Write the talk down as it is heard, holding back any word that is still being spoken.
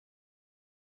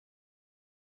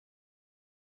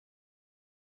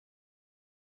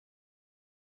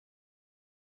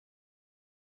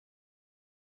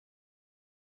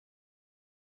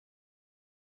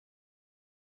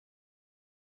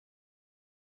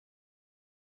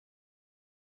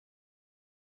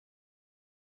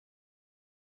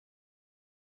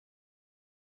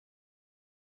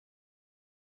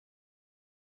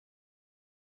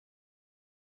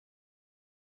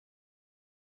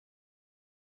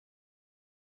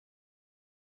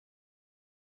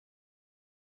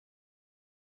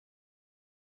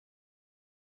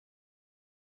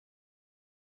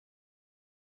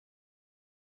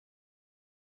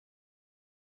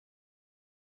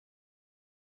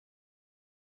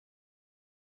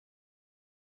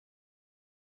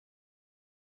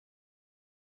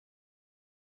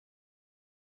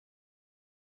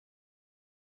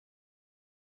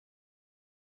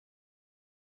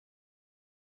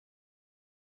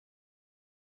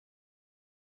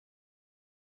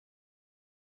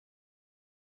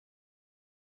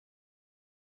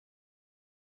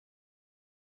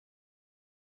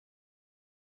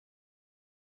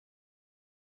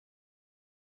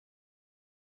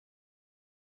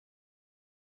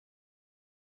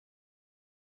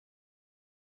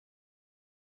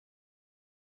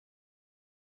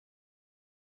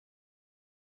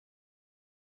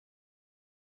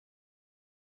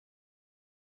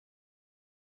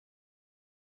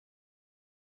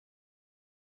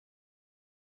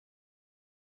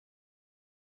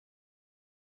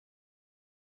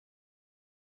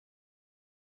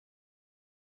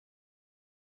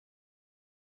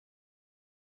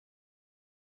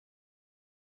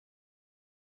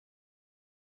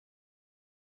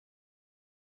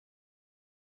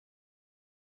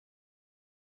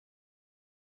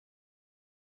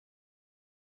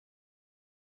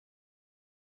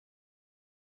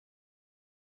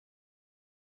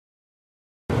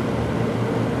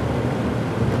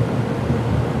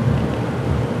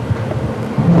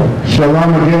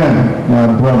Shalom again, my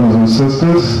brothers and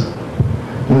sisters.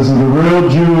 This is the Real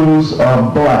Jews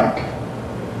Are Black.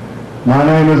 My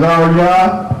name is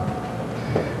Arya.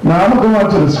 Now I'm going to go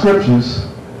into the scriptures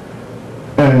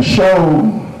and show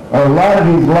a lot of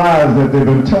these lies that they've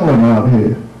been telling out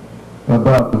here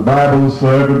about the Bibles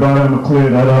for everybody. I'm going to clear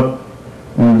that up.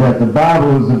 And that the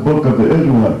Bible is the book of the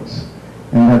Israelites.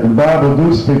 And that the Bible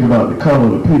do speak about the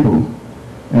color of the people.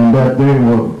 And that they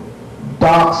were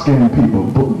dark-skinned people,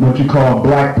 what you call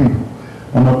black people.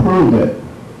 I'm going to prove that.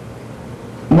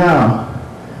 Now,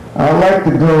 I'd like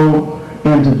to go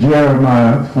into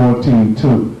Jeremiah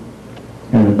 14:2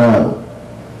 in the Bible.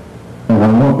 And I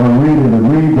want a reader to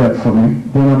read that for me.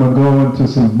 Then I'm going to go into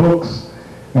some books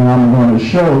and I'm going to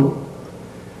show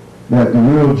that the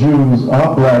real Jews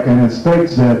are black, and it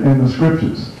states that in the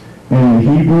scriptures. In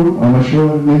the Hebrew, I'm going to show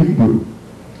it in the Hebrew.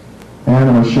 And I'm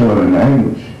going to show it in the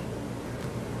English.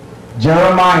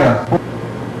 Jeremiah,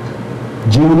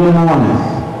 Judah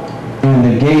mourneth, and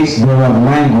the gates thereof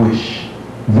languish.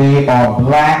 They are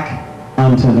black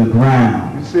unto the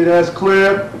ground. You see that's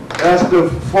clear? That's the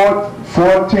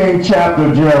 14th chapter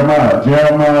of Jeremiah.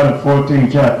 Jeremiah, the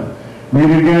 14th chapter. Read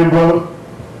it again, brother.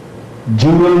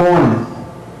 Judah mourneth,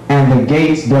 and the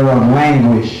gates thereof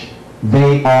languish.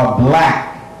 They are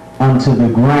black unto the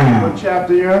ground. What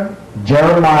chapter you in?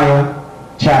 Jeremiah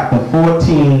chapter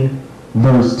 14,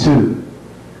 verse 2.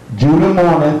 Judah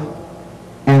mourneth,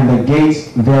 and the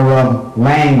gates thereof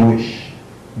languish.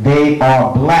 They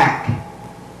are black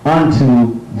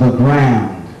unto the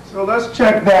ground. So let's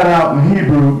check that out in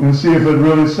Hebrew and see if it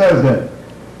really says that.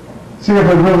 See if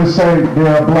it really says they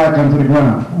are black unto the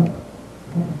ground.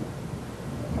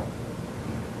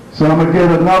 So I'm going to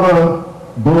get another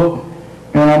book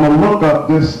and I'm going to look up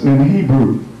this in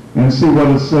Hebrew and see what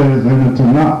it says in the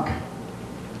Tanakh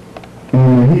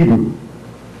in the Hebrew.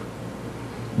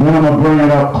 Then I'm going to bring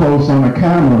it up close on the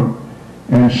camera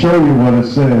and show you what it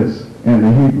says in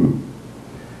the Hebrew.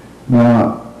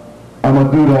 Now, I'm going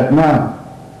to do that now.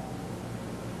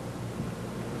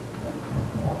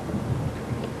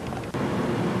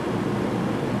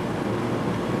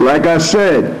 Like I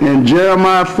said, in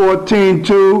Jeremiah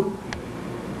 14:2,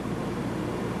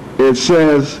 it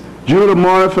says, Judah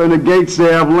mourneth, and the gates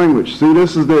thereof languish. See,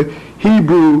 this is the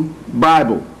Hebrew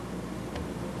Bible,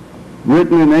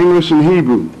 written in English and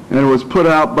Hebrew, and it was put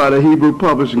out by the Hebrew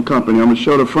Publishing Company. I'm going to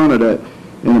show the front of that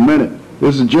in a minute.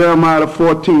 This is Jeremiah the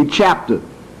 14th chapter.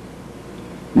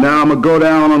 Now I'm going to go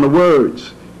down on the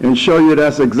words and show you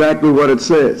that's exactly what it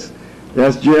says.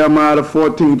 That's Jeremiah the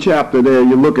 14th chapter there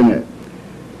you're looking at.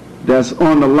 That's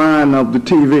on the line of the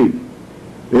TV.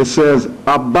 It says,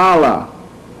 Abala.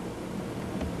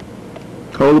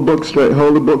 Hold the book straight.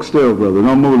 Hold the book still, brother.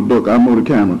 Don't move the book. I move the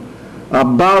camera.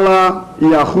 Abala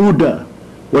Yahuda,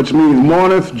 which means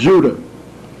mourneth Judah.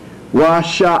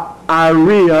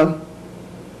 Washa'ariya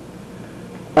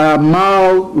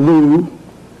Amalu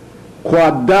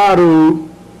Quadaru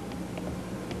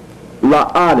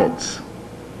La'adetz.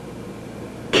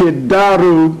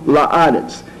 Kidaru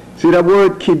La'adetz. See that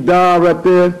word Kidar right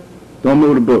there? Don't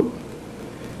move the book.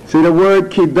 See the word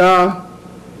Kidar?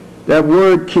 That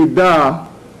word Kidar,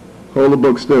 hold the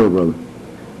book still, brother.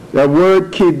 That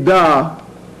word Kidar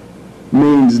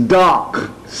means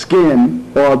dark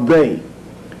skin or they.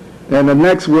 And the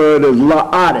next word is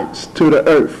La'adetz, to the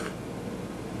earth.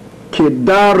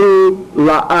 Kidaru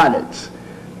La'adetz,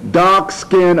 dark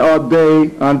skin or they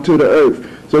unto the earth.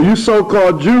 So you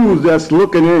so-called Jews that's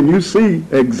looking in, you see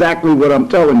exactly what I'm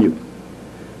telling you.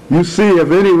 You see,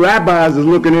 if any rabbis is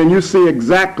looking in, you see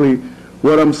exactly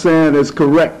what I'm saying is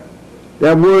correct.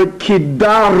 That word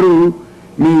Kidaru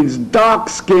means dark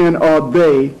skin or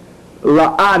they,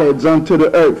 La'adetz unto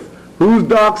the earth. Who's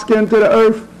dark skin to the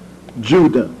earth?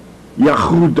 Judah,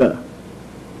 Yahuda.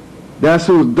 That's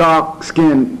who's dark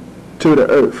skin to the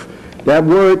earth. That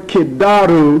word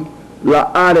Kidaru,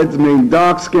 La'adetz means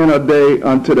dark skin or day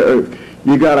unto the earth.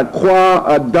 You got a qua,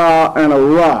 a da, and a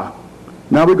ra.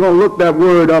 Now we're going to look that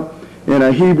word up in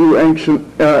a Hebrew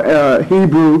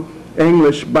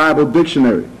English Bible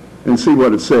dictionary and see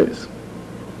what it says.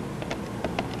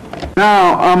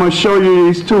 Now I'm going to show you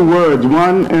these two words,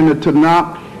 one in the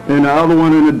Tanakh and the other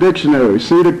one in the dictionary.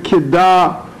 See the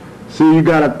Kidah? See, you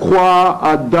got a qua,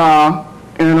 a da,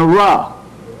 and a ra.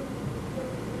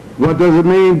 What does it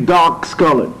mean?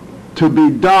 Dark-colored. To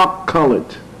be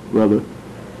dark-colored, brother.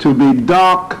 To be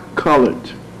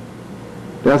dark-colored.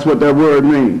 That's what that word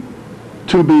means.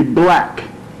 To be black.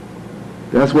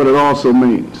 That's what it also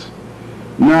means.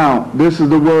 Now, this is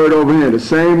the word over here, the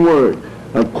same word.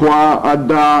 A qua, a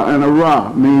da, and a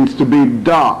ra means to be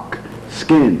dark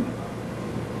skin.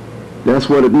 That's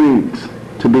what it means,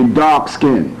 to be dark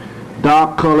skinned.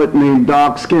 Dark colored means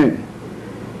dark skin.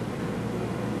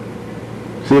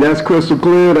 See, that's crystal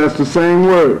clear. That's the same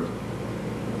word.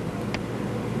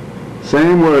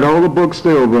 Same word. Hold the book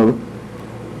still, brother.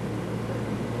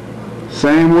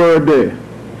 Same word there.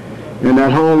 And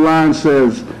that whole line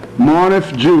says,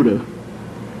 Mourneth Judah,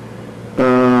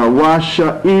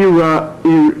 Washa'ira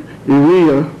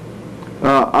Iria,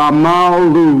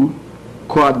 Amalu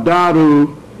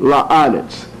Quadaru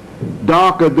La'adets.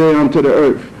 Dark are they unto the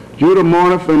earth. Judah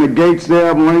mourneth, and the gates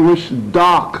thereof languish.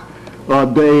 Dark are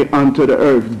they unto the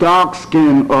earth. Dark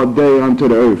skin are they unto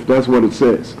the earth. That's what it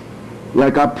says.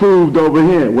 Like I proved over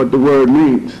here what the word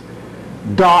means.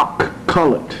 Dark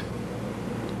colored.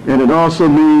 And it also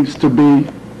means to be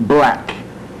black.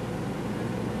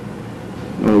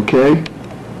 Okay?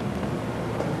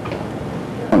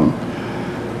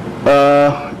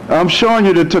 I'm showing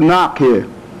you the Tanakh here.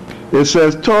 It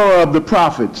says Torah of the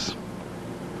prophets.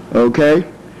 Okay?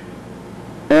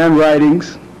 And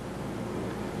writings.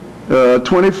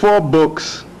 24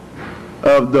 books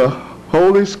of the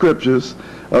Holy Scriptures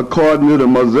according to the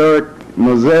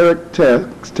Mosaic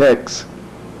text,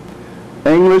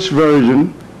 English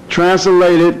version,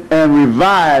 translated and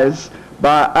revised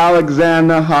by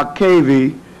Alexander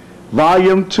Hakavi,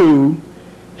 Volume 2,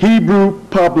 Hebrew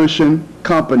Publishing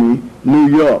Company, New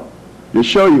York. To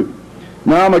show you.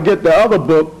 Now I'm going to get the other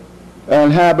book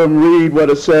and have him read what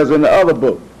it says in the other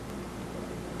book.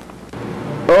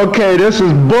 Okay, this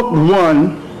is book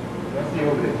 1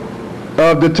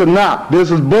 of the Tanakh.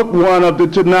 This is book 1 of the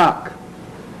Tanakh.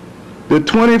 The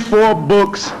 24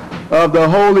 books of the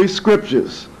Holy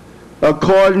Scriptures,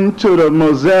 according to the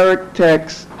Mosaic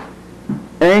text,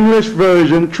 English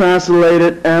version,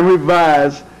 translated and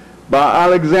revised by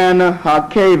Alexander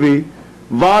Hakavi,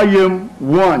 Volume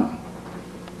 1.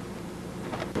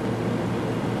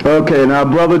 Okay, now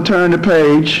brother, turn the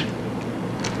page.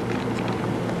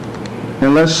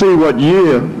 And let's see what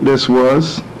year this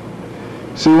was.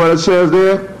 See what it says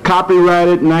there?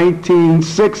 Copyrighted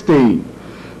 1916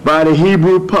 by the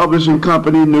Hebrew Publishing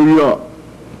Company, New York.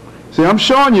 See, I'm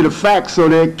showing you the facts so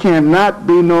there cannot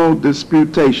be no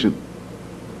disputation.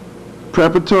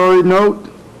 Preparatory note,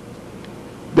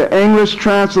 the English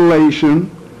translation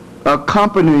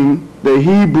accompanying the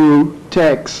Hebrew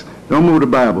text. Don't move the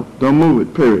Bible. Don't move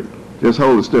it, period. Just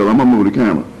hold it still. I'm going to move the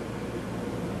camera.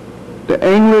 The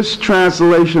English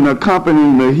translation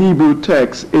accompanying the Hebrew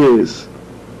text is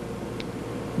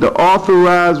the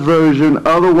Authorized Version,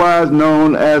 otherwise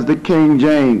known as the King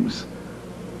James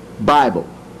Bible.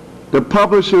 The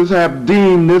publishers have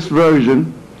deemed this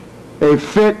version a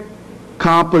fit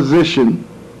composition,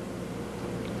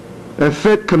 a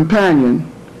fit companion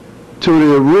to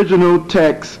the original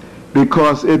text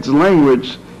because its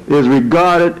language is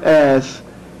regarded as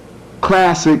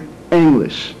classic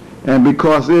English, and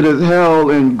because it is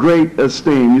held in great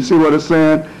esteem. You see what it's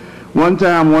saying? One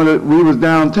time we was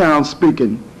downtown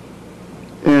speaking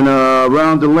in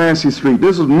around Delancey Street.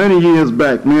 This was many years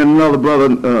back. Me and another brother,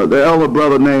 the elder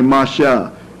brother named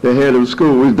Marshall, the head of the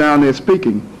school, we was down there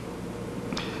speaking.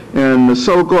 And the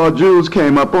so-called Jews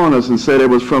came up on us and said it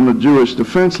was from the Jewish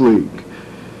Defense League.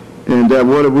 And that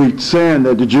what are we saying,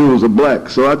 that the Jews are black?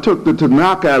 So I took the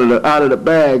Tanakh out of the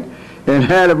bag and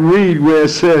had him read where it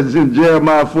says in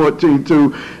Jeremiah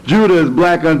 14:2, Judah is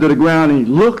black under the ground. And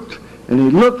he looked,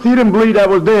 he didn't believe that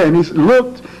was there. And he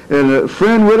looked, and a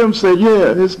friend with him said,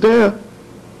 yeah, it's there.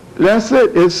 That's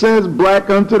it. It says black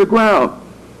unto the ground.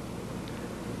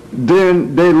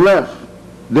 Then they left.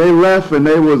 They left and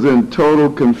they was in total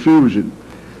confusion.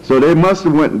 So they must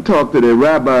have went and talked to their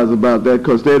rabbis about that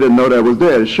because they didn't know that was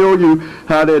there. To show you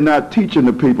how they're not teaching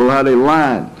the people, how they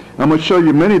lying. I'm going to show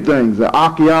you many things, the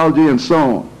archaeology and so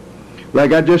on.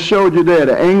 Like I just showed you there,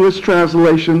 the English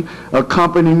translation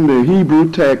accompanying the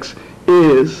Hebrew text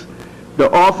is the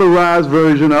Authorized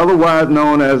Version, otherwise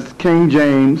known as King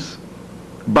James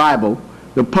Bible.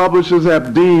 The publishers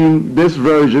have deemed this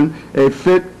version a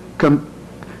fit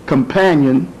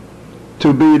companion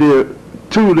to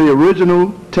the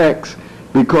original text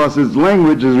because its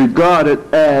language is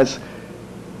regarded as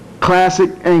classic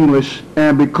English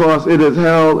and because it is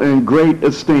held in great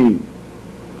esteem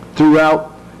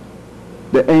throughout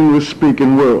the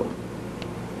English-speaking world.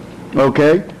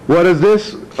 Okay, what is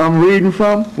this I'm reading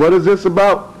from? What is this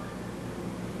about?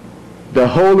 The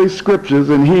Holy Scriptures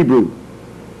in Hebrew.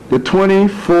 The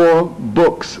 24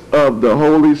 books of the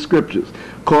Holy Scriptures,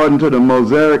 according to the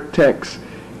Mosaic text,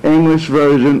 English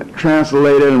version,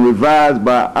 translated and revised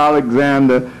by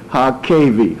Alexander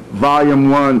Hakavi, Volume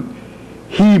 1,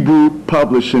 Hebrew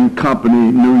Publishing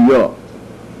Company, New York.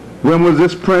 When was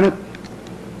this printed?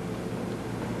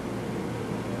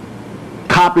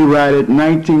 copyrighted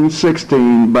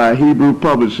 1916 by Hebrew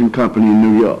Publishing Company in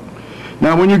New York.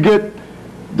 Now when you get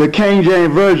the King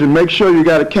James Version, make sure you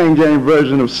got a King James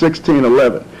Version of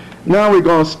 1611. Now we're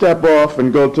going to step off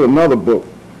and go to another book.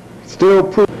 Still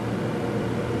proof.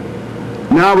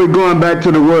 Now we're going back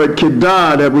to the word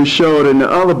Kedah that we showed in the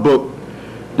other book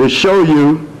to show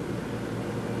you,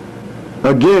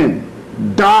 again,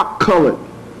 dark colored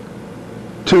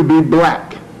to be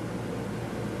black.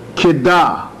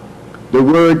 Kedah. The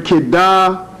word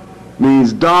Kedah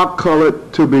means dark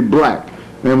colored to be black.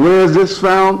 And where is this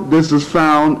found? This is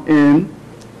found in,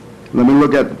 let me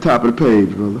look at the top of the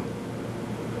page, brother.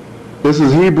 This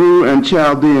is Hebrew and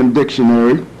Chaldean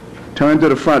Dictionary. Turn to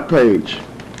the front page.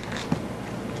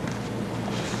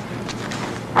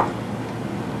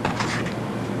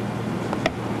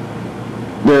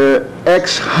 The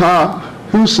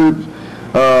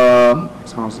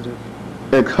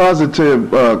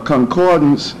expositive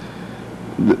concordance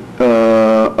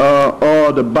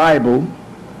or the Bible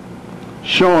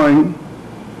showing,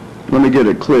 let me get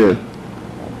it clear.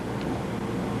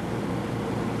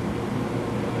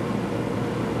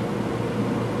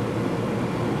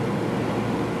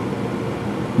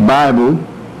 Bible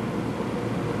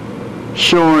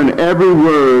showing every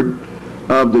word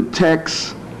of the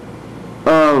text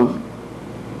of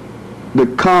the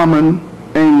Common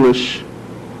English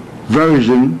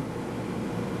Version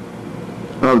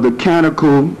of the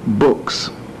canonical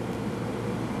books.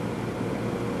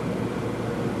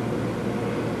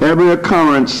 Every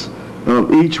occurrence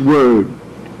of each word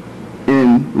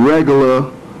in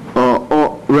regular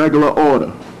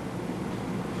order.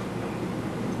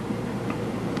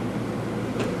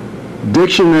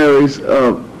 Dictionaries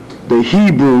of the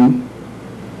Hebrew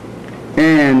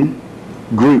and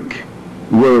Greek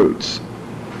words.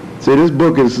 See, this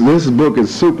book is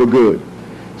super good.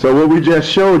 So what we just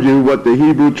showed you, what the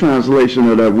Hebrew translation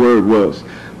of that word was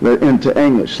into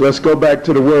English. Let's go back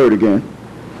to the word again.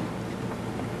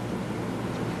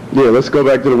 Yeah, let's go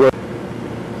back to the word.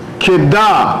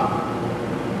 Kedah.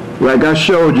 Like I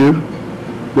showed you,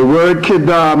 the word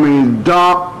Kedah means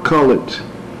dark colored.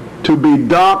 To be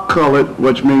dark colored,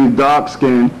 which means dark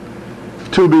skin.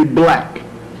 To be black.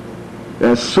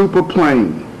 That's super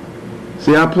plain.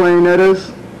 See how plain that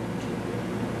is?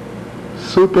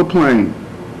 Super plain.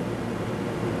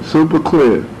 Super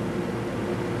clear.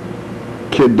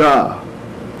 Kedah.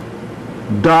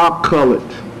 Dark colored.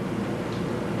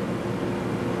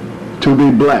 To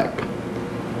be black.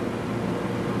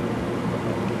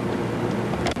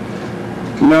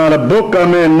 Now the book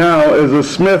I'm in now is a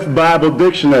Smith Bible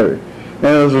Dictionary. And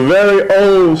it's a very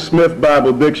old Smith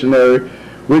Bible Dictionary.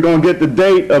 We're going to get the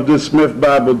date of this Smith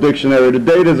Bible Dictionary. The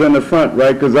date is in the front,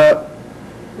 right?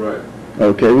 Right.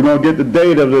 Okay, we're going to get the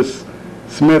date of this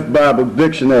Smith Bible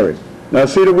Dictionary. Now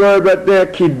see the word right there,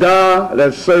 Kedah,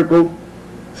 that's circled.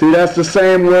 See, that's the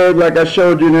same word like I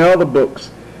showed you in the other books.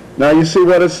 Now you see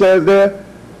what it says there?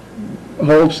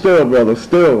 Hold still, brother,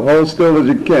 still. Hold still as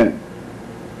you can.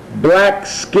 Black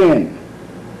skin.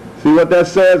 See what that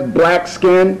says? Black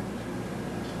skin.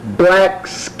 Black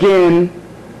skin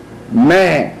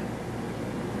man.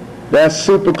 That's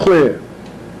super clear.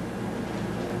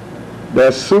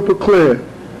 That's super clear.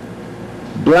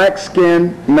 Black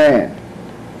skin man.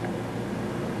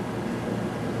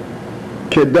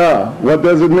 Kedah. What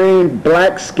does it mean?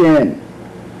 Black skin.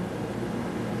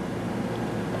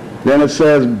 Then it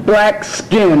says black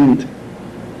skinned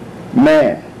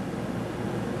man.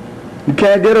 You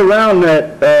can't get around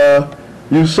that,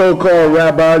 you so-called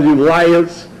rabbis, you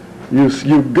liars, you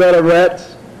gutter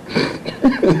rats.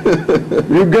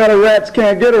 You gutter rats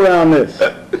can't get around this.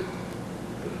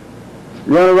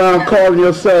 Run around calling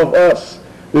yourself us.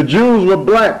 The Jews were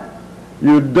black.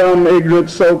 You dumb, ignorant,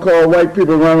 so-called white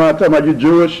people run around talking about you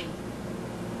Jewish.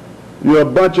 You're a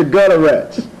bunch of gutter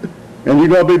rats. And you're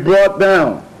going to be brought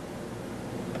down.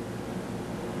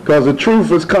 Because the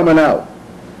truth is coming out.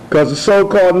 Because the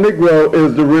so-called Negro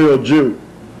is the real Jew.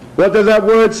 What does that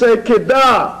word say?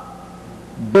 Kedah.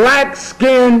 Black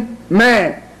skin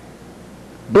man.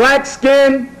 Black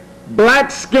skin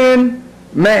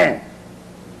man.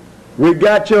 We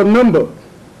got your number,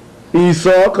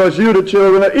 Esau, because you're the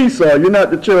children of Esau. You're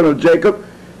not the children of Jacob.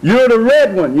 You're the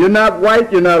red one. You're not white.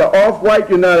 You're not an off-white.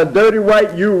 You're not a dirty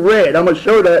white. You're red. I'm going to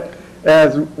show that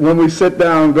as when we sit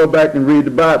down and go back and read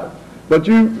the Bible. But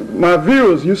you, my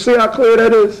viewers, you see how clear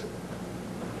that is?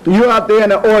 You out there in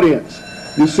the audience.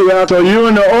 You see how, so you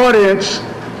in the audience,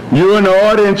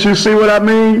 you see what I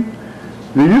mean?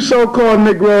 You so-called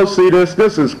Negroes see this.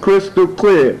 This is crystal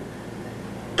clear.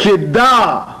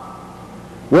 Kedah.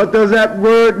 What does that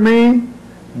word mean?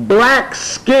 Black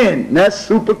skin. That's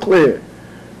super clear.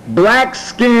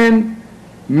 black-skinned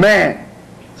man.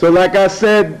 So like I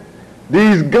said,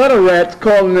 these gutter rats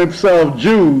calling themselves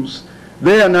Jews,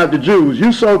 they are not the Jews.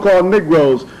 You so-called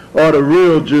Negroes are the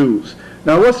real Jews.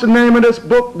 Now what's the name of this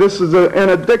book? This is in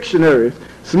a dictionary,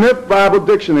 Smith Bible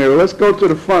Dictionary. Let's go to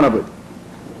the front of it.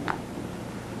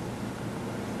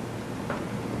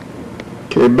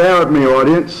 Okay, bear with me,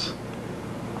 audience.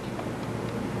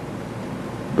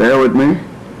 Bear with me.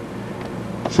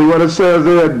 See what it says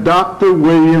there? Dr.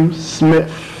 William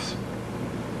Smith's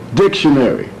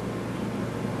Dictionary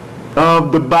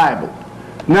of the Bible.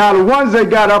 Now the ones that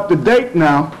got up to date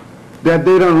now, that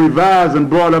they done revised and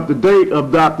brought up to date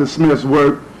of Dr. Smith's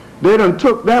work, they done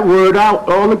took that word out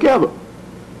altogether.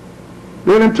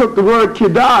 They done took the word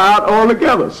Kedah out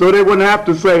altogether, so they wouldn't have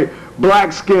to say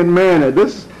black-skinned man.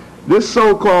 This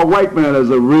so-called white man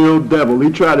is a real devil. He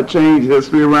tried to change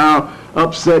history around,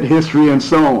 upset history, and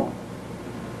so on.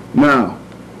 Now,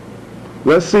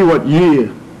 let's see what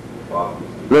year.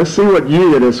 Let's see what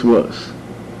year this was.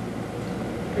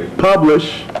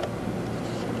 Published.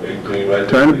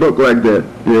 Turn the book like that.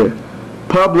 Yeah.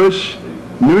 Published,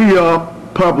 New York,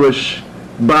 published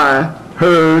by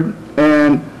Hurd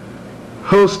and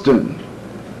Houston.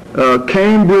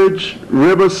 Cambridge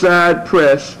Riverside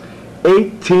Press,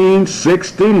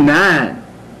 1869.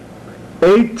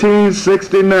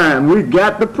 1869. We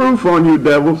got the proof on you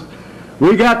devils.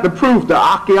 We got the proof, the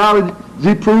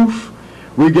archaeology proof.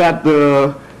 We got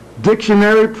the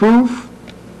dictionary proof.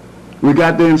 We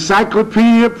got the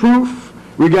encyclopedia proof.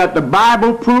 We got the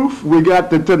Bible proof. We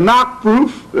got the Tanakh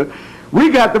proof.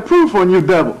 We got the proof on you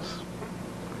devils.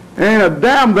 Ain't a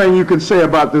damn thing you can say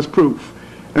about this proof.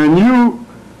 And you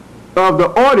of the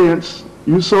audience,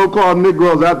 you so-called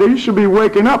Negroes out there, you should be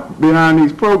waking up behind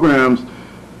these programs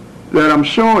that I'm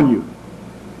showing you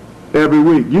every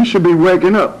week. You should be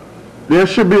waking up. There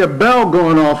should be a bell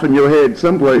going off in your head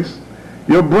someplace.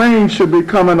 Your brain should be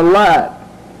coming alive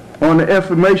on the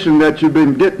information that you've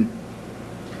been getting.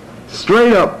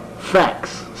 Straight up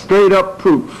facts, straight up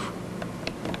proof.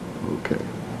 Okay.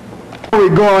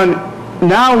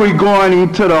 Now we're going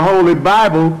into the Holy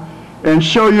Bible and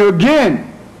show you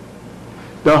again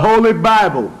the Holy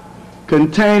Bible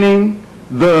containing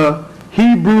the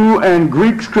Hebrew and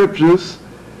Greek scriptures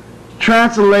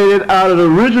translated out of the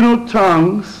original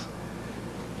tongues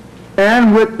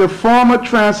and with the former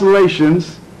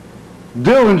translations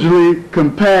diligently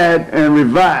compared and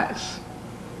revised.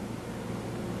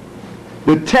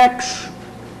 The text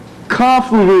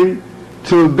contrary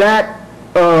to that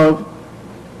of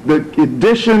the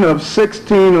edition of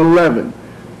 1611,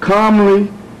 commonly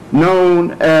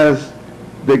known as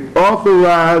the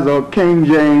Authorized or King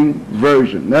James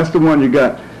Version. That's the one you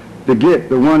got to get,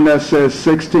 the one that says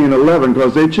 1611,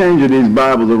 because they changed these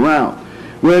Bibles around.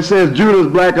 Where it says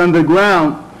Judah's black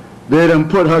underground, they done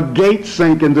put her gate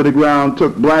sink into the ground,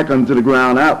 took black into the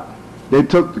ground out. They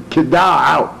took the Kedah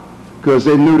out because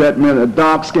they knew that meant a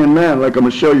dark-skinned man, like I'm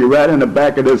going to show you right in the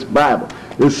back of this Bible,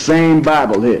 this same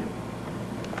Bible here.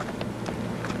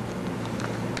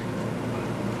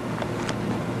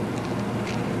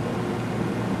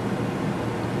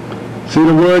 See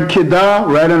the word Kedah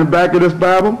right in the back of this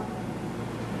Bible?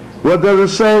 What does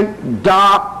it say?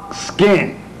 Dark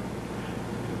skin.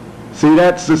 See,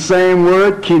 that's the same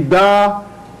word, Kedah,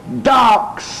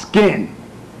 dark skin.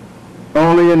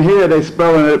 Only in here they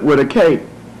spelling it with a K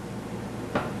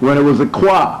when it was a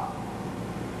Kwa.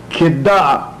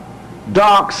 Kedah,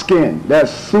 dark skin.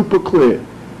 That's super clear.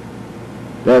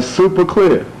 That's super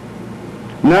clear.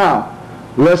 Now,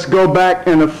 let's go back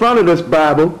in the front of this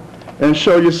Bible and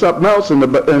show you something else in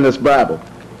this Bible.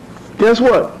 Guess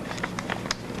what?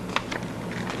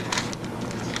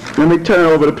 Let me turn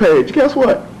over the page. Guess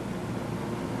what?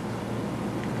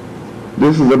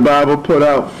 This is a Bible put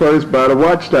out first by the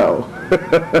Watchtower.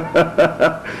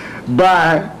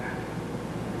 By,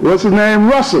 what's his name?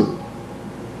 Russell.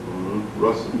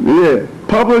 Russell. Yeah.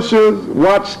 Publishers,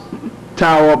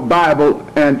 Watchtower Bible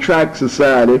and Tract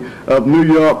Society of New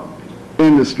York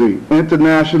Industry,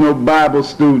 International Bible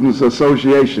Students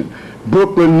Association,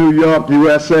 Brooklyn, New York,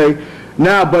 USA.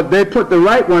 Now, but they put the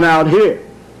right one out here.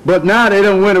 But now they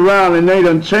done went around and they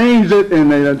done changed it,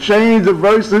 and they done changed the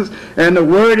verses and the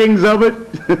wordings of it.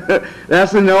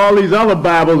 That's in all these other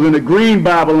Bibles, in the Green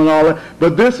Bible and all that.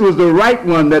 But this was the right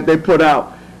one that they put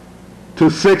out to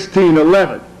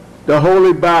 1611, the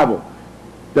Holy Bible,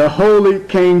 the Holy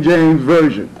King James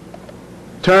Version.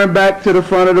 Turn back to the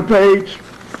front of the page.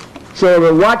 So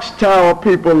the Watchtower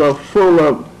people are full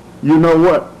of, you know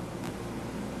what?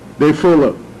 They're full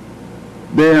of.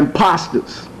 They're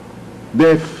imposters.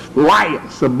 They're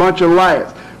liars, a bunch of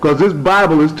liars. Because this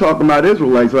Bible is talking about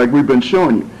Israelites like we've been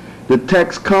showing you. the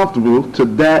text comparable to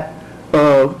that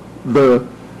of the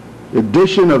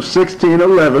edition of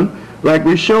 1611, like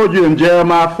we showed you in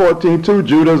Jeremiah 14:2,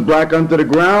 Judah is black unto the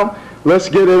ground. Let's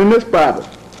get it in this Bible.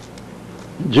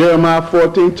 Jeremiah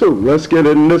 14:2. Let's get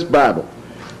it in this Bible.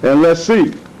 And let's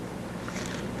see.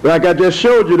 Like I just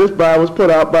showed you, this Bible was put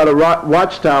out by the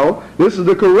Watchtower. This is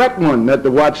the correct one that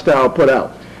the Watchtower put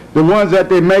out. The ones that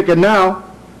they're making now,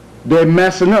 they're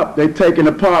messing up. They're taking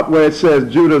the part where it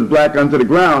says Judah is black unto the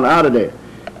ground out of there.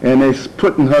 And they're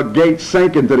putting her gates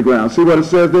sinking to the ground. See what it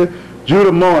says there?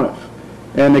 Judah mourneth,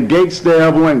 and the gates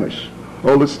thereof languish.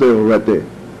 Hold it still right there.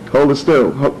 Hold it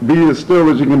still. Be as still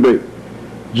as you can be.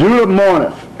 Judah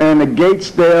mourneth, and the gates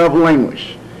thereof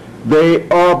languish. They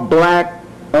are black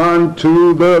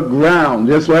unto the ground,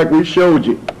 just like we showed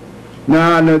you.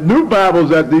 Now, in the new Bibles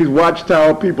that these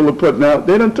Watchtower people are putting out,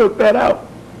 they done took that out.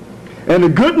 And the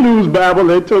Good News Bible,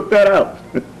 they took that out.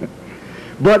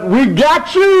 But we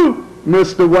got you,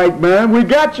 Mr. White Man. We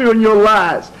got you in your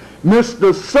lies.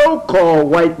 Mr. so-called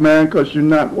white man, because you're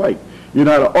not white. You're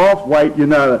not an off-white. You're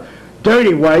not a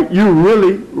dirty white. You're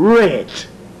really red.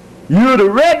 You're the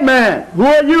red man. Who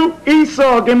are you?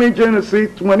 Esau. Give me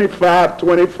Genesis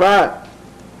 25:25.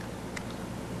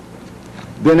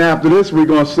 Then after this, we're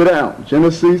going to sit down.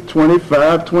 Genesis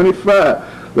 25:25.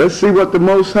 Let's see what the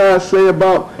Most High say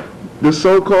about the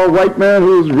so-called white man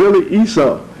who is really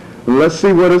Esau. And let's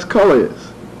see what his color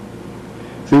is.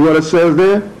 See what it says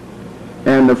there?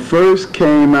 And the first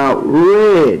came out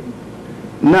red.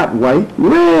 Not white,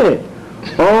 red.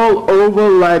 All over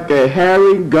like a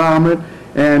hairy garment,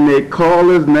 and they call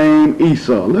his name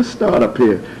Esau. Let's start up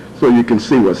here so you can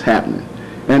see what's happening.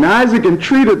 And Isaac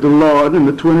entreated the Lord in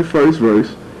the 21st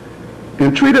verse,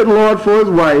 entreated the Lord for his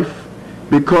wife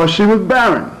because she was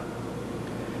barren.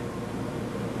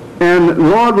 And the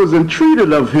Lord was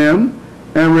entreated of him,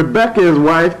 and Rebekah his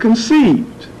wife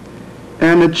conceived.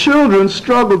 And the children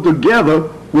struggled together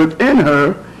within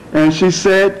her, and she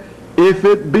said, if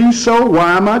it be so,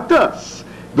 why am I thus?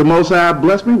 The Most High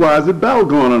blessed me, why is a bell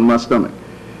going on in my stomach?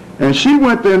 And she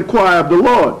went to inquire of the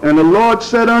Lord. And the Lord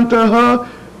said unto her,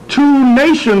 2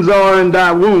 nations are in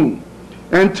thy womb,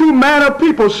 and 2 manner of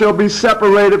people shall be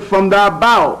separated from thy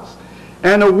bowels.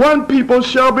 And the one people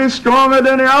shall be stronger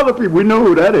than the other people. We know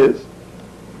who that is.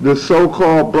 The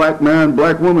so-called black man,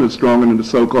 black woman is stronger than the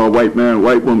so-called white man,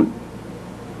 white woman.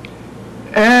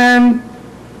 And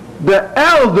the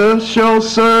elder shall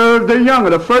serve the younger.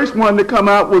 The first one to come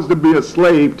out was to be a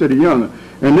slave to the younger.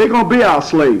 And they're going to be our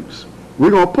slaves.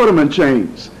 We're going to put them in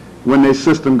chains when their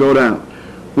system go down.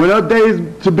 When her days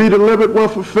to be delivered were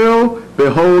fulfilled,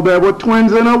 behold, there were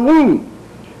twins in her womb.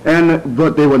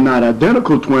 But they were not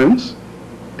identical twins.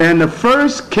 And the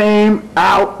first came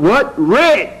out, what?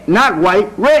 Red. Not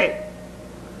white, red.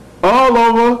 All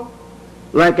over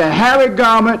like a hairy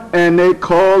garment, and they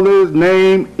called his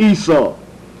name Esau.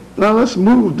 Now let's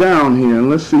move down here and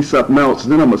let's see something else.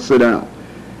 Then I'm going to sit down.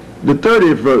 The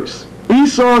 30th verse.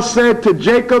 Esau said to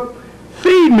Jacob,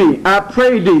 feed me, I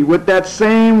pray thee, with that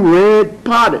same red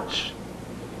pottage.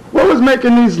 What was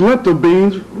making these lentil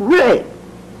beans red?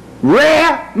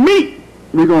 Rare meat.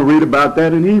 We're going to read about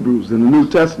that in Hebrews in the New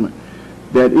Testament.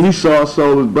 That Esau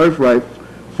sold his birthright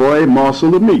for a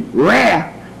morsel of meat.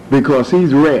 Rare, because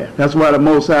he's rare. That's why the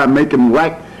Most High make him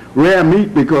like rare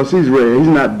meat, because he's rare. He's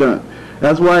not done.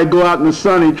 That's why he go out in the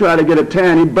sun, he try to get a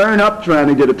tan. He burn up trying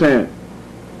to get a tan.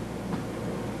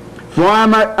 For I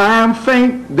am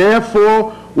faint,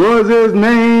 therefore was his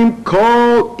name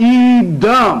called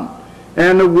Edom.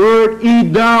 And the word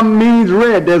Edom means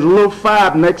red. There's a little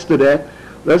 5 next to that.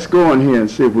 Let's go in here and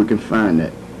see if we can find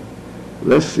that.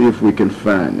 Let's see if we can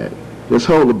find that. Just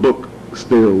hold the book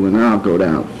still and I'll go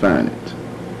down and find it.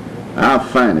 I'll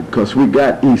find it because we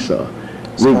got Esau.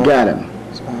 We got him.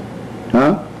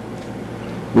 Huh?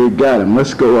 We got him.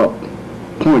 Let's go up.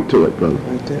 Point to it, brother.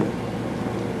 Right there.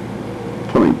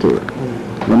 Point to it.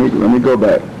 Let me go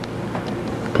back.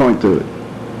 Point to it.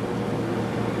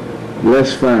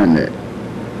 Let's find that.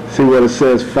 See what it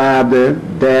says 5 there?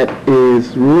 That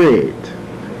is red.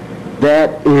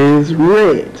 That is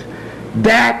red.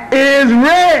 That is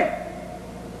red.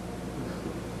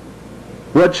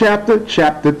 What chapter?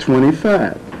 Chapter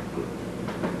 25.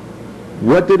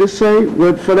 What did it say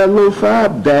for that little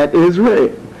 5? That is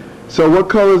red. So what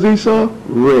color is Esau?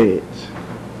 Red.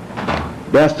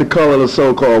 That's the color of the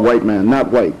so-called white man, not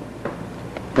white.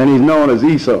 And he's known as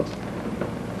Esau.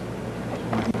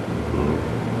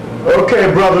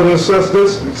 Okay, brothers and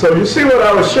sisters, so you see what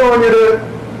I was showing you there?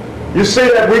 You see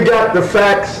that we got the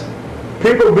facts.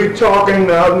 People be talking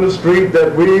out in the street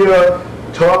that we are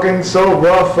talking so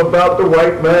rough about the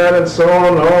white man and so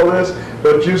on and all this,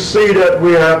 but you see that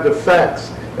we have the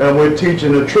facts. and we're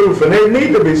teaching the truth, and they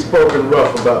need to be spoken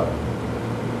rough about.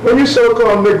 When you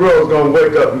so-called Negroes gonna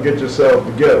wake up and get yourself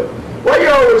together? Why you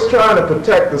always trying to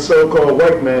protect the so-called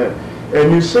white man,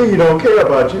 and you see he don't care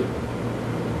about you?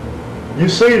 You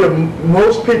see the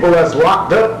most people that's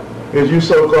locked up is you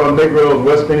so-called Negroes,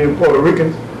 West Indian, Puerto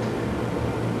Ricans.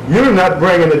 You're not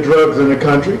bringing the drugs in the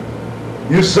country.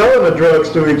 You're selling the drugs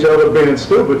to each other, being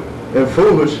stupid and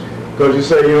foolish, because you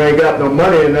say you ain't got no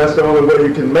money, and that's the only way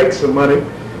you can make some money,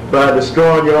 by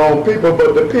destroying your own people.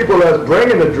 But the people that's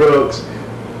bringing the drugs,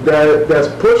 that's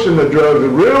pushing the drugs, the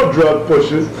real drug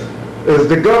pushers, is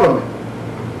the government.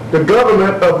 The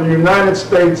government of the United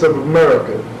States of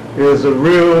America is the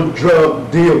real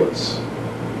drug dealers.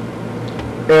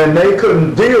 And they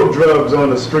couldn't deal drugs on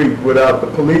the street without the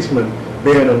policemen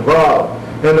being involved.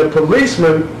 And the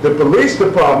police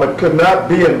department could not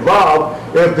be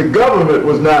involved if the government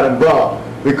was not involved,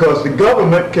 because the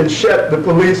government can shut the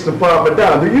police department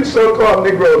down. Do you so-called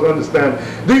Negroes understand?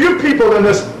 Do you people in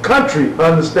this country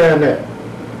understand that?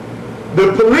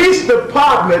 The police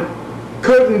department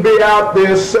couldn't be out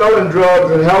there selling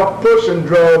drugs and help pushing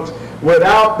drugs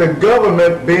without the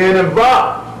government being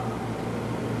involved.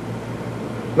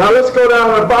 Now let's go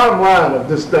down to the bottom line of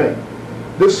this thing.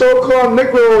 The so-called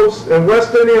Negroes and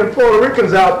West Indian and Puerto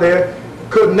Ricans out there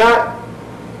could not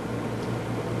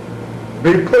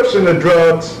be pushing the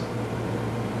drugs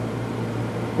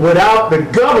without the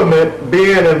government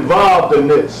being involved in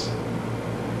this.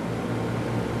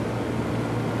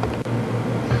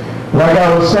 Like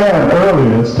I was saying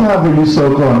earlier, it's time for you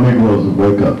so-called Negroes to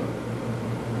wake up.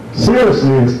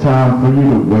 Seriously, it's time for you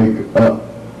to wake up.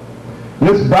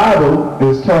 This Bible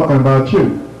is talking about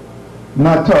you.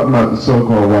 Not talking about the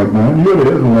so-called white man. You're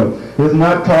the Israelites. It's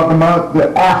not talking about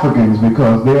the Africans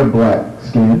because they're black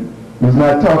skinned. It's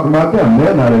not talking about them.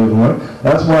 They're not Israelites.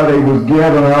 That's why they was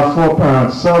gathering our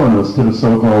foreparents selling us to the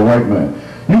so-called white man.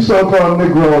 You so-called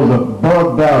Negroes are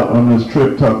bugged out on this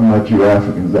trip talking about you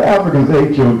Africans. The Africans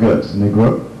ate your guts,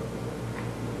 Negro.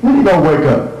 When you gonna wake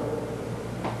up?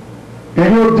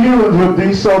 And you're dealing with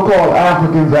these so-called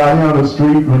Africans out here on the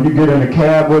street. When you get in a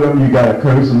cab with them, you gotta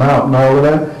curse them out and all of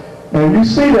that. And you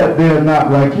see that they're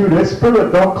not like you. Their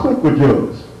spirit don't click with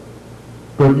yours.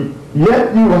 But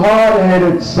yet you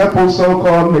hard-headed, simple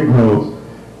so-called Negroes,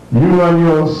 you and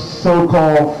your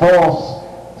so-called false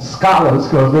scholars,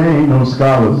 because they ain't no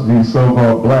scholars, these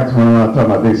so-called blacks run around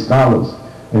talking about they scholars,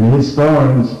 and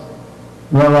historians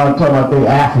run around talking about they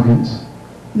Africans.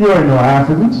 You ain't no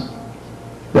Africans.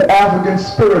 The African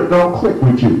spirit don't click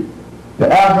with you.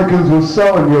 The Africans were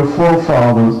selling your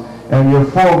forefathers and your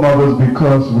foremothers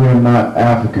because we're not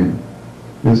African.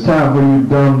 It's time for you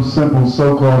dumb, simple,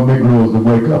 so-called Negroes to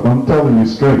wake up. I'm telling you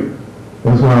straight.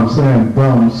 That's why I'm saying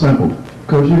dumb, simple.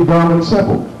 Because you're dumb and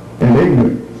simple and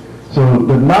ignorant. So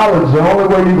the knowledge, the only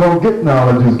way you're going to get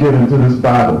knowledge is get into this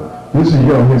Bible. This is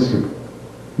your history.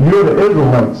 You're the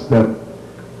Israelites that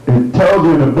it tells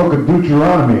you in the book of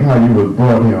Deuteronomy how you were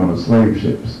brought here on the slave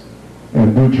ships.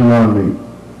 In Deuteronomy,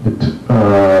 the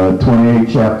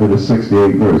 28th chapter, the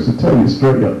 68th verse. It tells you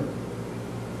straight up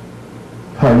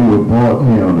how you were brought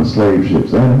here on the slave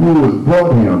ships and who was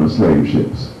brought here on the slave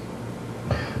ships.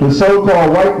 The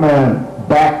so-called white man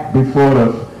back before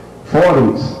the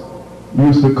 40s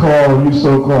used to call you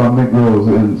so-called Negroes,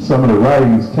 and some of the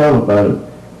writings tell about it,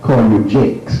 call you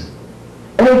Jakes.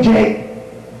 Hey Jake!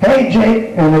 Hey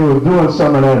Jake! And they were doing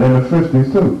some of that in the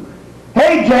 50s too.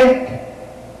 Hey Jake!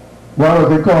 Why was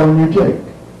they calling you Jake?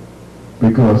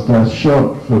 Because that's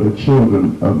short for the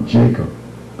children of Jacob.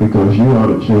 Because you are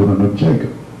the children of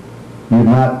Jacob. You're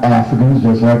not Africans,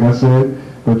 just like I said,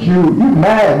 but you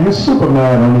mad, you're super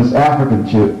mad on this African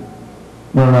shit.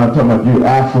 Running around talking about you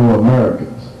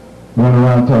Afro-Americans. Running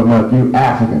around talking about you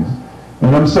Africans.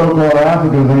 And them so-called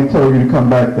Africans ain't told you to come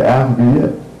back to Africa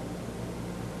yet.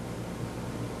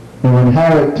 And when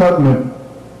Harriet Tubman,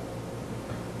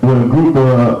 with a group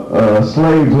of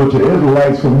slaves, which are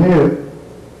Israelites from here,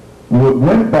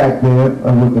 went back there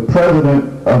with the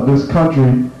president of this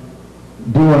country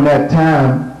during that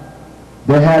time,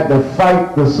 they had to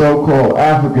fight the so-called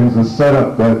Africans to set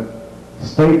up that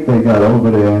state they got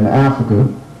over there in Africa,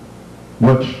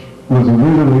 which was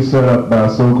originally set up by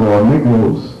so-called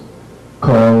Negroes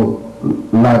called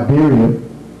Liberia.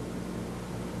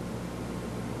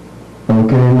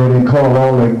 Okay, where they call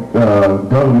all the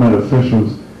government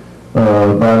officials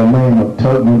by the name of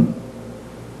Tubman,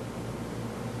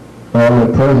 all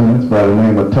the presidents by the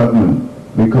name of Tubman,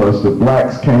 because the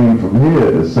blacks came from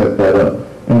here to set that up,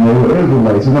 and they were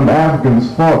Israelites, and them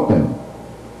Africans fought them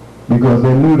because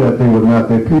they knew that they were not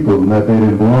their people and that they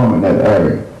didn't belong in that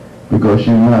area, because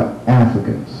you're not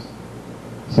Africans.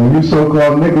 So you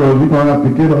so-called Negroes, you're going to have to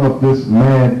get off this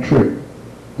mad trick.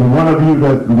 The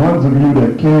ones of you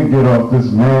that can't get off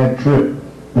this mad trick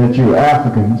that you're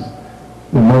Africans,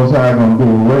 the Most High going to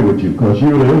do away with you because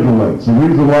you're the Israelites. The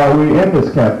reason why we're in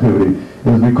this captivity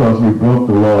is because we broke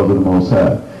the laws of the Most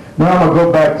High. Now I'm going to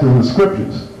go back to the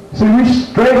scriptures. See, we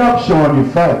straight up showing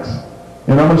you facts.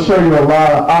 And I'm going to show you a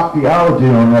lot of archaeology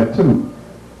on that too.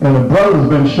 And the brother's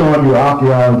been showing you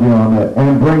archaeology on that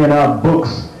and bringing out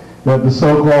books that the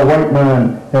so-called white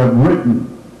man have written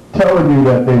telling you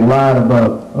that they lied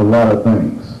about a lot of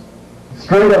things.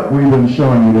 Straight up we've been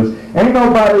showing you this. Ain't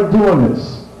nobody doing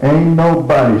this. Ain't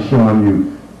nobody showing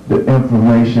you the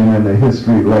information and the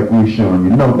history like we showing you.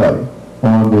 Nobody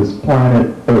on this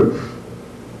planet Earth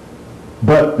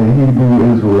but the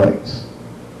Hebrew Israelites.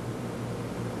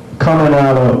 Coming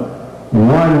out of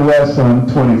 1 West on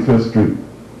 25th Street.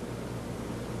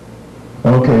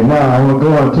 Okay, now I'm going to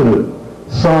go into the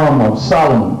Psalm of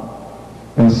Solomon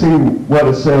and see what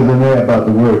it says in there about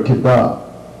the word kitab,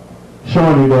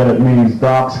 showing you that it means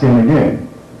dark skin again,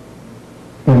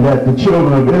 and that the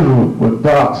children of Israel were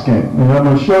dark skin. And I'm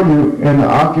going to show you in the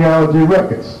archaeology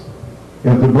records.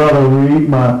 If the brother read,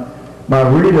 my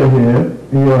reader here,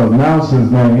 he'll announce his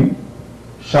name.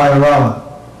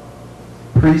 Shirala,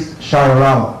 priest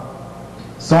Shirala.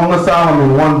 Song of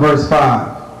Solomon 1 verse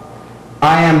 5.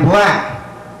 I am black,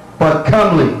 but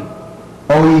comely,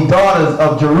 O ye daughters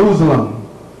of Jerusalem,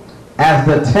 as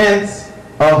the tents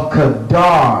of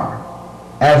Kedar,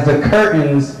 as the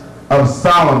curtains of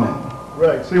Solomon.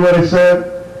 Right, see what he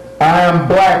said? I am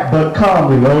black, but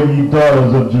comely, O ye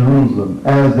daughters of Jerusalem,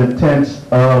 as the tents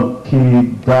of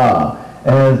Kedar,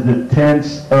 as the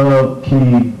tents of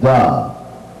Kedar,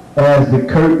 as the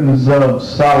curtains of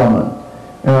Solomon.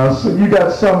 So you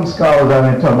got some scholars out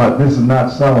there talking about this is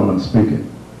not Solomon speaking.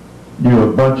 You're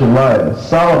a bunch of liars.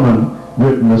 Solomon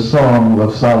written the Song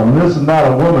of Solomon. This is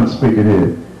not a woman speaking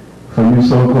here. For you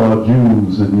so-called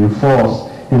Jews and you false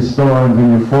historians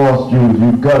and you false Jews,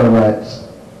 you gutter rats.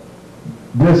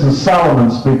 This is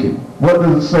Solomon speaking. What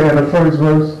does it say in the first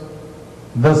verse?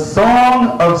 The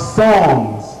Song of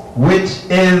Songs, which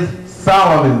is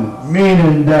Solomon.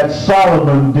 Meaning that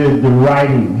Solomon did the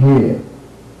writing here.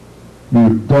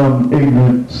 You dumb,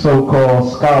 ignorant,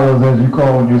 so-called scholars, as you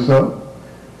call yourself.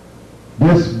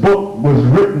 This book was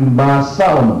written by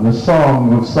Solomon. The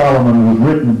Song of Solomon was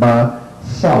written by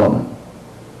Solomon.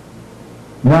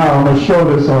 Now I'm going to show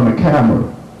this on the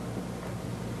camera.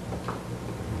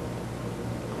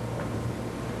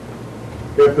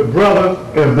 If the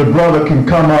brother can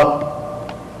come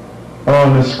up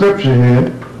on the scripture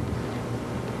here,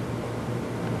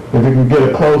 if he can get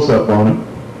a close-up on it.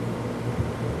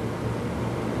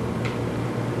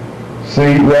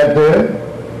 See right there?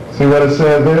 See what it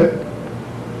says there?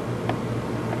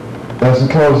 That's as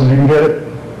close as you can get it?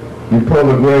 You pull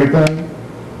the gray thing?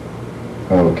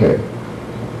 Okay.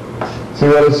 See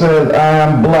what it says? I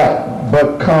am black,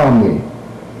 but comely,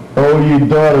 O ye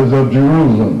daughters of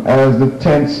Jerusalem, as the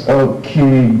tents of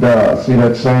Kedar. See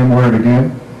that same word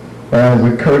again? As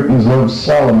the curtains of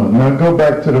Solomon. Now go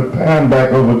back to pan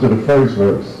back over to the first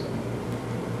verse.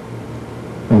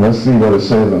 And let's see what it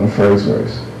says in the first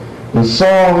verse. The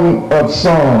Song of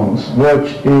Songs,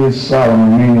 which is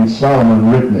Solomon, meaning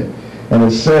Solomon written it. And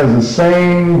it says the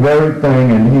same very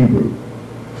thing in Hebrew.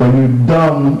 For you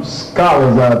dumb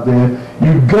scholars out there,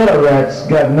 you gutter rats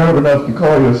got nerve enough to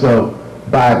call yourself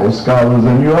Bible scholars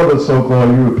and you other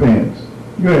so-called Europeans.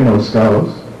 You ain't no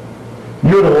scholars.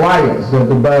 You're the liars that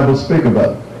the Bible speak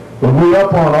about. But we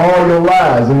up on all your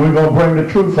lies and we're going to bring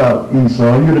the truth out,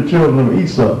 Esau. You're the children of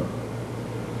Esau.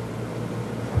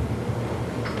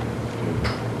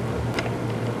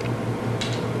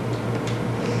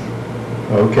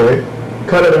 Okay.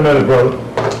 Cut it a minute, brother.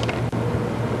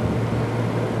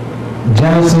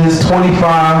 Genesis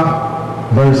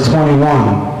 25, verse 21.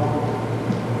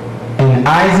 And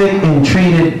Isaac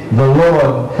entreated the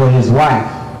Lord for his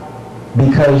wife,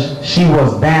 because she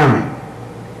was barren.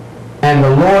 And the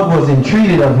Lord was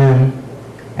entreated of him,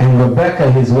 and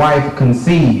Rebekah his wife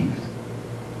conceived.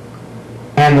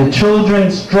 And the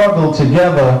children struggled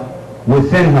together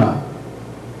within her.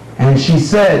 And she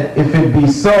said, if it be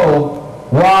so,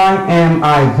 why am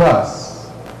I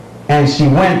thus? And she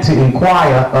went to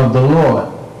inquire of the Lord.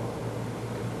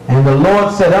 And the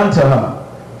Lord said unto her,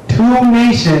 2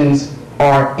 nations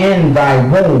are in thy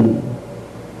womb,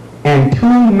 and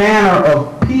 2 manner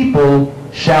of people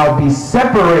shall be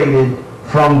separated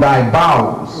from thy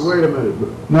bowels. Wait a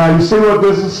minute. Now you see what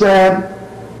this is saying?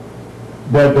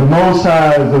 That the Most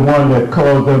High is the one that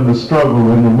caused them to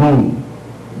struggle in the womb.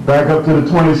 Back up to the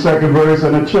 22nd verse,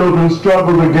 and the children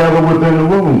struggled together within the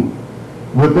womb.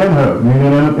 within her,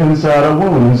 meaning inside her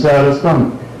womb, inside her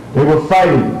stomach. They were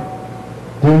fighting.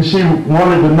 Then she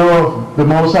wanted to know if the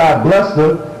Most High blessed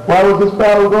her. Why was this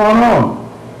battle going on?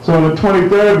 So in the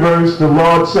 23rd verse, the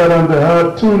Lord said unto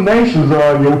her, 2 nations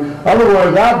are you. In other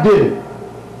words, I did it.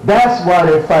 That's why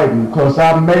they're fighting, because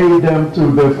I made them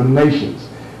 2 different nations.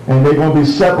 And they're going to be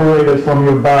separated from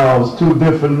your bowels, 2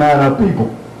 different manner of people.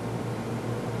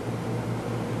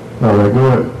 All right, go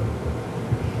ahead.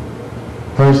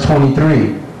 Verse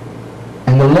 23.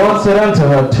 And the Lord said unto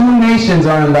her, 2 nations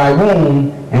are in thy womb,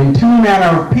 and 2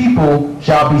 manner of people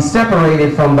shall be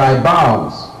separated from thy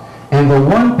bowels. And the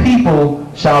one people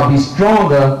shall be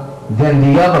stronger than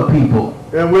the other people.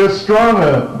 And we're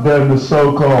stronger than the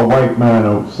so-called white man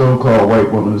or so-called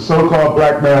white woman. The so-called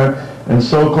black man and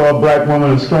so-called black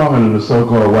woman is stronger than the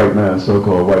so-called white man and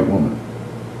so-called white woman.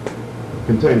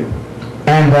 Continue.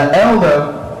 And the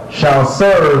elder shall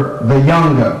serve the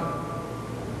younger.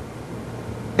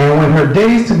 And when her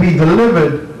days to be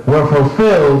delivered were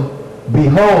fulfilled,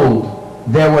 behold,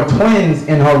 there were twins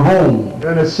in her womb.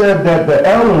 And it said that the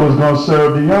elder was going to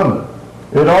serve the younger.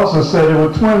 It also said there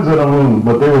were twins in her womb,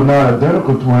 but they were not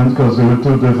identical twins because they were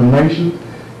 2 different nations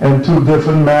and 2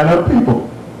 different manner of people.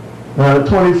 Now the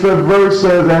 25th verse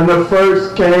says, and the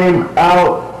first came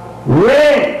out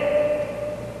red,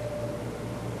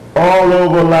 all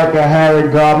over like a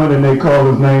hairy garment, and they called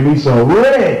his name Esau.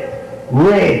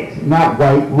 Red, not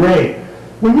white, red.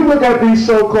 When you look at these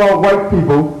so-called white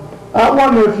people, I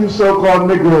wonder if you so-called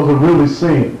Negroes are really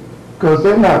seeing. Because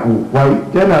they're not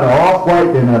white, they're not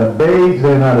off-white, they're not a beige,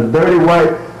 they're not a dirty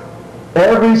white.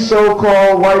 Every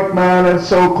so-called white man and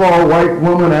so-called white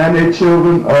woman and their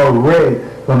children are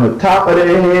red, from the top of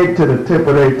their head to the tip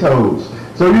of their toes.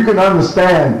 So you can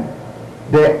understand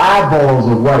their eyeballs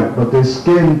are white, but their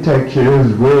skin texture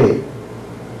is red.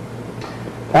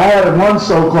 I had one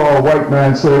so-called white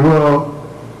man say, well,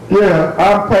 yeah,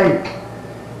 I'm pink.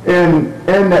 In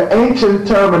the ancient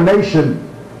termination,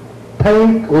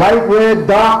 pink, light red,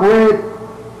 dark red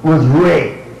was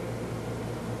red.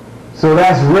 So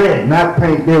that's red, not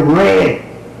pink. They're red.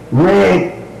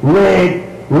 Red.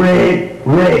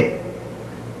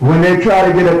 When they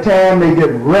try to get a tan, they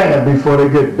get redder before they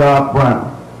get dark brown.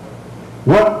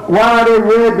 Why are they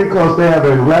red? Because they have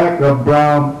a lack of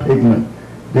brown pigment.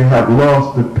 They have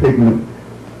lost the pigment.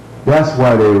 That's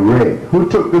why they're red. Who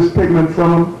took this pigment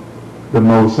from them? The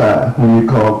Most High, whom you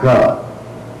call God.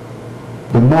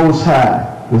 The Most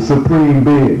High, the Supreme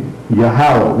Being,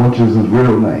 Yahweh, which is his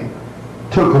real name,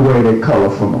 took away their color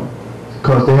from them.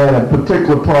 Because they had a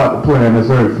particular part to play on this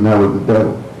earth, and that was the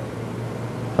devil.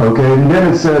 Okay, and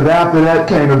then it says, after that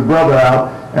came his brother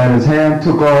out, and his hand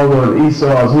took hold of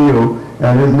Esau's heel,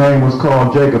 and his name was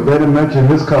called Jacob. They didn't mention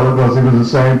his color because he was the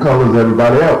same color as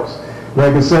everybody else.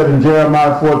 Like it said in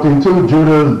Jeremiah 14:2,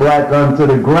 Judah is black unto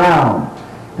the ground.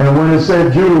 And when it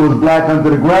said Judah was black unto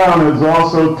the ground, it's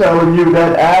also telling you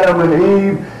that Adam and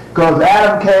Eve, because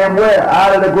Adam came where?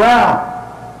 Out of the ground.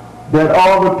 That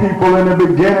all the people in the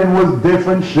beginning was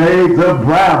different shades of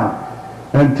brown.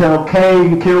 Until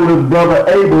Cain killed his brother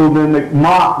Abel, then the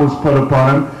mark was put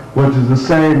upon him, which is the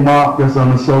same mark that's on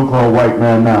the so-called white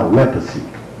man now, leprosy.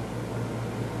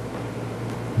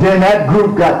 Then that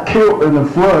group got killed in the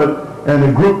flood, and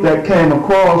the group that came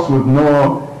across with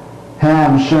Noah,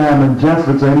 Ham, Shem, and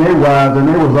Japheth and their wives, and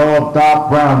they was all dark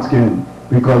brown skinned,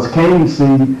 because Cain's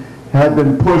seed had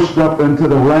been pushed up into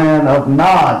the land of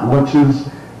Nod, which is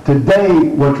today,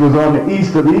 which was on the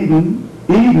east of Eden.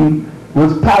 Eden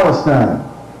was Palestine.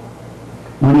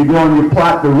 When you go and you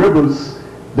plot the rivers,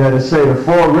 that is say the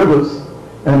 4 rivers,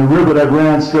 and the river that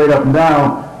ran straight up and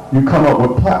down, you come up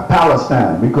with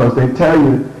Palestine, because they tell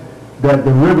you that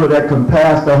the river that can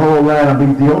pass the whole land of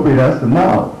Ethiopia, that's the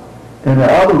Nile. And the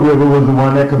other river was the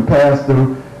one that can pass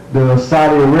the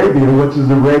Saudi Arabia, which is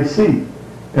the Red Sea.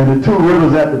 And the 2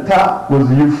 rivers at the top was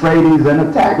the Euphrates and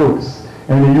the Tigris.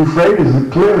 And the Euphrates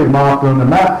is clearly marked on the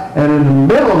map. And in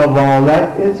the middle of all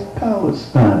that is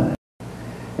Palestine.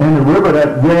 And the river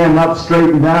that ran up straight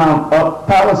and down up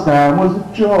Palestine was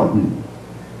the Jordan.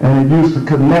 And it used to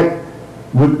connect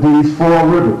with these 4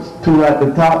 rivers. 2 at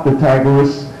the top, the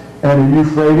Tigris and the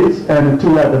Euphrates, and the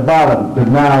 2 at the bottom, the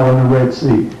Nile and the Red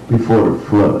Sea, before the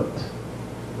flood.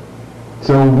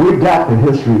 So we got the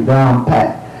history down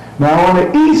pat. Now on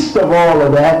the east of all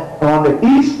of that, on the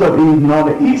east of Eden, on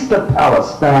the east of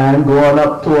Palestine, going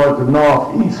up towards the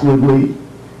northeastwardly,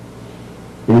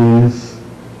 is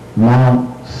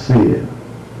Mount Seir.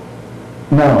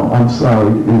 No, I'm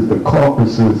sorry, is the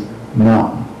Caucasus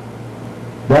Mountain.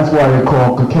 That's why they're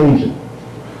called Caucasian.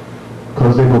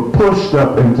 Because they were pushed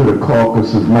up into the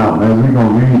Caucasus Mountain, as we're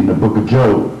going to read in the book of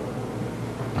Job.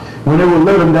 When they were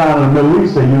living down in the Middle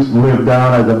East, they used to live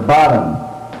down at the bottom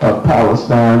of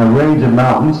Palestine, a range of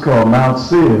mountains called Mount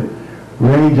Seir,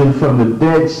 ranging from the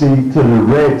Dead Sea to the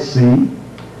Red Sea,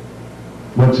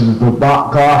 which is the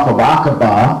Gulf of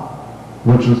Aqaba,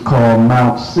 which was called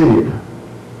Mount Seir.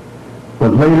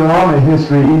 But later on in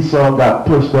history, Esau got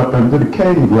pushed up into the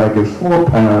cave like his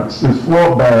foreparents, his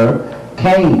forebearer,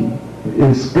 Cain.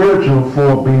 His spiritual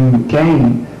forebeing,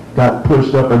 Cain, got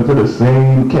pushed up into the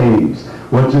same caves,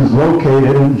 which is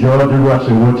located in Georgia,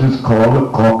 Russia, which is called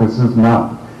the Caucasus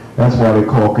Mountain. That's why they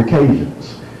call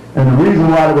Caucasians. And the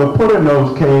reason why they were put in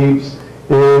those caves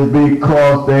is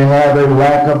because they have a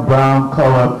lack of brown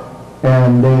color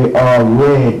and they are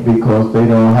red because they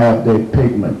don't have their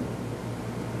pigment,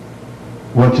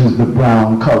 which is the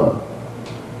brown color.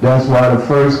 That's why the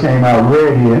first came out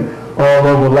red here, all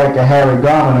over like a hairy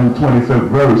garment in the 25th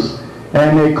verse.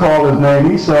 And they call his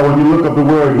name Esau. When you look up the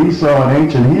word Esau in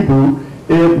ancient Hebrew,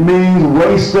 it means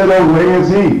wasted away is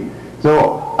he.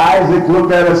 So Isaac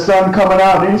looked at his son coming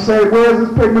out and he said, where's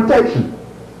his pigmentation?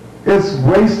 It's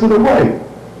wasted away.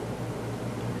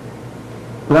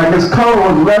 Like his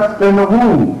color was left in the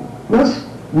womb. Let's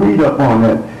read up on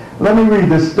that. Let me read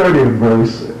this 30th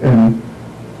verse and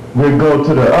we'll go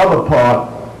to the other part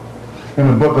in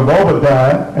the book of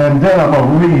Obadiah, and then I'm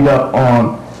going to read up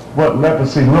on what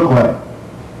leprosy looked like.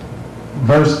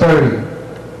 Verse 30.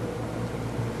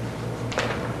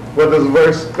 What does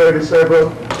verse 30 say, bro?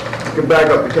 You can back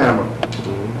up the camera.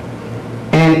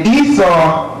 And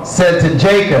Esau said to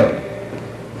Jacob,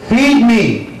 feed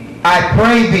me, I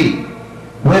pray thee,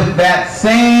 with that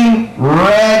same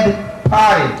red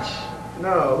pottage.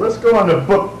 No, let's go on the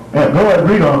book. Yeah, go ahead,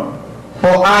 read on. For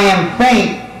I am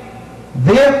faint,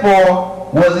 therefore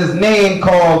was his name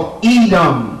called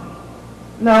Edom.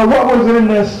 Now, what was in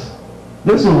this?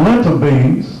 This was lentil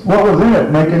beans. What was in it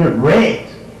making it red?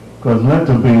 Because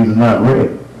lentil beans is not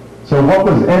red. So what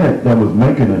was in it that was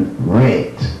making it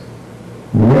red?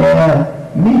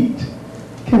 Rare meat.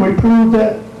 Can we prove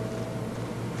that?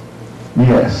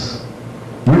 Yes.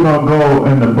 We're going to go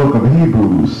in the book of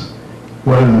Hebrews.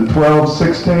 What is it,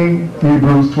 12:16?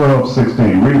 Hebrews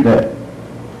 12:16. Read that.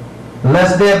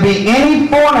 Lest there be any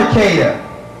fornicator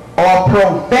or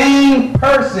profane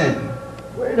person.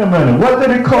 Wait a minute. What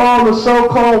did he call the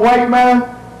so-called white man?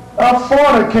 A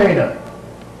fornicator.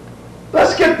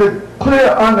 Let's get the clear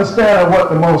understanding of what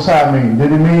the Most High mean.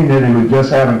 Did he mean that he was just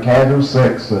having casual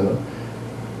sex?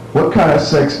 What kind of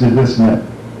sex did this mean?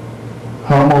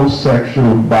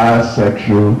 Homosexual,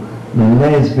 bisexual,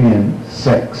 lesbian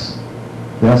sex.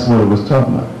 That's what it was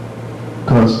talking about.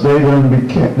 Because they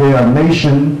are a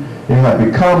nation, they have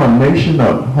become a nation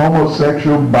of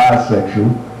homosexual,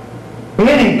 bisexual,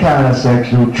 any kind of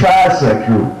sexual,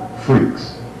 trisexual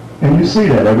freaks. And you see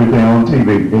that every day on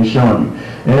TV. They're showing you.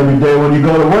 And every day when you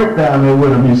go to work down there with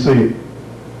them, you see it.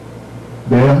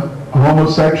 They're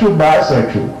homosexual,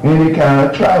 bisexual, any kind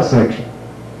of trisexual.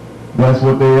 That's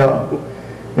what they are.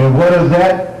 And what is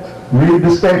that? Read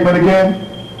the statement again.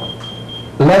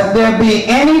 Lest there be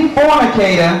any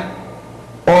fornicator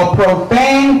or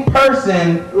profane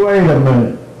person. Wait a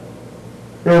minute.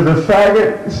 Is a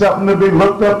faggot something to be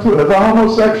looked up to? Is a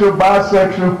homosexual,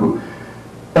 bisexual,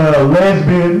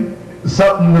 lesbian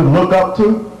something to look up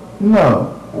to?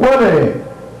 No. What are they?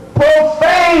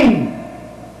 Profane!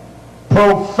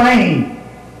 Profane.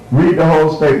 Read the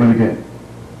whole statement again.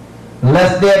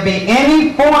 Lest there be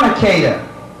any fornicator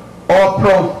or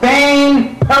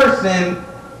profane person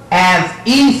as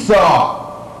Esau,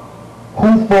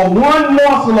 who for one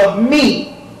morsel of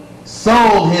meat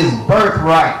sold his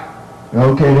birthright.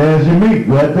 Okay, there's your meat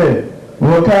right there.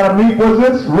 What kind of meat was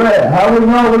this? Red. How do we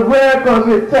know it was red? Because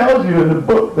it tells you in the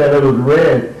book that it was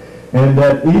red and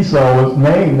that Esau was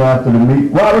named after the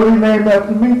meat. Why was he named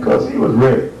after the meat? Because he was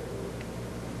red.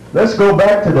 Let's go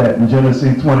back to that in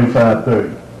Genesis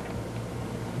 25:30.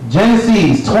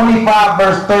 Genesis 25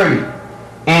 verse 30.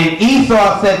 And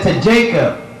Esau said to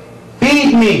Jacob,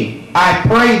 feed me, I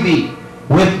pray thee,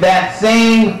 with that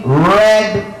same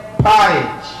red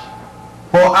pottage,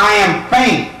 for I am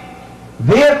faint.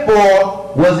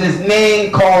 Therefore was his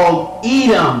name called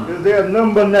Edom. Is there a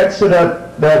number next to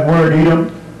that word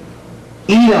Edom?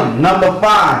 Edom, number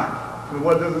 5. And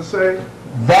what does it say?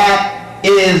 That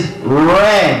is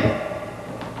red.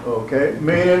 Okay,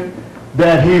 meaning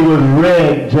That he was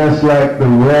red just like the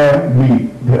rare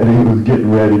meat that he was getting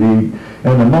ready to eat.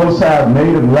 And the Most High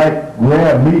made him like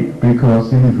rare meat because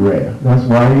he's rare. That's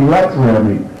why he likes rare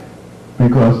meat.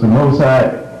 Because the Most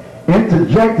High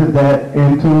interjected that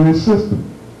into his system.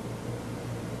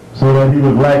 So that he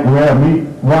would like rare meat.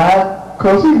 Why?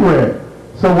 Because he's rare.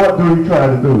 So what do he try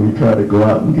to do? He try to go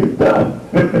out and get done.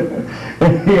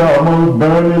 And he almost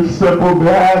burned his simple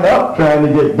behind up trying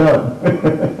to get done.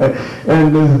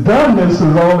 And this doneness is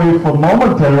only for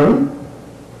momentary.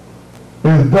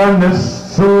 His doneness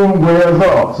soon wears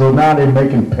off. So now they're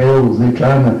making pills. They're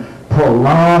trying to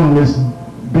prolong this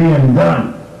being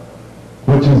done,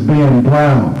 which is being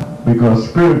drowned, because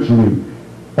spiritually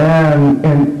and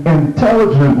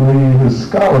intelligently his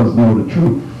scholars know the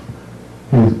truth.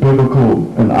 His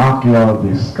biblical and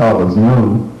archaeology scholars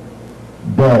know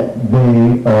that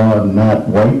they are not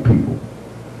white people,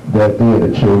 that they're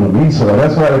the children of Esau.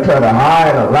 That's why they try to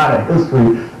hide a lot of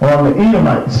history on the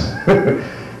Edomites.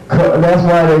 That's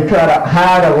why they try to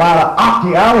hide a lot of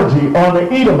archaeology on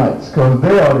the Edomites, because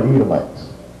they are the Edomites.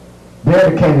 They're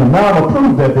the kingdom. Now I'm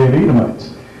approved that they're the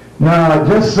Edomites. Now I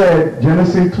just said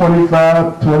Genesis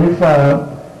 25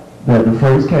 that the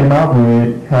phrase came out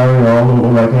with Harry all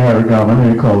over like Harry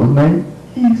Garman. They called his name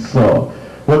Esau.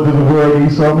 What does the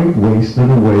word Esau mean?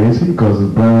 Wasted away is he, because his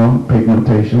brown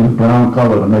pigmentation, his brown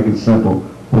color, to make it simple,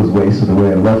 was wasted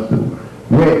away and left it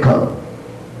red color.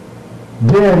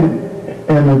 Then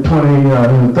in the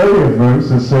 30th verse,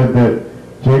 it said that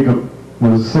Jacob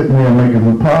was sitting there making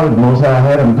some pottage. Most High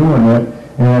had him doing that,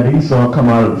 and had Esau come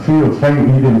out of the field faint.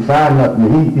 He didn't find nothing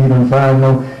to eat. He didn't find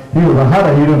he was a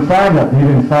hunter. He didn't find nothing. He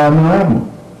didn't find no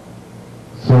animal.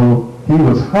 So he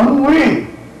was hungry,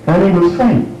 and he was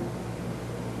faint.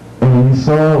 And he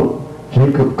saw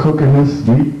Jacob cooking this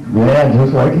meat,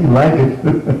 just like he liked it.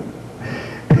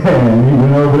 And he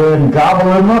went over there and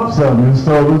gobbled him up something and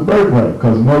stole his birthright,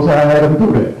 because Most High had him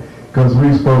do that, because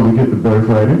we're supposed to get the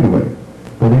birthright anyway.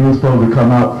 But he was supposed to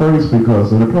come out first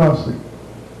because of the prophecy.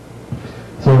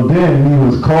 So then he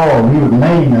was called, he was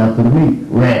named after the meat,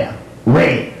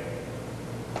 Red.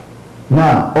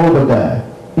 Now, Obadiah,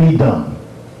 Edom.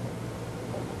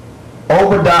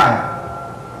 Obadiah.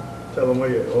 Tell them where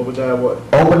you're. Obadiah what?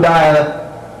 Obadiah,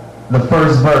 the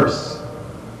first verse.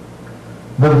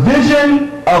 The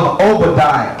vision of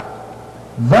Obadiah.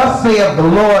 Thus saith the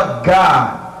Lord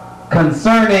God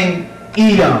concerning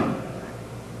Edom.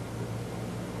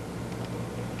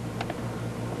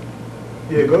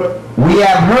 Yeah, go ahead. We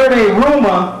have heard a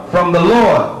rumor from the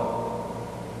Lord,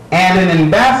 and an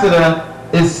ambassador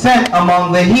is sent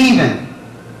among the heathen.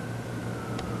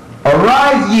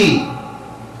 Arise ye,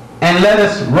 and let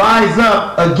us rise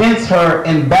up against her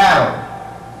in battle.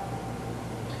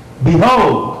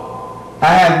 Behold, I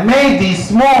have made thee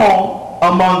small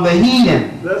among the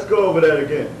heathen. Let's go over that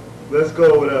again. Let's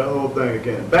go over that whole thing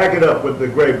again. Back it up with the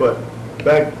gray button.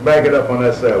 Back it up on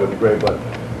that side with the gray button.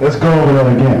 Let's go over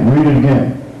that again. Read it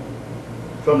again.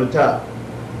 From the top.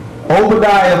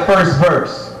 Obadiah, first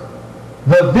verse.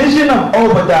 The vision of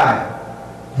Obadiah.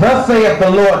 Thus saith the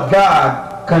Lord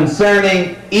God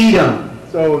concerning Edom.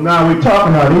 So now we're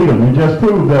talking about Edom. We just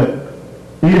proved that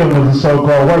Edom was a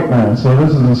so-called white man. So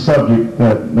this is a subject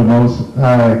that the Most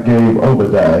High gave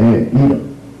Obadiah here,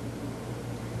 Edom.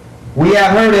 We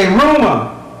have heard a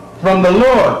rumor from the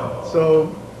Lord.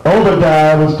 So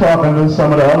Obadiah was talking to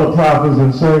some of the other prophets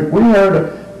and said, we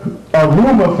heard a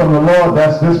rumor from the Lord.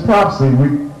 That's this prophecy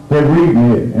they're reading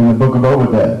here in the book of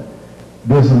Obadiah.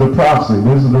 This is the prophecy.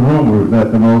 This is the rumor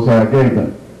that the Most High gave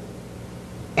them.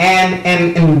 And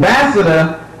an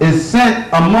ambassador is sent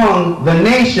among the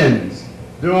nations.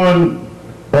 During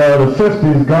the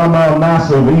 50s, Gamal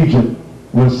Nasser of Egypt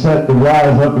was set to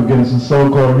rise up against the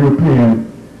so-called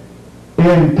European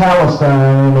in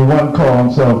Palestine, and the one called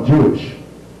himself Jewish.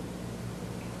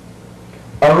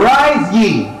 Arise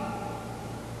ye,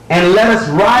 and let us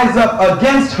rise up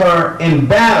against her in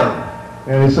battle.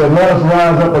 And he said, let us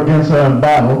rise up against her in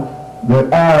battle. The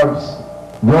Arabs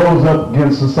rose up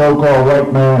against the so-called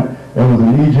white man that was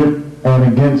in Egypt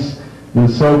and against the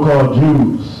so-called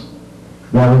Jews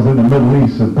that was in the Middle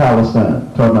East and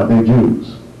Palestine, talking about they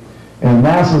Jews. And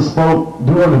Nasser spoke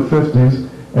during the 50s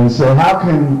and said, how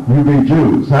can you be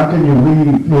Jews? How can you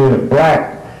leave here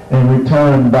black and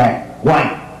return back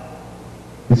white?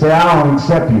 He said, I don't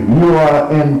accept you. You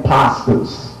are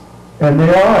imposters. And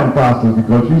they are imposters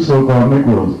because you so-called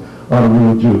Negroes are the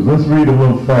real Jews. Let's read a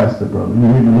little faster, brother.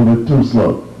 You're reading a little bit too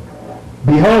slow.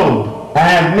 Behold, I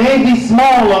have made thee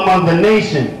small among the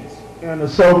nations. And the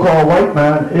so-called white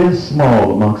man is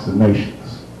small amongst the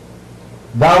nations.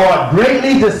 Thou art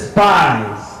greatly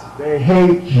despised. They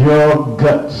hate your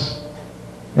guts.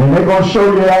 And they're going to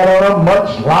show you that on a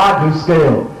much larger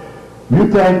scale. You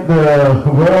think the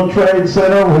World Trade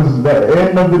Center was the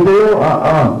end of the deal?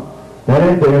 That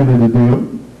ain't the end of the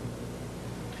deal.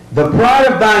 The pride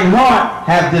of thine heart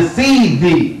hath deceived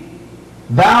thee,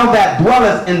 thou that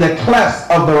dwellest in the clefts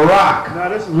of the rock. Now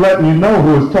this is letting you know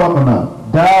who it's talking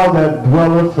about. Thou that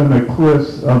dwelleth in the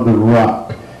cliffs of the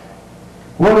rock.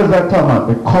 What is that talking about?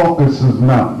 The Caucasus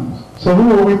Mountains. So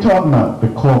who are we talking about? The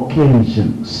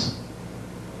Caucasians.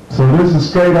 So this is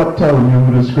straight up telling you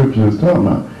who the scripture is talking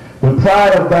about. The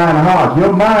pride of thine heart.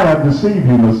 Your mind hath deceived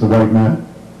you, Mr. White Man.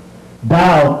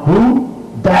 Thou,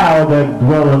 who? Thou that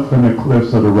dwelleth in the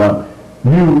cliffs of the rock.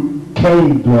 You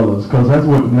cave dwellers, because that's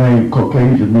what the name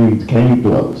Caucasian means, cave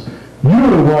dwellers. You're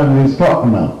the one he's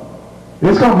talking about.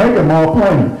 It's going to make it more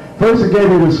plain. First it gave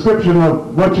you a description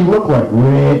of what you look like,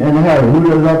 red and hairy. Who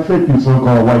does that fit you,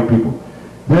 so-called white people?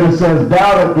 Then it says,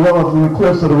 thou that dwelleth in the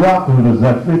cliffs of the rock. Who does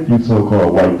that fit you,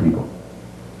 so-called white people?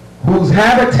 Whose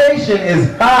habitation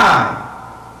is high.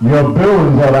 Your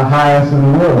buildings are the highest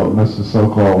in the world, Mr.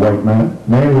 So-called white man.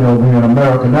 Mainly over here in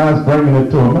America. Now it's bringing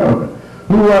it to America.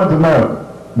 Who runs America?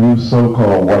 You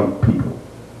so-called white people.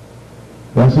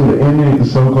 That's who the Indian, the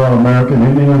so-called American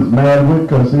Indian is mad with,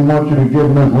 because he wants you to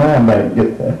give him his land back and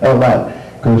get the hell out.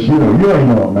 Because you ain't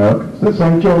no Americans. This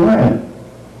ain't your land.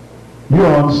 You're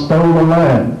on stolen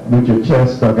land with your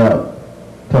chest stuck out,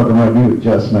 talking about you a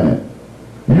just man.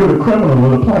 You're the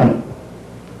criminal of the planet.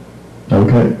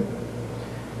 Okay?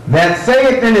 That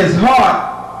saith in his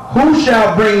heart, who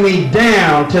shall bring me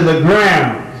down to the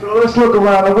ground? So let's look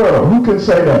around the world. Who can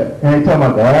say that? They ain't talking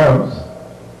about the Arabs.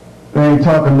 They ain't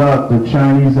talking about the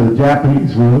Chinese or the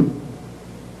Japanese, really.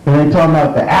 They ain't talking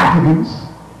about the Africans.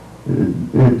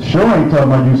 It sure ain't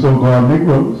talking about you so-called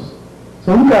Negroes.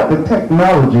 So who got the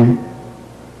technology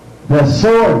that's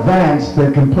so advanced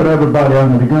that can put everybody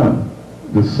under the gun?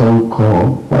 The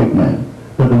so-called white man.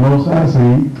 But the Most High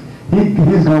say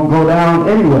he's going to go down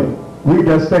anyway. Read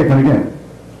that statement again.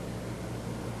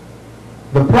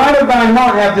 The pride of thine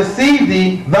heart hath deceived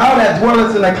thee, thou that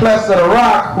dwellest in the clefts of the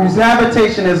rock, whose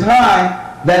habitation is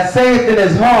high, that saith in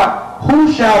his heart,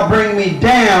 who shall bring me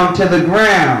down to the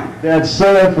ground? That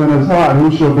saith in his heart,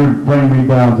 who shall bring me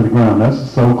down to the ground? That's the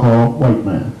so-called white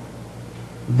man.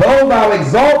 Though thou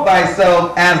exalt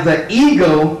thyself as the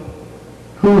eagle.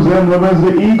 Whose emblem is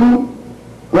the eagle?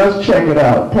 Let's check it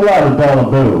out. Pull out a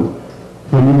dollar bill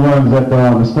for you ones that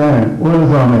don't understand. What is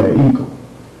on there? Eagle.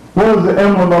 What is the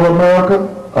emblem of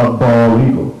America? A bald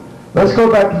eagle. Let's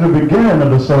go back to the beginning of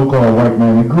the so-called white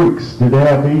man. The Greeks, did they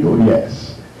have the eagle?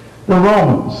 Yes. The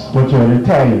Romans, which are the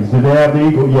Italians, did they have the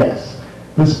eagle? Yes.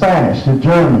 The Spanish, the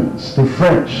Germans, the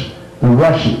French, the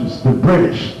Russians, the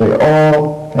British, they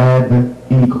all had the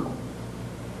eagle.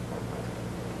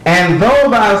 And though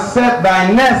thou set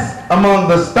thy nest among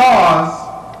the stars,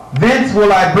 thence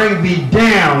will I bring thee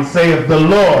down, saith the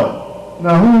Lord.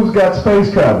 Now who's got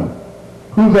space travel?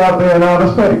 Who's out there in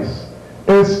outer space?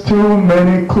 It's too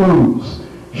many clues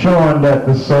showing that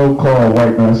the so-called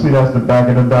white man, see that's the back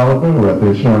of the dollar bill right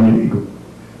there showing the eagle.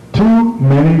 Too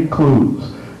many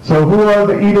clues. So who are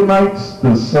the Edomites?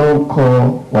 The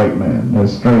so-called white man.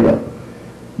 That's straight up.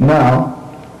 Now,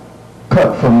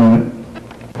 cut for a minute.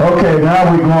 Okay,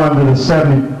 now we're going to the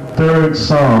 73rd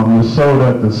Psalm to show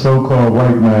that the so-called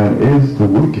white man is the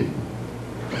wicked.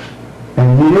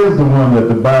 And he is the one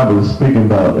that the Bible is speaking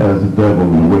about as the devil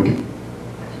and the wicked.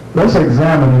 Let's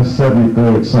examine this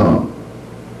 73rd Psalm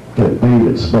that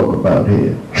David spoke about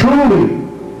here. Truly,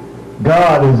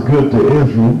 God is good to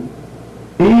Israel,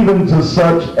 even to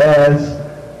such as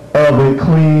of a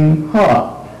clean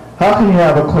heart. How can you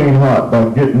have a clean heart? By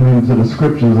getting into the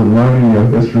scriptures and learning your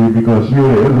history, because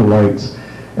you're the Israelites,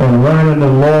 and learning the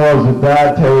laws, the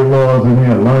dietary laws in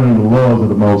here, learning the laws of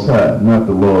the Most High, not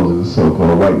the laws of the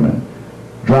so-called white man.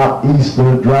 Drop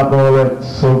Easter, drop all that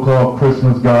so-called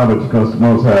Christmas garbage, because the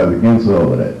Most High is against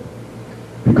all of that.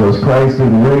 Because Christ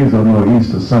didn't raise on no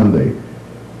Easter Sunday.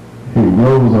 He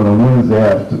rose on a Wednesday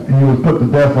afternoon. He was put to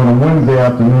death on a Wednesday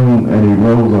afternoon, and he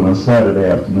rose on a Saturday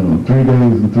afternoon. 3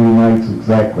 days and 3 nights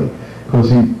exactly.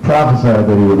 Because he prophesied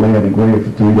that he would lay in the grave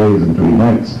for 3 days and 3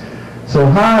 nights. So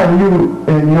how are you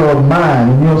in your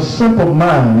mind, in your simple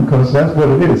mind, because that's what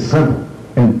it is, simple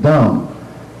and dumb,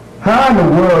 how in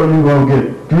the world are you going to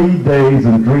get 3 days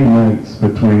and 3 nights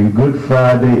between Good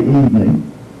Friday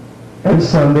evening and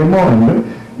Sunday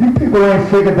morning? You people ain't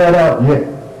figured that out yet.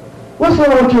 What's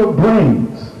wrong with your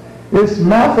brains? It's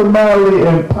mathematically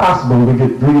impossible to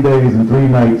get 3 days and 3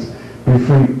 nights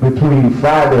between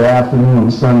Friday afternoon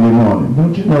and Sunday morning.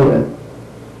 Don't you know that?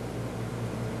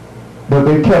 But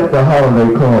they kept the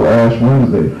holiday called Ash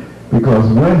Wednesday, because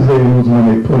Wednesday was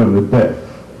when they put him to death.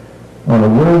 On a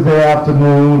Wednesday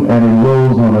afternoon, and he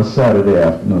rose on a Saturday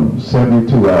afternoon.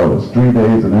 72 hours, 3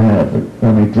 days and a half.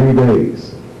 3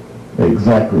 days.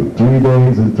 Exactly. 3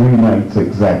 days and 3 nights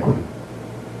exactly.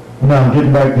 Now,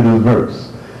 getting back to this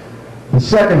verse. The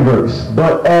second verse.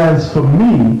 But as for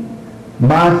me,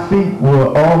 my feet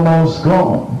were almost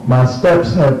gone. My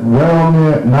steps had well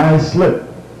nigh slipped.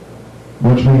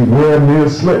 which means where near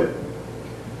slip.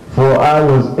 For I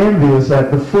was envious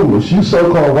at the foolish. You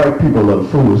so-called white people are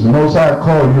foolish. The Most High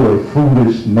called you a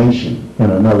foolish nation in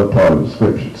another part of the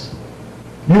scriptures.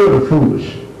 You're the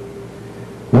foolish.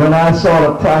 When I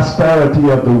saw the prosperity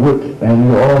of the wicked, and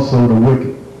you're also the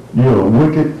wicked. You're a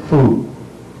wicked fool.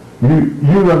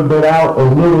 You done been out a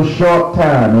little short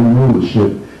time in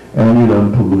rulership, and you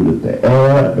done polluted the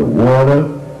air, the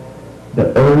water,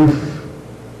 the earth,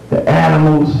 the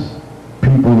animals,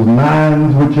 people's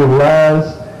minds with your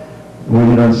lies.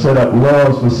 When you done set up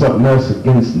laws for something else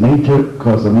against nature,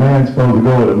 because a man's supposed to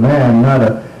go with a man, with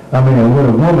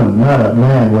a woman, not a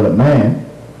man with a man.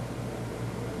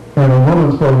 And a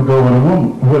woman's supposed to go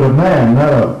with a man,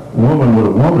 not a woman with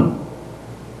a woman.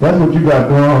 That's what you got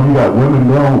going on. You got women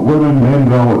going with women, men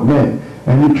going with men.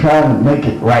 And you're trying to make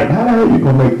it right. How the hell are you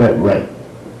going to make that right?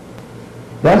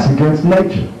 That's against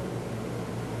nature.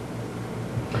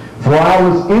 For I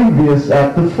was envious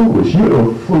at the foolish. You're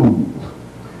a fool.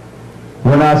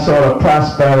 When I saw the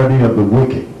prosperity of the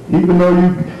wicked. Even though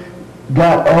you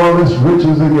got all this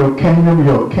riches in your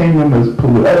kingdom is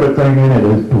polluted. Everything in it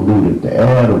is polluted. The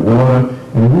air, the water.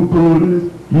 And who polluted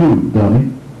it? You,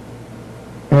 dummy.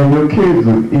 And your kids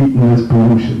are eating this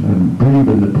pollution and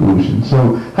breathing the pollution.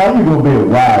 So how are you going to be a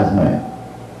wise man?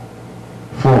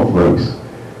 4th verse.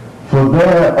 For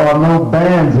there are no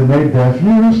bands in their death.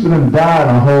 You used to them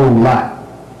dying a whole lot.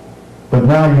 But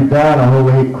now you die in a whole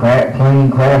lot. Plane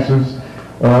crashes,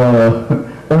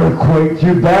 earthquakes.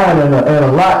 You died in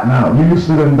a lot now. You used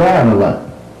to them dying a lot.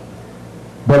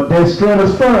 But their strength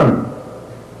is firm.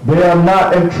 They are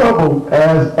not in trouble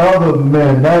as other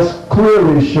men. That's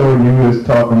clearly showing you is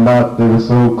talking about the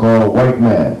so-called white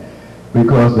man.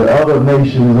 Because the other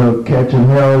nations are catching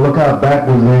hell. Look how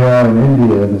backwards they are in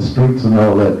India and the streets and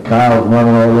all that. Cows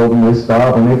running all over them. They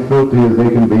starve and they're filthy as they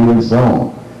can be and so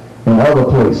on. In other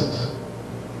places.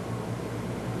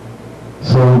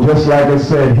 So just like it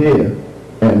said here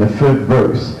in the 5th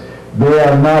verse. They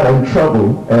are not in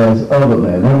trouble as other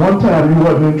men. And one time you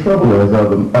wasn't in trouble as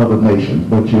other nations,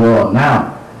 but you are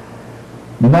now.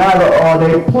 Neither are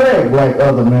they plagued like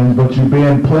other men, but you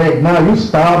being plagued now. You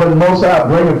starving, most out,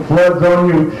 bringing floods on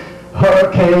you,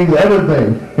 hurricanes,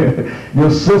 everything.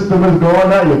 Your system is going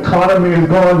down, your economy is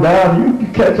going down, you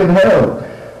catching hell.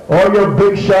 All your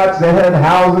big shots, they had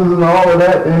houses and all of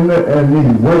that, and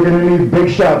he's working in these big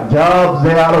shot jobs,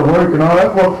 they're out of work and all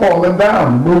that for falling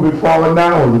down. The movie Falling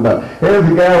Down was about.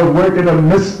 Here's a guy who was working in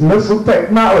missile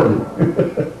technology.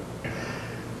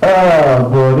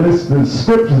 Boy, the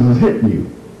scriptures is hitting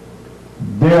you.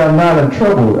 They are not in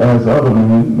trouble as other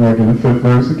men, like in the 5th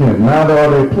verse again. Neither are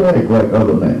they plagued like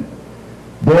other men.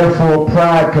 Therefore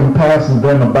pride compasses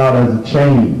them about as a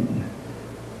chain.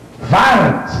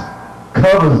 Violence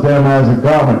covers them as a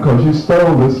garment, because you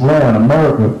stole this land,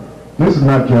 America. This is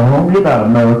not your home. You're not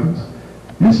Americans.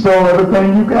 You stole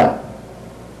everything you got.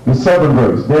 The 7th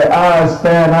verse. Their eyes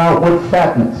stand out with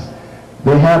fatness.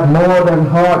 They have more than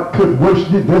heart could wish.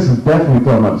 This is definitely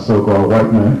talking about the so-called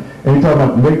white man. And he's talking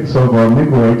about the so-called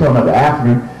Negro. He's talking about the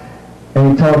African.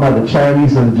 And he's talking about the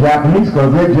Chinese and the Japanese,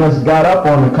 because they just got up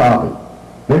on the carpet.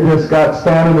 They just got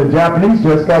standing. The Japanese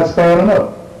just got standing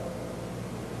up.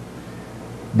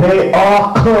 They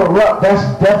are corrupt.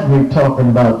 That's definitely talking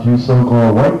about you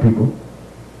so-called white people.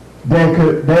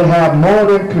 They have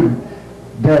more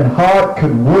than heart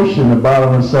could wish in the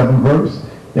bottom of the 7th verse.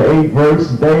 The 8th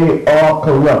verse, they are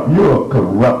corrupt. You're a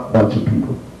corrupt bunch of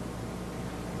people.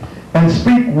 And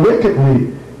speak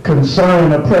wickedly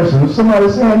concerning oppression. If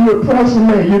somebody's saying, you're oppressing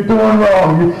me, you're doing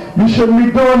wrong, you shouldn't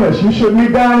be doing this, you shouldn't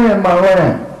be down here in my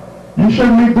land, you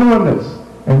shouldn't be doing this,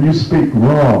 and you speak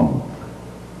wrong,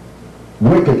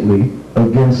 wickedly,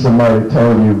 against somebody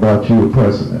telling you about you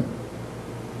oppressing them.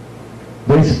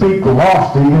 They speak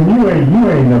lofty, and you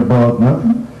ain't above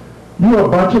nothing. You're a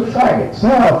bunch of faggots.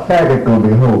 How a faggot gonna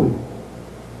be holy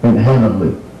and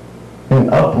heavenly and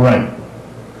upright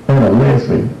and a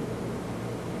lesbian?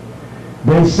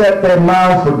 They set their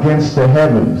mouth against the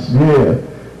heavens. Yeah,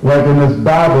 like in this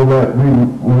Bible that we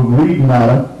were reading out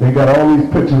of, they got all these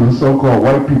pictures of so-called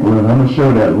white people, and I'm going to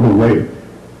show that a little later.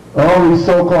 All these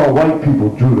so-called white people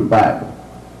drew the Bible.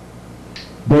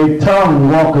 Their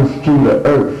tongue walketh through the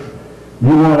earth.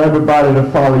 You want everybody to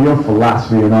follow your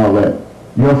philosophy and all that.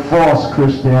 Your false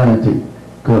Christianity.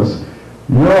 Because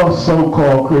your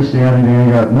so-called Christianity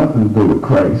ain't got nothing to do with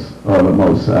Christ or the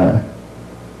Most High,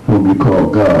 who we call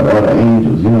God, or the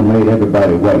angels. You know, made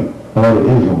everybody white. All the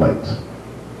Israelites.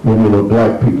 When they were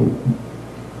black people.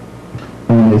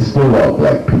 And they still are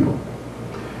black people.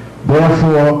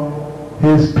 Therefore,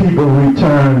 his people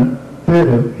return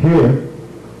thither here,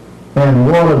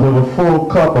 and waters of a full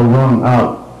cup are wrung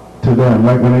out to them.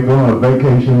 Like when they go on a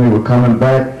vacation, they were coming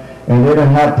back, and they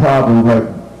didn't have problems like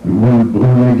when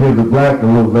they give the black a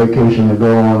little vacation to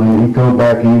go on, and you go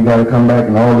back and you got to come back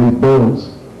and all these bills.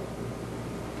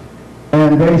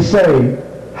 And they say,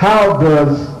 how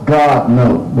does God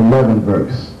know? The 11th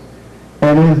verse.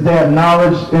 And is there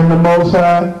knowledge in the Most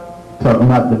High? Talking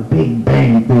about the Big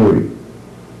Bang Theory.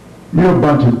 You're a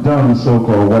bunch of dumb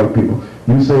so-called white people.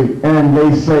 You say, and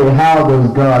they say, how does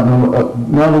God know?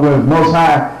 In other words, Most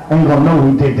High ain't going to know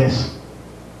we did this.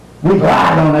 We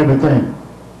lied on everything.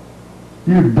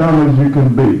 You're dumb as you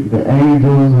can be. The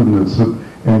angels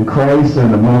and Christ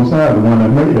and the Most High, the one that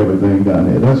made everything down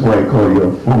there. That's why I call you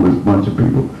a foolish bunch of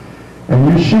people. And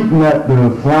you're shooting at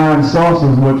the flying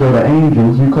saucers, which are the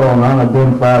angels. You call them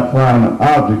unidentified flying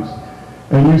objects.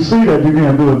 And you see that you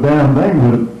can't do a damn thing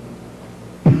with them.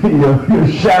 your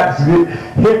shots get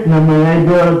hitting them and they ain't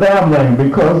doing a damn thing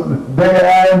because they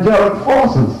are angelic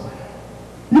forces.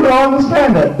 You don't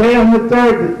understand that. They're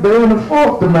in the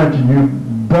fourth dimension,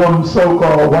 you dumb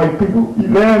so-called white people.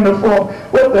 They're in the fourth.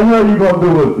 What the hell are you going to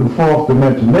do with the fourth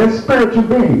dimension? They're spiritual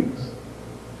beings.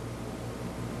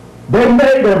 They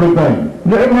made everything.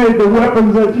 They made the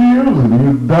weapons that you're using,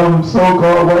 you dumb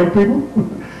so-called white people.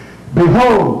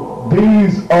 Behold,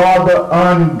 these are the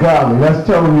ungodly. That's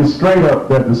telling you straight up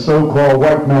that the so-called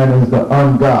white man is the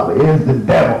ungodly, is the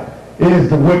devil, is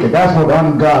the wicked. That's what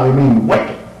ungodly means,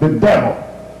 wicked, the devil.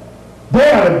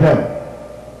 They are the devil.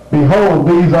 Behold,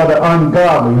 these are the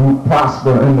ungodly who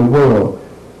prosper in the world.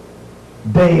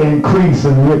 They increase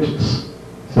in riches.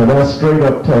 So that's straight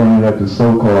up telling you that the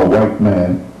so-called white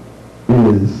man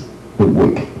is the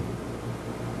wicked.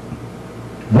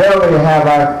 Verily have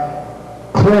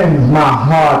I cleansed my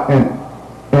heart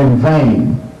in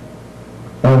vain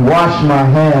and washed my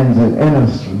hands in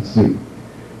innocency.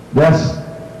 That's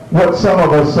what some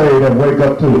of us say that wake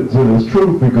up to this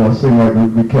truth, because it seems like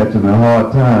we're catching a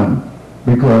hard time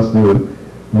because the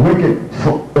wicked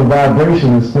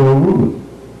vibration is still ruling.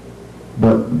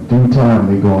 But due time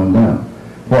they're going down.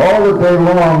 For all the day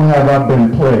long have I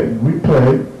been plagued. We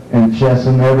plague and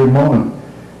chasing every morning.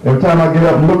 Every time I get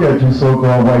up and look at you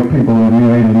so-called white people and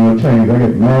you ain't in no change, I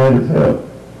get mad as hell.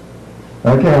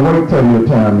 I can't wait till your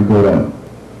time to go down.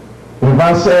 If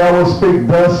I say I will speak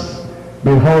thus,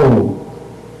 behold,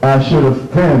 I should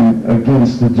offend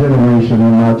against the generation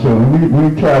of my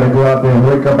children. We try to go out there and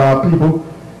wake up our people,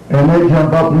 and they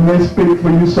jump up and they speak for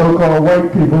you so-called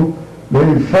white people.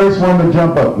 They're the first one to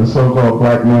jump up, the so-called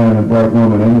black man and black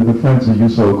woman, in the defense of you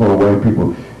so-called white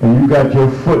people. And you got your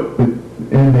foot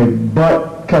in their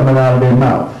butt coming out of their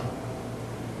mouth.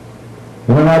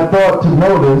 When I thought to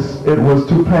know this, it was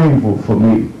too painful for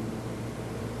me.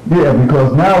 Yeah,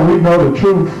 because now we know the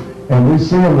truth, and we're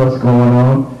seeing what's going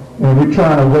on, and we're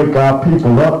trying to wake our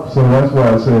people up, so that's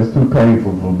why it says too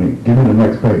painful for me. Give me the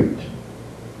next page.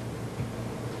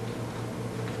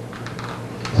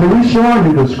 So we're showing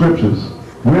you the scriptures.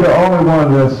 We're the only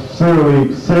one that's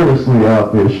seriously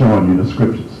out there showing you the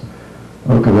scriptures.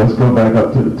 Okay, let's go back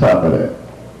up to the top of that.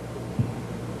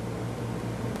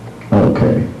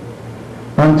 Okay.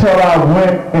 Until I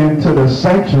went into the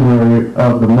sanctuary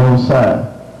of the Most High,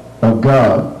 of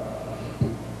God,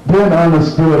 then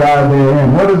understood I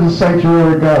therein. What is the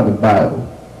sanctuary of God? The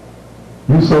Bible.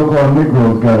 You so-called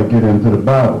Negroes got to get into the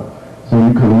Bible so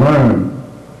you can learn.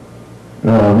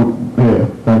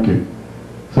 Thank you.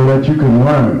 So that you can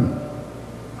learn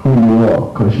who you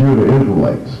are, because you're the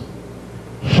Israelites.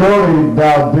 Surely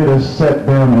thou didst set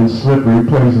them in slippery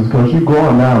places, because you're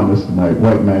going down, Mr.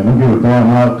 White man. Don't give a damn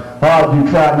how hard you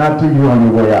try not to, you're on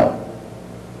your way out.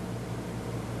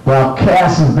 Thou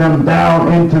castest them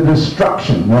down into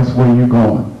destruction. That's where you're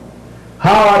going.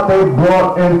 How are they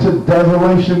brought into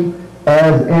desolation?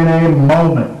 As in a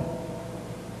moment.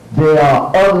 They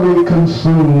are utterly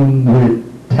consumed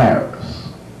with terrors.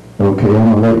 Okay, I'm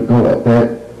going to let it go at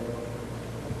that.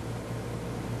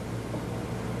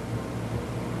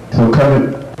 So cut it.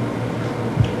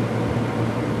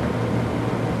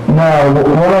 Now, what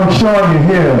I'm showing you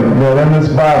here, that in this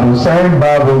Bible, same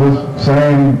Bible we was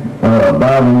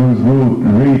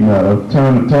reading out of,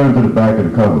 turn to the back of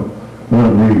the cover. Let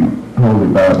them read Holy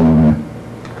Bible in there.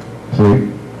 See?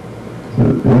 So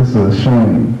it's a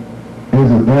shame.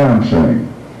 It's a damn shame.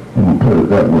 I'm going to put it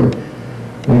that way.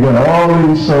 They got all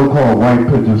these so-called white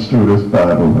pictures through this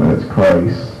Bible. That's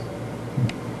Christ,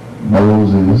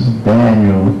 Moses,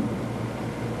 Daniel,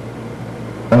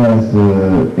 as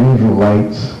the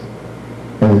Israelites,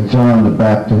 as John the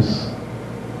Baptist.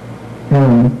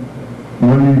 And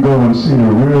when you go and see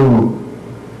the real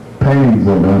paintings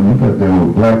of them, that they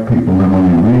were black people, and when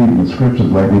you read the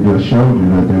scriptures like he just showed you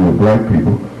that they were black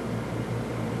people,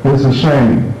 it's a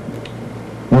shame.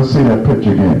 Let's see that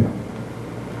picture again.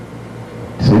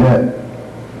 See that?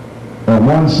 On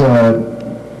one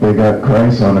side, they got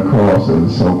Christ on the cross as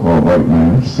a so-called white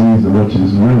man. Caesar, which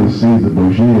is really Caesar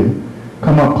Borgia.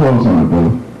 Come up close on it,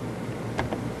 brother.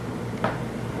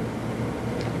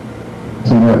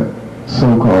 See that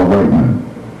so-called white man.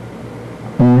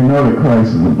 And we know that Christ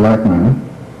is a black man.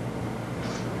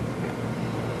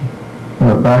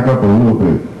 Back up a little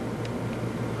bit.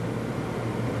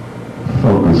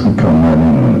 Focus can come right in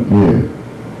on it. Yeah.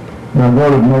 Now go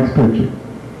to the next picture.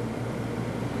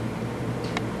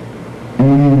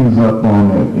 Ease up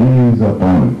on it. Ease up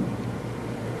on it.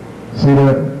 See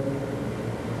that?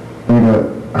 They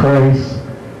got Christ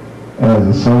as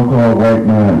a so-called white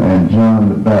man and John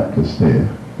the Baptist there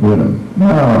with him.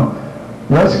 Now,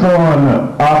 let's go on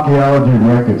the archaeology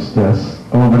records that's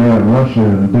over there in Russia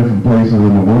and different places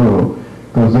in the world,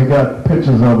 because they got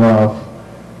pictures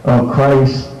of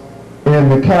Christ in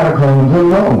the catacombs in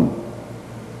Rome.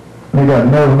 They got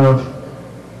nerve enough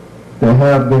to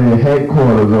have their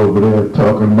headquarters over there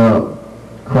talking about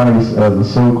Christ as a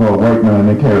so-called white man.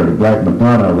 They carry the black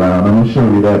Madonna around. I'm going to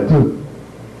show you that too.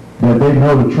 That they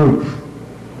know the truth.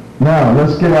 Now,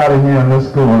 let's get out of here and let's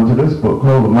go on to this book.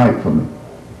 Hold the mic for me.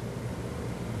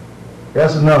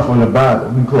 That's enough on the Bible.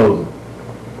 We close it.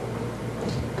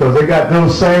 Because they got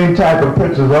those same type of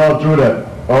pictures all through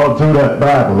that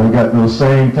Bible. They got those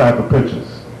same type of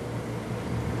pictures.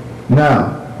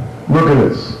 Now, look at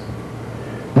this.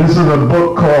 This is a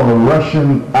book called The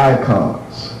Russian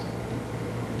Icons.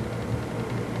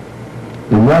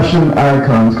 The Russian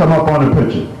Icons. Come up on the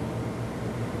picture.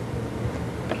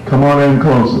 Come on in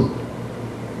closer.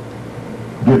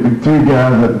 Get the three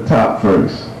guys at the top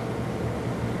first.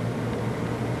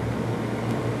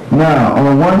 Now,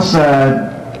 on one side,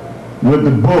 with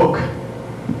the book,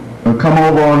 come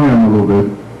over on him a little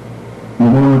bit. The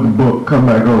one with the book, come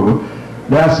back over.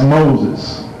 That's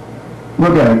Moses.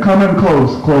 Look at it. Come in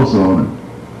closer on him.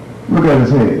 Look at his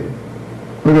head.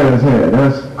 Look at his head.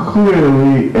 That's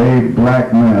clearly a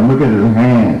black man. Look at his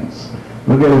hands.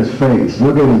 Look at his face.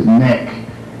 Look at his neck.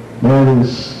 That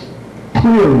is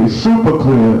clearly, super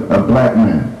clear, a black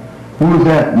man. Who is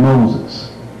that? Moses.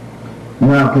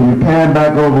 Now, can you pan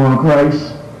back over on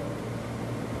Christ?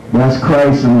 That's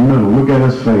Christ in the middle. Look at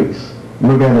his face.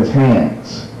 Look at his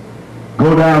hands.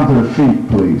 Go down to the feet,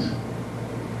 please.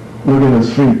 Look at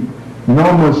his feet.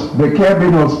 There can't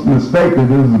be no mistake that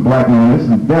this is a black man. This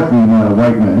is definitely not a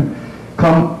white man.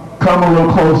 Come a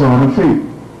little closer on the feet.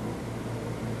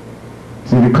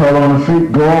 See the color on the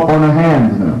feet? Go up on the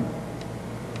hands now.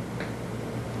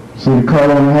 See the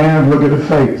color on the hands? Look at the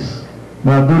face.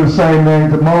 Now do the same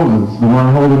thing to Moses, the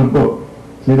one holding the book.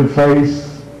 See the face?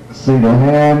 See the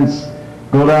hands?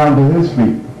 Go down to his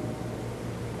feet.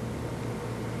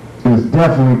 It's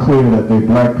definitely clear that they're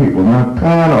black people. Now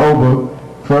pan over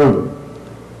further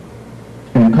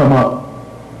and come up.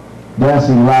 That's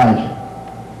Elijah.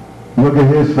 Look at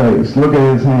his face. Look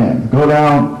at his hands. Go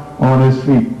down on his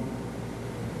feet.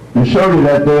 To show you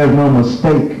that there is no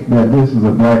mistake that this is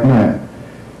a black man.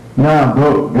 Now,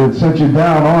 since you're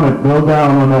down on it, go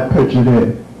down on that picture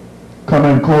there. Come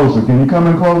in closer. Can you come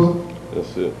in closer?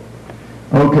 That's it.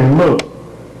 Okay, look.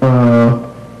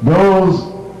 Those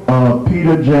are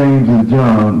Peter, James, and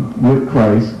John with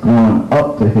Christ going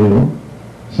up the hill.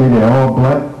 See, they're all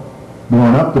black.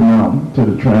 Going up the mountain to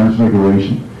the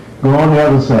Transfiguration. Go on the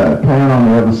other side. Pan on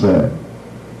the other side.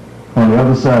 On the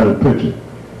other side of the picture.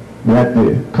 Right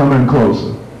there. Come in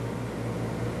closer.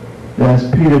 That's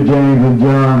Peter, James, and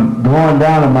John going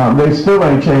down the mountain. They still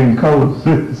ain't changed colors.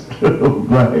 They're still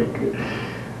black.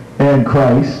 And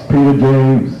Christ. Peter,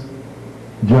 James,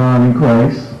 John, and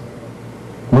Christ.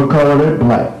 What color? They're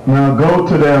black. Now go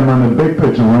to them when the big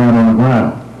picture laying on the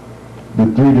ground. The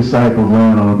three disciples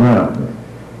laying on the ground.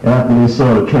 After they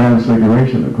saw the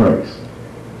transfiguration of Christ.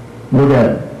 Look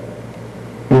at it.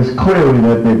 It's clearly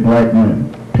that they're black men.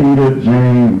 Peter,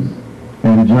 James,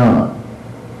 and John.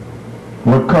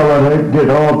 What color they get?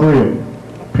 All three of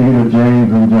them. Peter,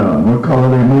 James, and John. What color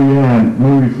they? Move your hand,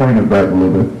 move your finger back a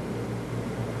little bit.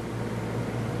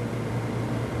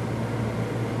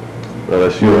 No,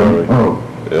 that's you already.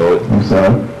 Oh, Yeah, I'm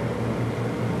sorry.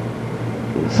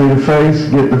 See the face?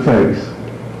 Get the face.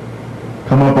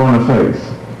 Come up on the face.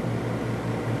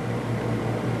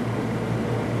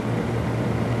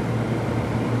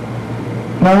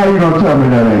 Now how you gonna tell me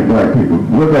that ain't black people?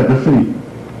 Look at the feet.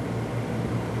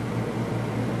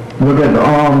 Look at the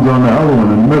arms on the other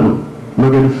one in the middle.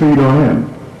 Look at the feet on him.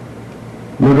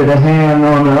 Look at the hand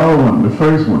on the other one, the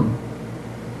first one.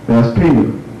 That's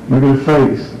Peter. Look at the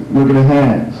face. Look at the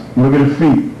hands. Look at the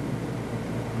feet.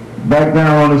 Back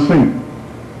down on his feet.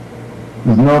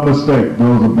 There's no mistake.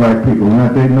 Those are black people. And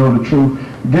that they know the truth.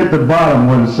 Get the bottom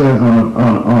what it says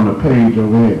on the page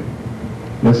over here.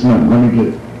 Yes, ma'am. Let me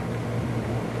get it.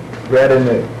 Right in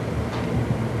there.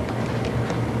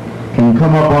 Can you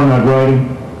come up on that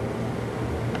writing?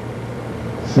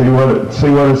 See what it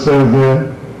says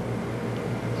there?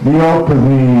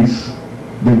 Theophanies,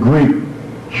 the Greek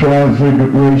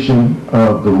transfiguration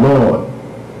of the Lord.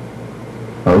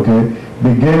 Okay?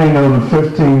 Beginning of the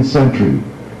 15th century.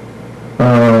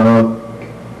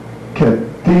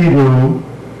 Cathedral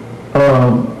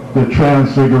of the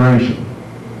Transfiguration.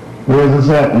 Where is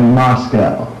this at? In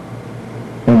Moscow.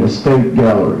 In the State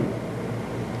Gallery.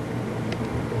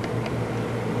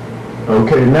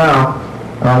 Okay, now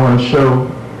I want to show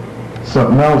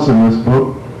something else in this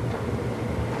book.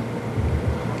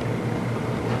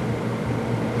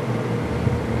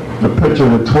 The picture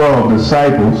of the 12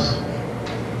 disciples.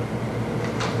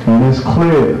 And it's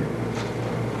clear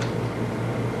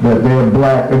that they're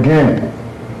black again.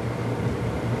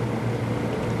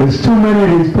 There's too many of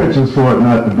these pictures for it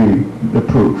not to be the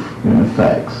proof and the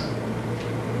facts.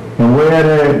 And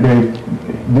where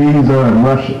these are in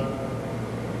Russia.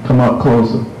 Come up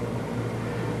closer.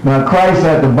 Now Christ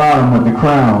at the bottom with the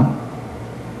crown,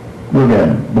 look at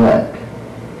him, black.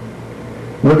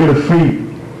 Look at the feet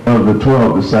of the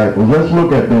 12 disciples. Let's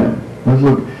look at them. Let's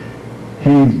look.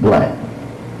 He's black.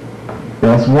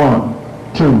 That's 1.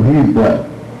 2, he's black.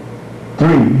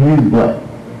 3, he's black.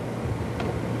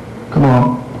 Come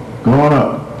on. Go on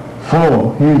up.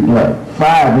 4, he's black.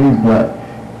 5, he's black.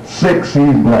 6,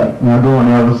 he's black. Now go on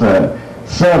the other side.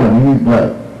 7, he's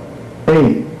black.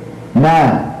 8,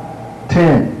 9,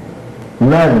 10,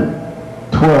 11,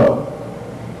 12.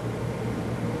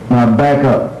 Now back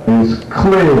up. It's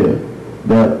clear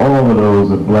that all of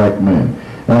those are black men.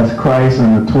 That's Christ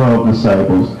and the 12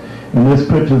 disciples. And this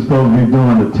picture is supposed to be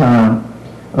during the time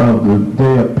of the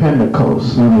day of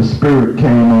Pentecost, when the Spirit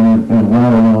came in and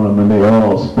landed on them, and they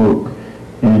all spoke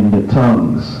in the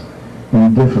tongues,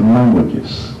 in different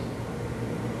languages.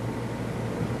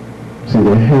 See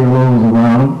the halos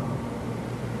around them?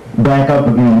 Back up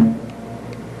again.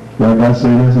 Like I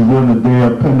said, this is when the day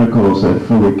of Pentecost had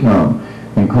fully come,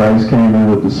 and Christ came in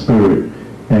with the Spirit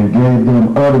and gave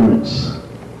them utterance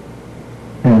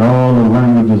in all the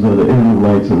languages of the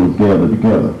Israelites that was gathered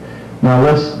together. Now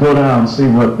let's go down and see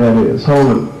what that is.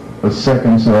 Hold it a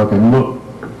second so I can look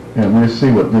and we'll see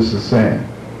what this is saying.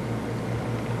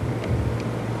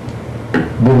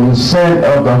 The descent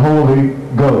of the Holy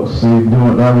Ghost. See,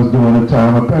 that was during the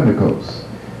time of Pentecost.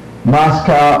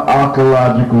 Moscow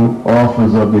Archaeological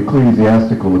Office of the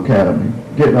Ecclesiastical Academy.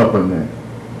 Get up in there.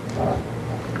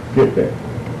 Get there.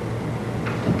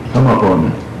 Come up on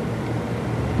there.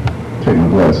 Take my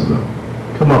glasses off.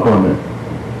 Come up on there.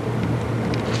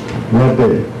 Right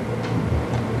there.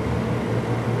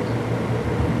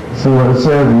 See what it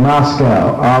says?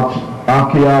 Moscow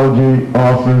Archaeology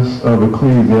Office of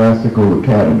Ecclesiastical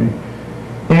Academy.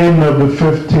 End of the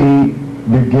 15th,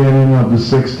 beginning of the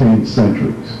 16th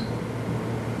centuries.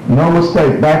 No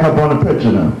mistake. Back up on the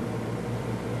picture now.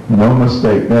 No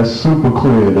mistake. That's super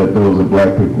clear that those are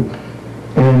black people.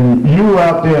 And you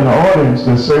out there in the audience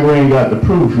that say we ain't got the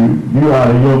proof, you out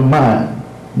of your mind.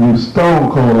 You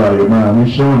stone cold out of your mind. We're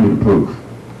showing you the proof.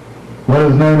 What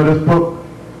is the name of this book?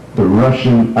 The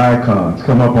Russian Icons.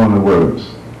 Come up on the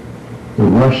words. The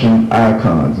Russian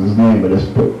Icons is the name of this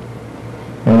book.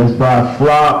 And it's by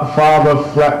Father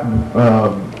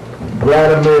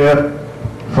Vladimir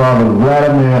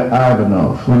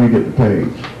Ivanov. Let me get the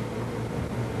page.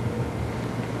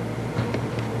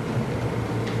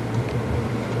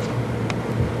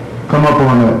 Come up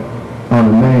on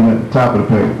the name at the top of the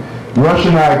page.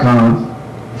 Russian Icons,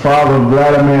 Father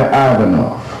Vladimir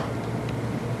Ivanov.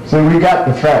 See, we got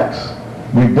the facts.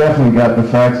 We definitely got the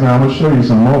facts. Now I'm going to show you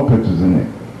some more pictures in there.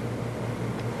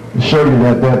 To show you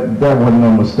that wasn't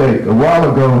no mistake. A while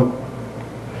ago,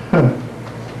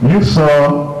 you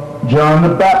saw John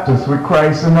the Baptist with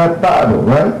Christ in that Bible,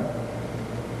 right?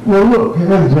 Well, look,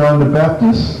 here's John the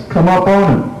Baptist. Come up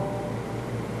on him.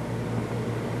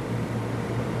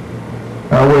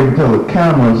 I'll wait until the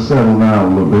camera settles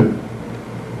down a little bit.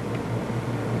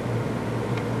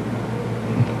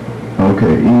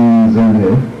 Okay, ease in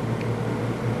here.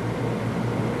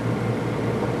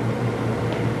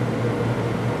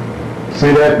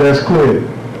 See that? That's clear.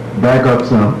 Back up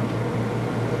some.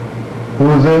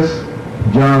 Who is this?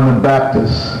 John the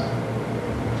Baptist.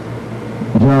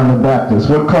 John the Baptist.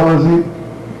 What color is he?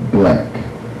 Black.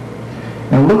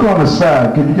 And look on the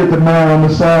side. Can you get the man on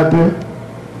the side there?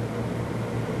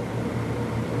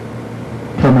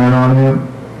 Come in on him.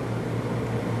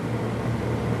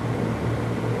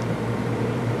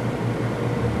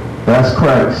 That's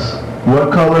Christ.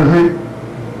 What color is he?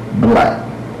 Black.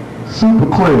 Super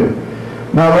clear.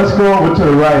 Now let's go over to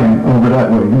the writing over that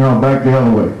way. No, back the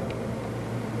other way.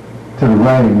 To the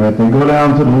writing right there. Go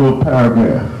down to the little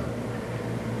paragraph.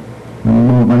 Let me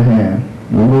move my hand.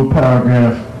 The little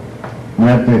paragraph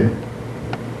right there.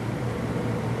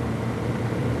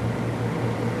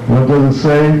 What does it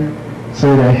say?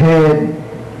 Say the head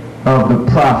of the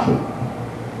prophet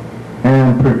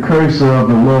and precursor of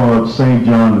the Lord, St.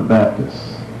 John the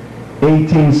Baptist.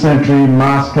 18th century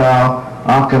Moscow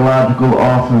Archaeological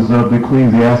Office of the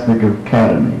Ecclesiastic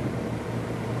Academy.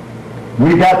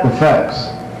 We got the facts.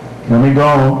 Let me go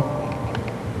on.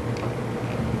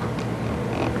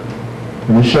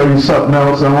 Let me show you something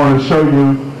else. I want to show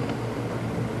you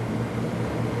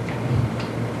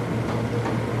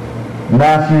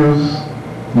Matthew,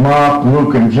 Mark,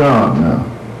 Luke, and John now.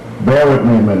 Bear with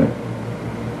me a minute.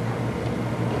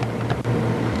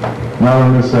 Not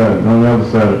on this side, on the other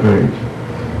side of the page.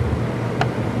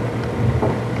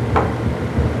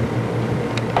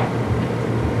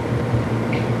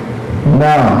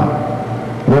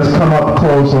 Now, let's come up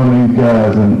close on these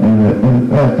guys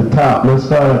and at the top. Let's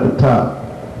start at the top.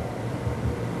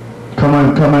 Come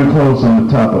in close on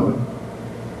the top of it.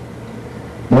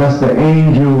 That's the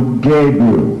angel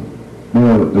Gabriel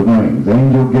there with the wings.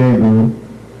 Angel Gabriel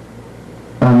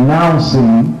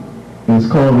announcing, it's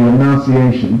called the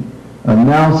Annunciation,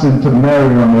 announcing to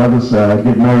Mary on the other side,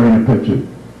 get Mary in the picture,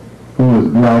 who is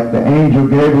black. The angel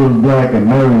Gabriel is black and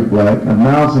Mary is black,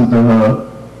 announcing to her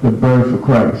the birth of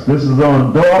Christ. This is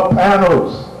on door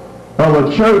panels of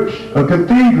a church, a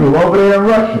cathedral over there in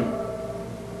Russia.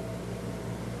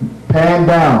 Pan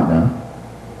down now.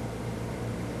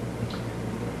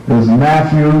 There's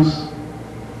Matthew's,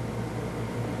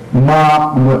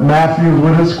 Mark, Matthew's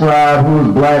with his scribe, who is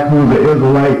black, who is an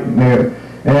Israelite there,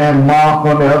 and Mark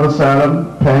on the other side of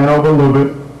him. Pan over a little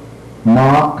bit.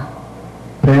 Mark,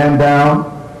 pan down,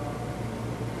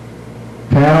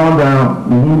 pan on down.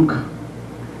 Luke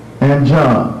and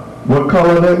John. What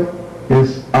color are they?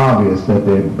 It's obvious that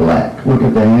they're black. Look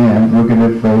at their hands, look at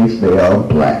their face, they are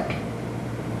black.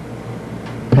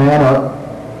 Pan up.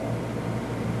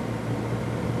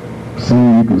 See,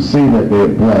 you can see that they're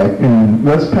black. And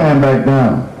let's pan back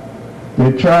down.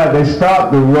 They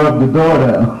stopped to rub the door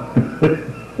down.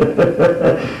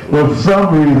 Well, for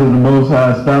some reason, the Most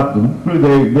High stopped them.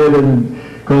 They didn't,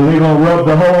 because they're going to rub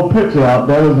the whole picture out.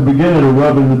 That was the beginning of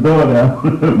rubbing the door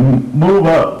down. Move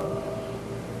up.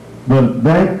 But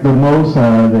thank the Most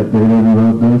High that they didn't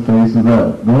rub their faces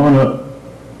out. Going up.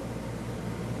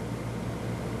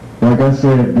 Like I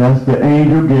said, that's the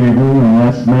angel Gabriel, and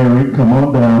that's Mary. Come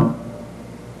on down.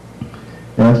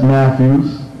 That's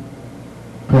Matthew's.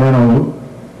 Pan over.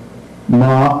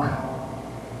 Mark.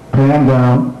 Pan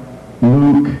down.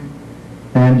 Luke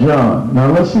and John. Now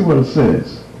let's see what it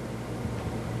says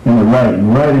in the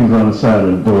writing. The writing's on the side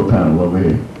of the door panel over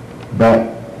here. Back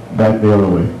the other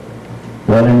way.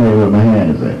 Right in there where my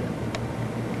hand is at.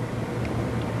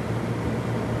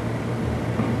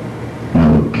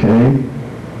 Okay.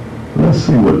 Let's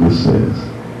see what this says.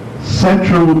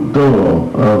 Central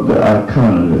door of the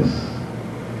iconoliths.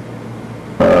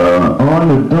 On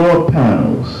the door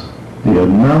panels, the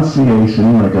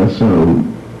Annunciation, like I showed,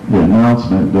 the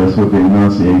announcement, that's what the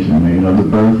Annunciation means, of the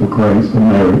birth of Christ and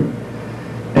Mary,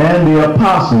 and the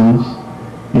apostles,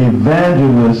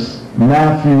 evangelists,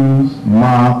 Matthew,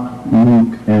 Mark,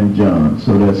 Luke, and John.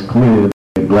 So that's clear,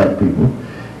 they're black people.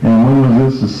 And when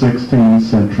was this? The 16th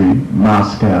century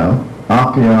Moscow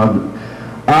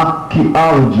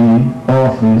Archaeology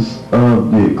Office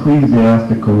of the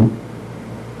Ecclesiastical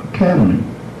Academy.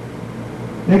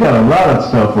 They got a lot of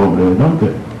stuff over there, don't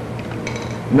they?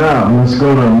 Now, let's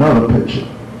go to another picture.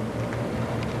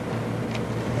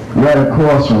 Right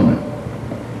across from it.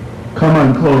 Come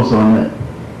on close on that.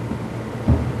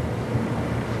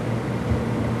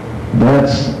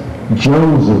 That's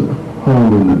Joseph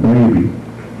holding the baby,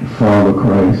 Father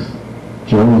Christ.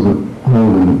 Joseph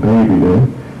holding the baby there,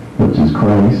 which is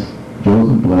Christ.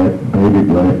 Joseph black, baby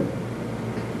black.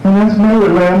 And that's Mary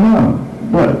laying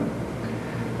down, black.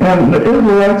 And the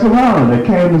Israelites around her, they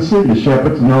came to see the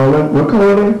shepherds and all that. What color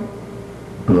are they?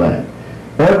 Black.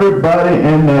 Everybody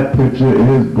in that picture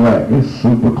is black. It's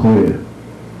super clear.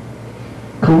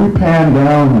 Could we pan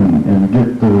down and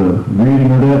get the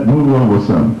reading of that? Move on with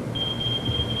something.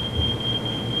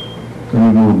 Let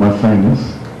me move my fingers.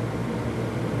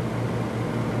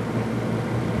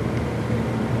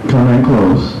 Come in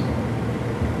close.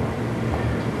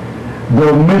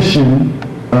 The mission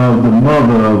of the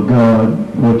Mother of God,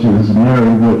 which is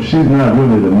Mary, but she's not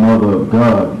really the Mother of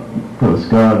God, because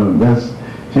God,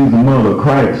 She's the mother of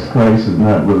Christ. Christ is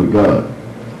not really God.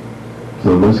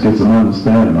 So let's get some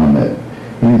understanding on that.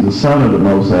 He's the son of the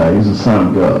Most High. He's the son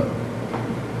of God.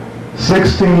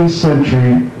 16th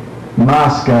century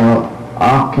Moscow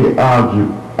Archaeology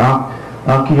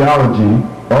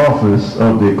Office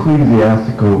of the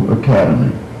Ecclesiastical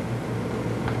Academy.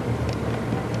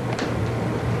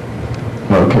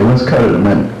 Okay, let's cut it a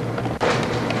minute.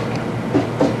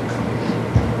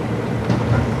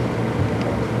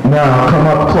 Now, come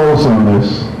up close on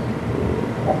this.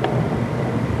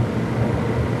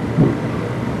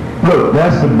 Look,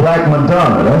 that's the Black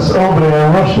Madonna. That's over there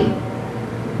in Russia.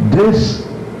 This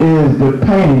is the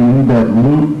painting that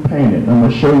Luke painted. I'm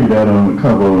going to show you that on the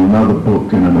cover of another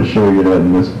book, and I'm going to show you that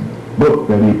in this book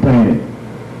that he painted.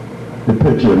 The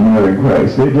picture of Mary and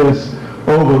Christ. They just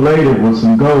overlaid it with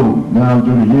some gold down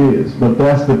through the years. But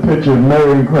that's the picture of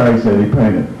Mary and Christ that he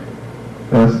painted.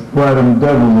 That's why them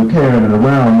devils are carrying it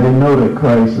around. They know that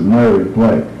Christ and Mary is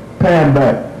black. Pan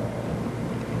back.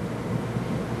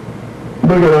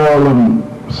 Look at all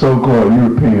them so-called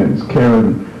Europeans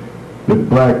carrying the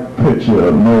black picture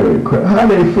of Mary and Christ. How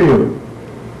they feel?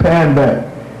 Pan back.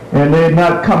 And they're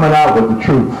not coming out with the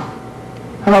truth.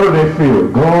 How do they feel?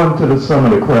 Going to the some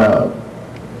of the crowd.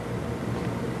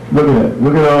 Look at that.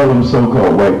 Look at all them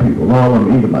so-called white people. All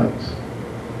them Edomites.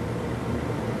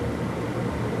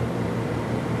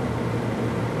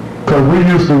 Because we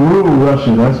used to rule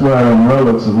Russia. That's why them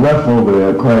relics are left over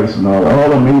there, Christ and all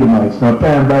them Edomites. Now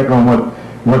pan back on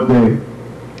what they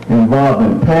involved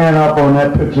in. Pan up on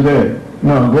that picture there.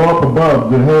 No, go up above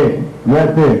the head.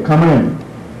 Right there. Come in.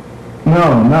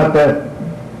 No, not that.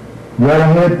 Right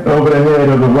ahead, over the head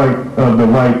of the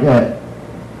white hat.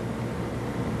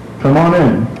 Come on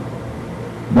in.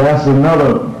 That's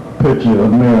another picture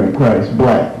of Mary and Christ,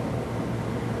 black.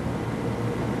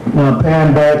 Now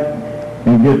pan back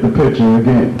and get the picture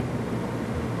again.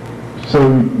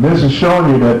 So this is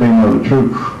showing you that they know the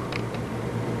truth.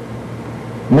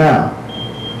 Now,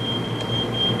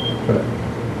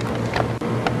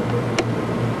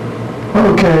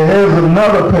 okay, here's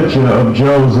another picture of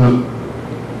Joseph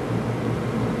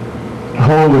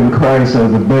holding Christ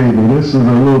as a baby. This is a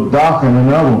little darker than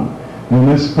the other one. And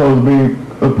this is supposed to be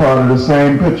a part of the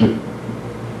same picture.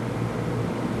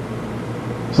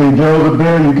 See Joseph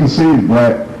there, you can see he's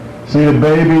black. See the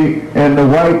baby and the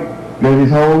white that he's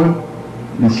holding?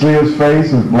 You see his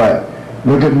face is black.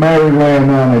 Look at Mary laying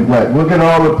down there, black. Look at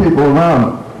all the people around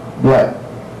her, black.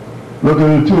 Look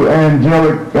at the two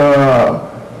angelic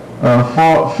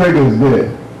figures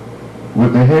there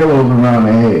with the halos around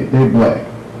their head. They black.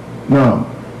 No,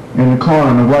 in the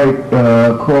corner, the white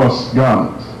cross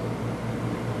garments.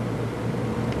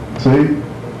 See?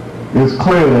 It's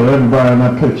clear that everybody in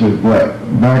that picture is black.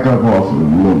 Back up off of it a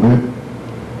little bit.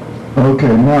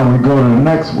 Okay, now we go to the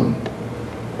next one.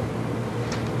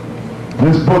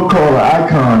 This book called The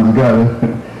Icons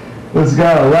it's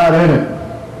got a lot in it.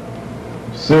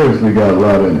 Seriously got a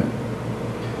lot in it.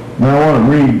 Now I want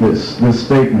to read this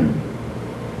statement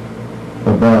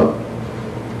about,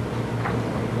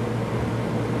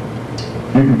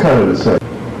 you can cut it a second.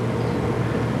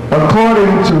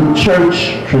 According to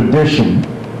church tradition,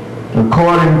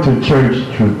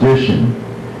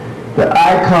 the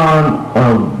icon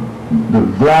of the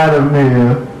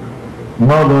Vladimir,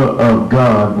 Mother of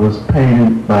God, was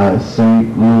painted by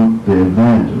St. Luke the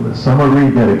Evangelist. So I'm going to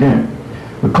read that again.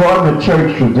 According to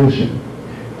church tradition,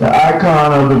 the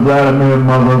icon of the Vladimir,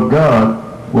 Mother of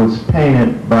God, was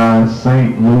painted by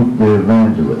St. Luke the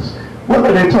Evangelist. What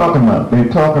are they talking about? They're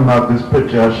talking about this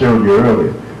picture I showed you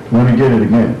earlier. Let me get it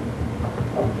again.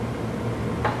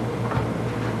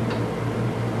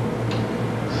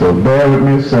 So bear with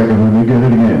me a second, let me get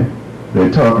it again.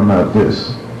 They're talking about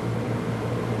this.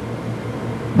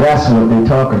 That's what they're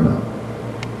talking about.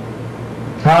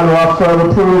 How do I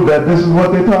further prove that this is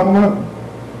what they're talking about?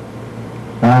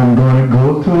 I'm going to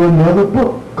go to another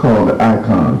book called The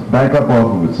Icons. Back up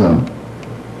off of it some.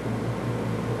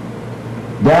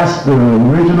 That's the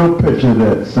original picture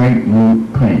that St.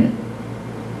 Luke painted.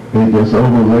 They just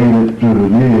overlaid it through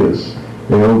the years.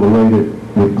 They overlaid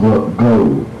it with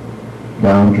gold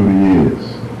down through the years.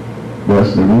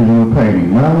 That's the original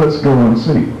painting. Now let's go and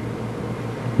see.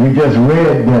 We just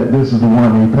read that this is the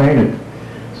one he painted.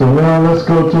 So now let's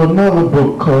go to another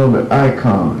book called The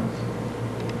Icons.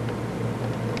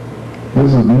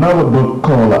 This is another book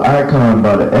called The Icon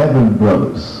by the Evan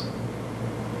Brothers.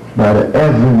 By the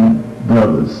Evan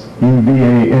Brothers.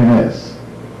 E-V-A-N-S.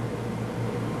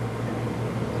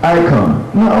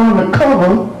 Icon. Now on the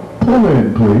cover, pull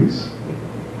in please.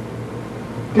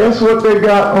 Guess what they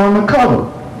got on the cover?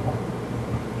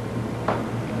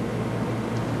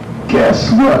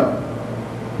 Guess what?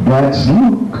 That's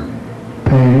Luke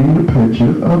painting the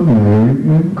picture of Mary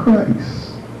and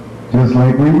Christ, just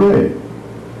like we read.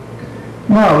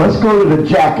 Now let's go to the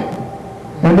jacket.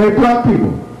 And they're black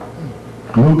people.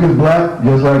 Luke is black,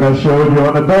 just like I showed you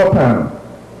on the door panel.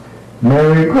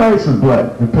 Mary and Christ is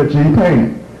black, the picture he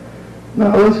painted.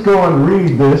 Now let's go and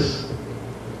read this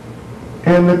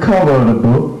in the cover of the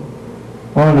book,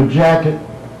 on the jacket,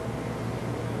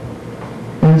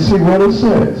 and see what it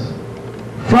says.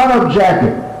 Front of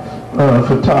jacket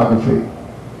photography.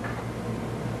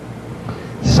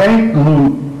 St.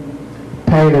 Luke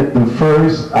painted the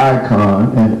first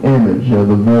icon and image of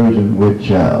the Virgin with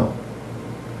child,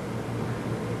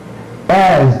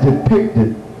 as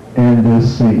depicted in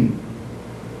this scene.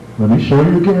 Let me show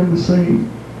you again the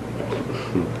scene.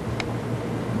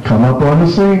 Come up on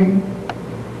the scene.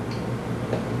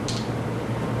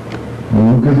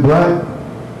 Luke is black.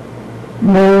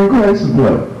 Mary and Christ is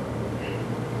black.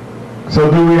 So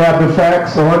do we have the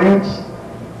facts, audience?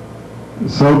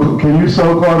 So can you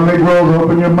so-called Negroes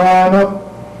open your mind up?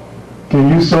 Can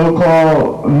you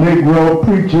so-called Negro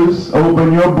preachers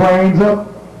open your brains up?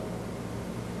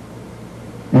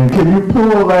 And can you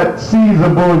pull that Caesar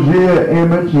Borgia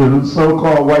image of the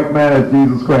so-called white man as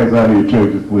Jesus Christ out of your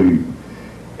churches, please?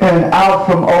 And out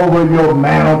from over your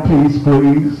mantelpiece,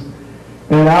 please?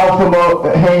 And out from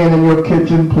hanging in your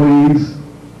kitchen, please?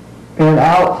 And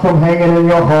out from hanging in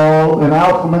your hall? And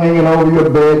out from hanging over your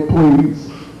bed, please?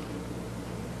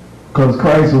 Because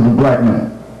Christ was a black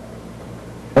man.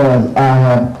 As I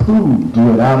have proved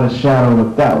without a shadow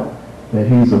of doubt that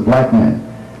he's a black man.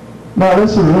 Now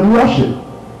this is in Russia.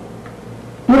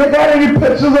 Do they got any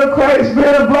pictures of Christ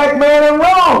being a black man in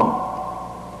Rome?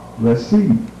 Let's see.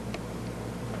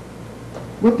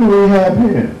 What do we have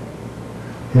here?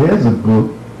 Here's a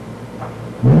book.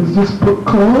 What is this book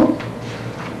called?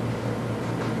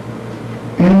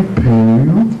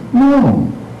 Imperial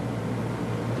Rome.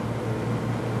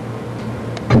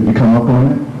 Could you come up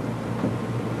on it?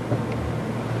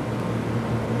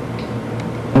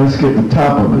 Let's get the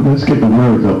top of it. Let's get the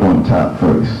words up on top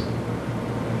first.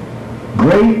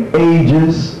 Great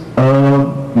Ages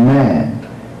of Man.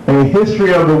 A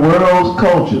History of the World's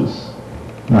Cultures.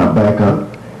 Now back up.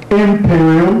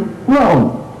 Imperial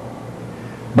Rome.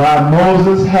 By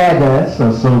Moses Hadass,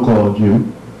 a so-called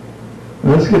Jew.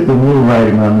 Let's get the little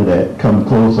writing under that. Come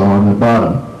close on the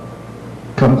bottom.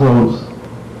 Come close.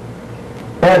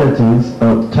 Editors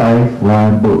of Taif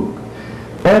Line Book.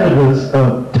 Editors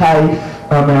of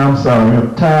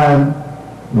of Time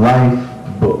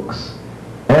Life Books.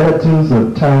 Editors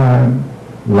of Time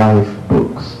Life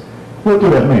Books. What do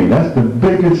that mean? That's the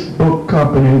biggest book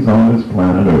companies on this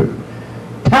planet Earth.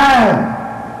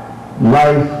 Time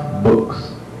Life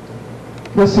Books.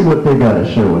 Let's see what they got to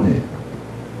show in here.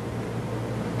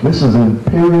 This is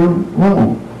Imperial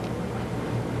Rome.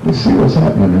 Let's see what's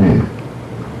happening here.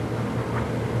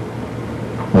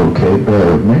 Okay,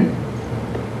 bear with me.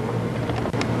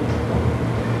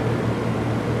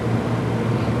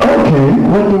 Okay,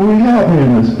 what do we have here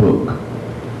in this book?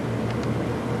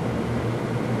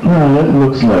 Now that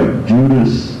looks like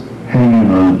Judas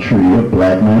hanging on a tree, a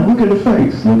black man. Look at the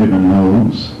face, look at the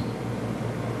nose.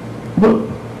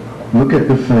 Look at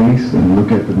the face and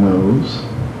look at the nose.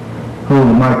 Hold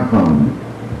the microphone.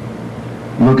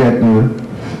 Look at the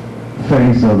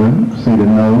face of him, see the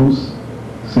nose,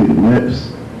 see the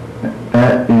lips.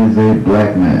 That is a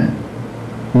black man.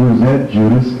 Who is that?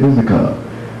 Judas Issachar.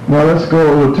 Now let's go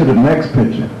over to the next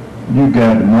picture. You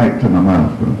got the mic to my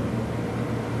mouth, bro.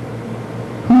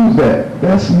 Who's that?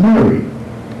 That's Mary.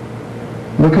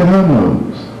 Look at her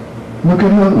nose. Look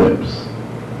at her lips.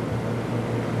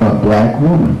 A black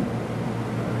woman.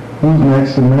 Who's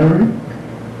next to Mary?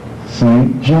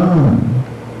 St. John.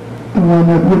 The one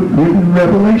that written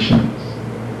Revelations.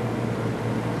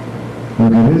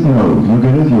 Look at his nose. Look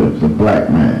at his lips. A black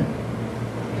man.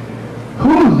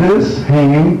 Who's this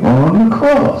hanging on the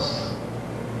cross?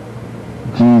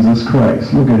 Jesus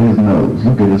Christ. Look at his nose.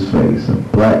 Look at his face. A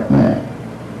black man.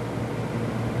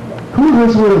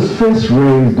 Who's this with his fist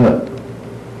raised up?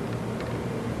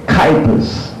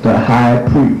 Caiaphas, the high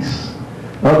priest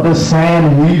of the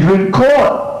Sanhedrin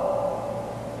court.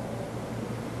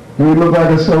 Do he look like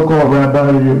a so-called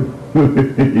rabbi to you?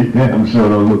 I'm sure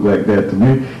don't look like that to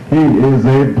me. He is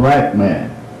a black man.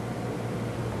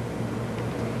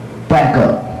 Back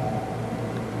up.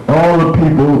 All the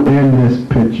people in this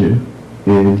picture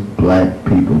is black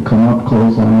people. Come up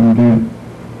close on them again.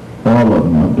 All of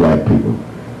them are black people.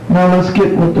 Now let's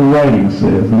get what the writing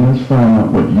says and let's find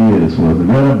out what year this was.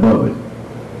 Right above it.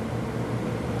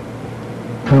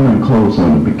 Come in close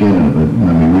on the beginning of it and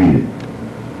let me read it.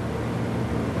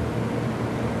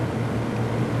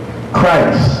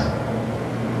 Christ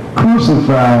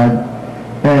crucified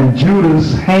and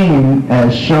Judas hanging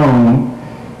as shown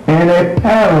in a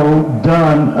parable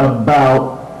done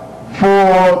about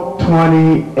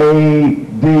 420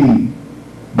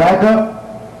 AD. Back up.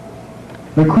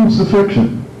 The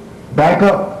crucifixion. Back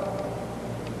up.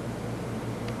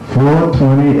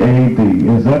 420 AD.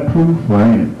 Is that proof? Or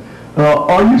ain't it?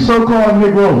 Are you so-called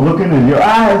Negroes looking in your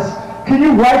eyes? Can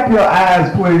you wipe your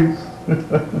eyes, please?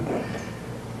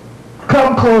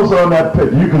 Come close on that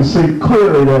picture. You can see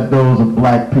clearly that those are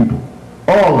black people.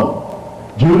 All of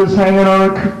them. Judas hanging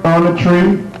on a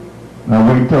tree.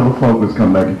 Now wait till the focus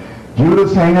come back.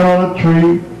 Judas hanging on a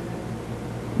tree.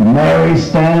 Mary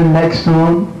standing next to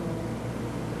him.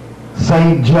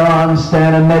 St. John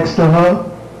standing next to her.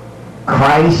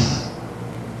 Christ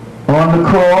on the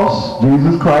cross.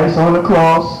 Jesus Christ on the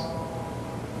cross.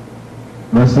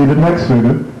 Let's see the next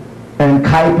figure. And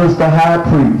Caiaphas the high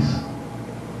priest,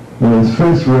 with his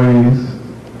fist raised,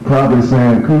 probably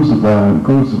saying, crucify him,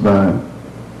 crucify him.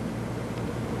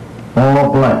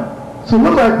 All black. So it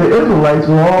looked like the Israelites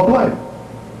were all black.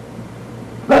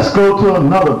 Let's go to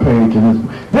another page in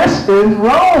this. This is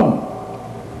Rome.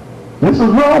 This is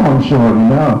Rome, I'm showing you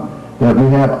now, that we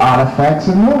have artifacts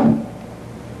in Rome.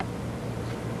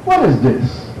 What is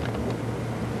this?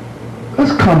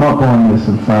 Let's come up on this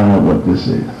and find out what this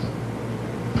is.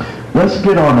 Let's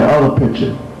get on the other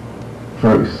picture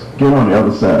first. Get on the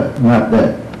other side. Not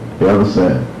that. The other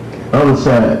side. Other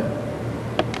side.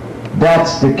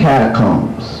 That's the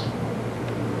catacombs.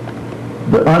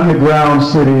 The underground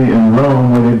city in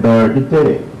Rome where they buried the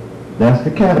dead. That's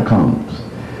the catacombs.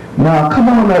 Now come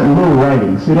on that little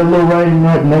writing. See that little writing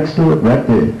right next to it? Right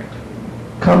there.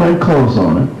 Come in close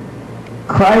on it.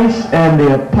 Christ and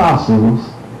the apostles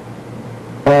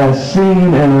as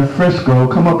seen in a fresco.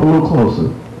 Come up a little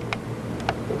closer.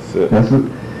 That's it. That's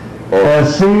it.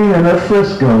 As seen in a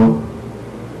fresco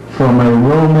from a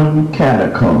Roman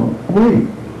catacomb. Wait.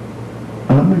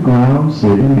 Underground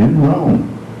city in Rome.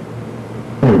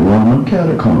 A Roman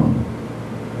catacomb.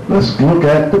 Let's look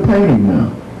at the painting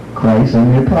now. Christ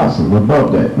and the apostles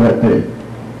above that, right there.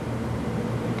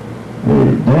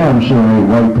 They damn sure ain't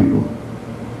white people.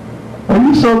 Are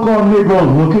you so-called Negroes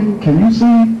looking? Can you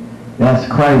see? That's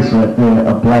Christ right there,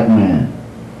 a black man.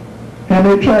 And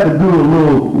they try to do a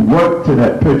little work to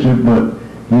that picture, but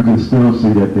you can still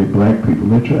see that they're black people.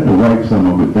 They try to wipe some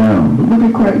of it down. But look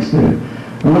at Christ there.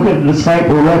 And look at the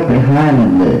disciple right behind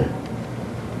him there.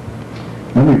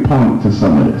 Let me point to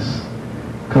some of this.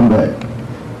 Come back.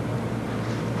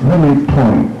 Let me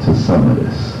point to some of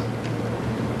this.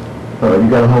 You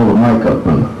got to hold the mic up,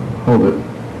 brother. Hold it.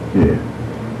 Yeah.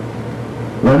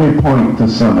 Let me point to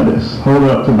some of this. Hold it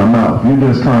up to my mouth. You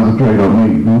just concentrate on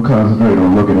me. You concentrate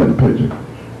on looking at the picture.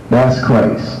 That's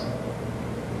Christ.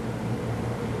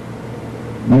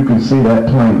 You can see that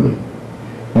plainly.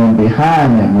 And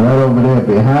behind him, right over there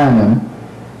behind him,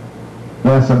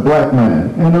 that's a black man.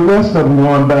 And the rest of them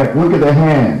going back, look at the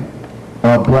hand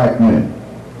of black men.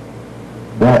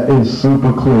 That is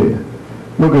super clear.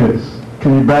 Look at this.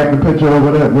 Can you back the picture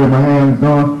over there where my hand's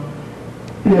going?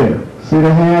 Yeah. See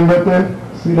the hand right there?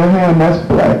 See the hand? That's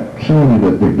black. Showing you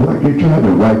that they're black. They tried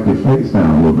to wipe their face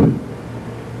down a little bit.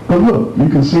 But look, you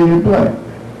can see they're black.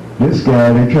 This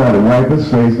guy, they tried to wipe his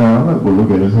face down. Look, well,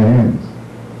 look at his hands.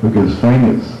 Look at his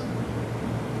fingers.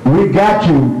 We got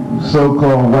you,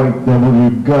 so-called white devil.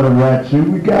 You gutter rat you.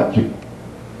 We got you.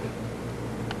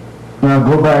 Now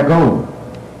go back over.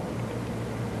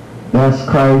 That's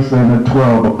Christ and the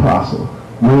 12 apostles.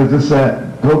 Where is this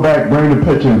at? Go back, bring the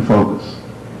picture in focus.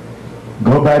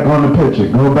 Go back on the picture.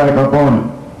 Go back up on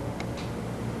it.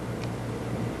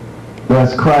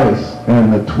 That's Christ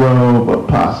and the 12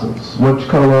 apostles. Which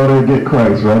color are they? Get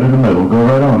Christ right in the middle. Go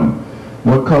right on him.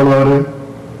 What color are they?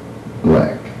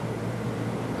 Black.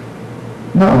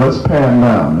 Now let's pan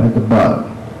down at the bottom.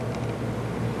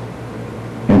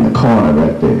 In the corner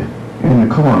right there. In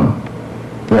the corner.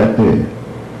 Right there.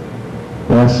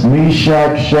 That's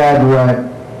Meshach,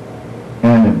 Shadrach,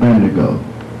 and Abednego.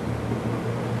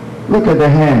 Look at the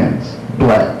hands,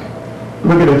 black.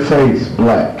 Look at the face,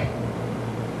 black.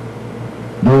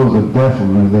 Those are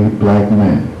definitely black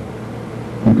men.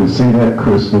 You can see that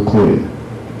crystal clear.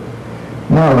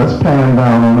 Now let's pan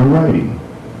down on the writing.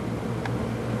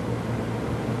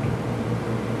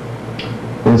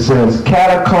 It says,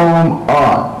 catacomb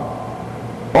art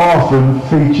often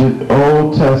featured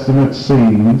Old Testament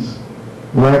scenes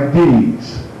like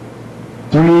these.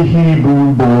 3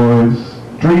 Hebrews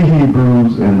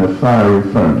in the fiery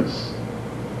furnace.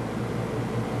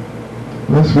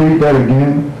 Let's read that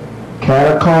again.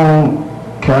 Catacomb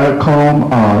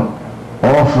art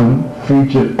often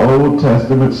featured Old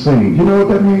Testament scenes. You know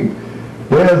what that means?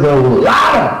 There's a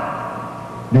lot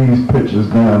of these pictures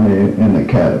down there in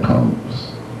the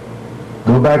catacombs.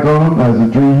 Go back on as the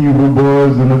three Hebrew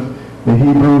boys and the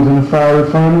Hebrews in the fiery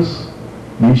furnace,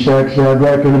 Meshach,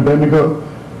 Shadrach, and Abednego.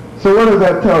 So what does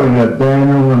that tell you? That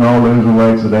Daniel and all the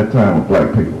Israelites at that time were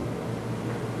black people.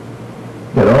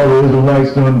 That all the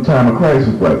Israelites during the time of Christ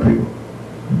were black people.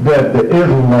 That the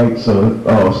Israelites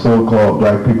are so-called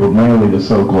black people, mainly the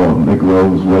so-called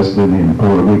Negroes, West Indian,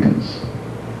 Puerto Ricans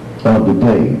of the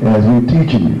day, as we're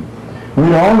teaching you. We're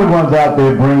the only ones out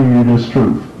there bringing you this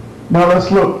truth. Now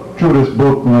let's look through this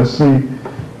book and let's see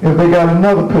if they got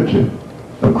another picture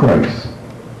of Christ.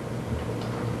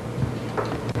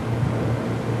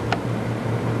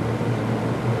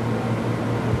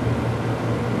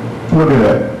 Look at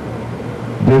that.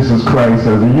 This is Christ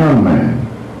as a young man.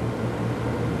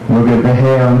 Look at the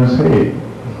hair on his head.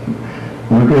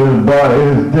 Look at his body.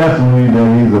 It's definitely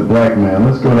that he's a black man.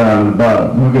 Let's go down to the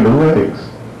bottom. Look at the legs.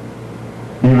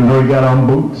 Even though he got on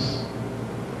boots,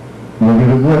 look at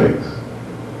his legs.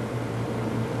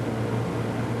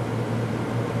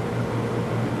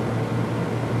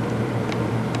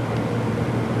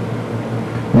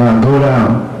 Now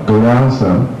go down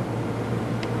some.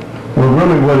 Well,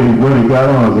 really what he got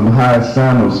on is some high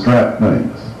sandal strap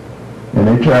things. And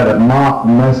they try to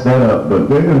mess that up, but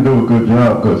they didn't do a good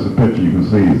job because the picture you can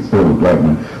see is still a black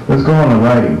man. Let's go on to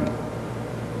writing.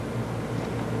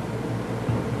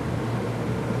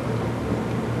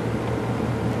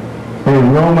 A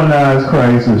Romanized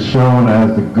Christ is shown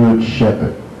as the Good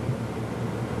Shepherd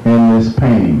in this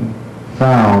painting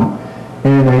found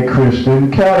in a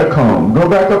Christian catacomb. Go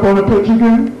back up on the picture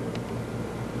again.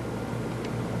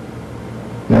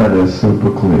 That is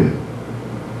super clear.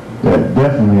 That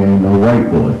definitely ain't no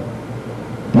white boy.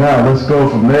 Now let's go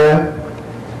from there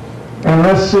and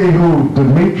let's see who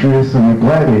Demetrius and the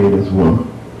gladiators were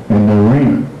in the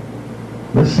arena.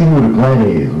 Let's see who the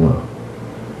gladiators were.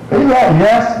 They lied.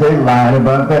 Yes, they lied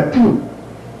about that too.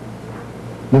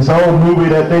 This old movie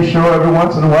that they show every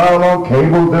once in a while on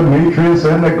cable, Demetrius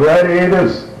and the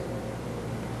gladiators.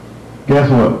 Guess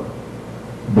what?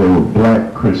 They were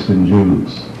black Christian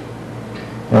Jews,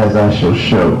 as I shall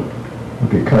show.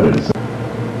 Okay, cut it.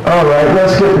 All right,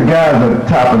 let's get the guys at the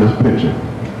top of this picture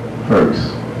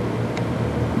first.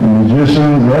 The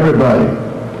musicians, everybody,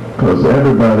 because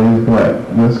everybody is black.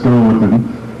 Let's go with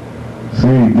them.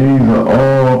 See, these are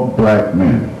all black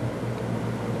men.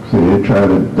 See, they try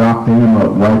to doctor him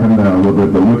up, wipe him down a little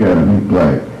bit, but look at him, he's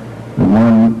black. The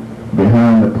one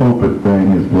behind the pulpit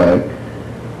thing is black.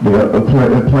 They're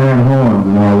playing horns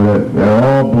and all that. They're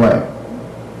all black.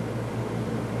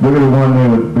 Look at the one there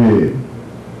with the beard.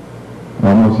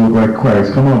 Almost look like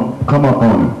Christ. Come up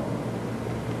on him.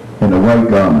 In the white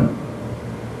garment.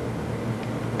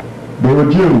 They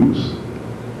were Jews.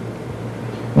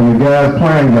 And the guys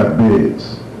playing got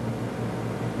beards.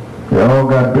 They all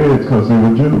got beards because they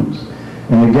were Jews.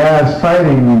 And the guys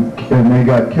fighting and they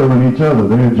got killing each other.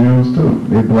 They're Jews too.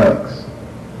 They're blacks.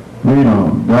 Read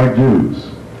on. Black Jews.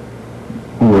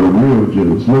 Who are real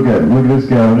Jews. Look at this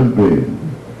guy with his beard.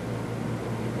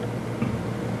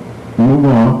 Move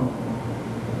on.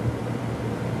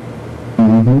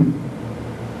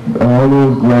 All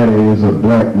those gladiators are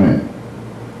black men.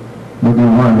 Look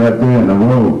at one right there in the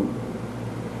road.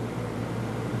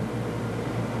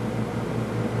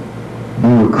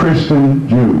 They were Christian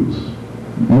Jews.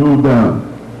 Move down.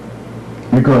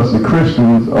 Because the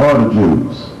Christians are the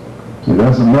Jews. See,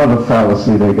 that's another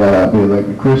fallacy they got out there, like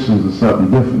the Christians are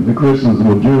something different. The Christians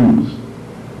were Jews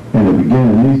in the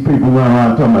beginning. These people run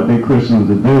around talking about they Christians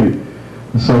today.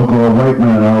 The so-called white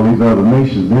man and all these other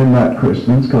nations, they're not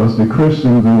Christians, because the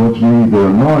Christians are what you need, the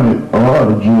anointed are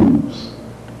the Jews.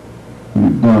 You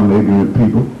dumb, ignorant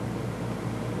people.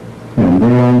 And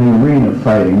they're in the arena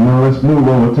fighting. Now let's move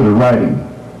over to the writing.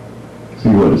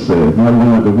 See what it says. Now the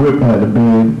one with the whip had a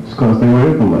beard, it's because they were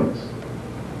Israelites.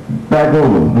 Back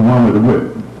over, the one with the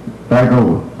whip. Back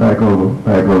over,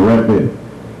 right there.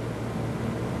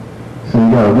 So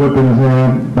you got a whip in his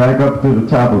hand, back up to the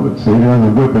top of it. See, he has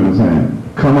a whip in his hand.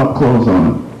 Come up close on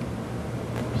him.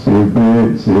 See his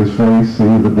beard, see his face,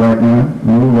 see the black man.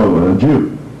 Move over, a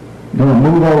Jew. Don't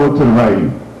move over to the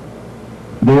right.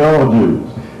 They're all Jews.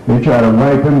 They try to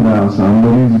wipe him down some,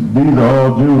 but these are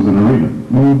all Jews in the arena.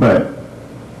 Move back.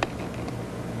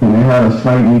 And they had us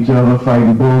fighting each other,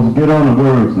 fighting bulls. Get on the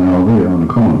words now, over here on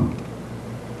the corner.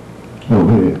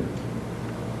 Over here.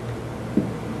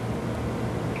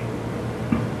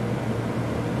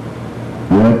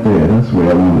 Right there, that's where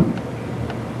I want it.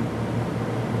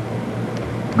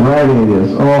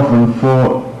 Gladiators often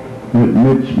fought with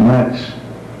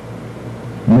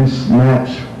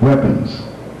mismatched weapons.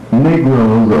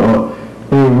 Negroes are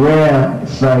a rare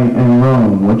sight in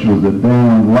Rome, which was a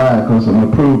damn lie, because I'm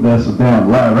going to prove that's a damn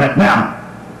lie right now.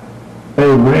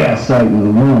 A rare sight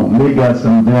in Rome. They got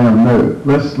some damn nerve.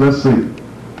 Let's see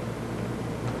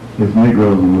if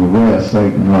Negroes are a rare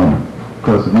sight in Rome.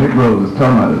 Because the Negroes is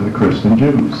talking about the Christian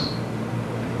Jews.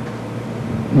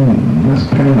 Let's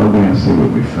pan over and see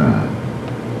what we find.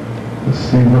 Let's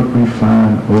see what we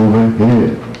find over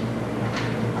here.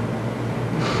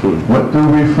 What do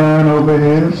we find over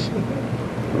here?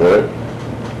 What?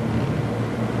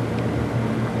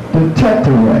 The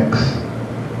Tetrarchs.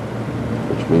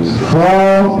 Which means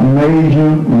 4 major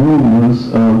rulers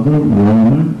of the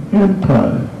Roman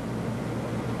Empire.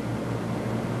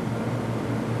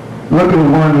 Look at the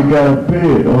one that got a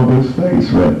beard over his face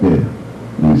right there.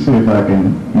 Let me see if I can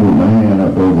move my hand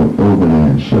up over there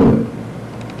and show it.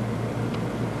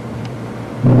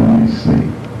 Let me see.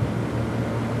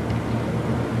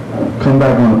 Come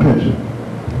back on the picture.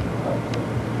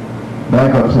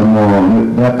 Back up some more.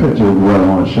 That picture is what I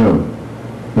want to show.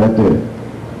 Right there.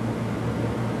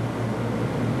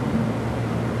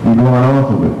 You're going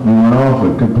off of it. You went off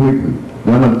it completely.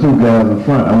 Them are the 2 guys in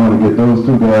front. I want to get those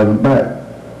 2 guys in back.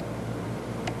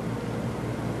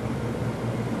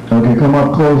 Okay, come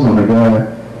up close on the guy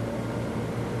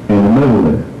in the middle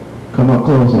there. Come up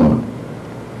close on him.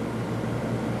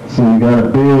 See, he got a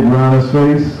beard around his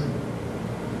face.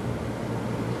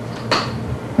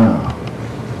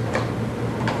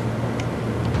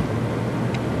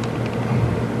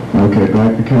 Okay,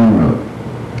 back the camera up.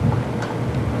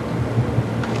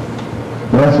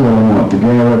 That's what I want, the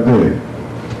guy right there.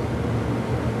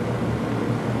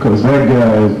 Because that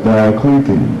guy is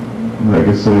Diocletian, like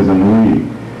it says in the read.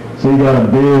 So he got a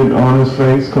beard on his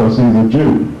face because he's a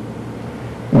Jew.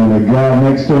 And the guy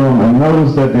next to him, and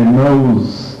notice that their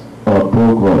nose are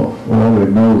broke off. All their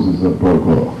noses are broke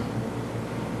off.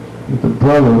 If the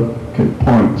brother could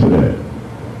point to that.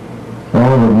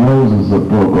 All the noses are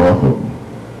broke off of them.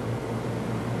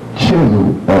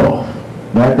 Chiseled off.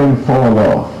 That didn't fall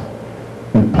off.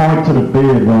 And point to the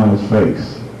beard on his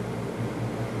face.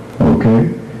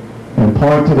 Okay? And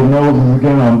point to the noses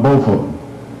again on both of them.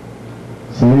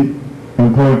 See?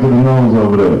 And point to the nose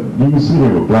over there. You can see they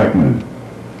were black men.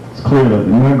 It's clear that.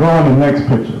 Now go on the next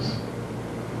pictures.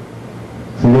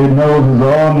 See, their noses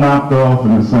are all knocked off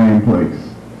in the same place.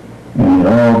 And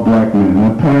they're all black men.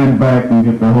 Now pan back and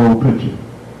get the whole picture.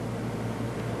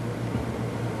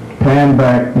 Pan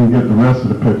back and get the rest of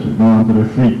the picture down to their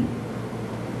feet.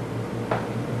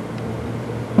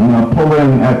 Now pull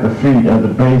in at the feet, at the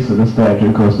base of the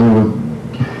statue, because they were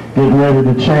getting ready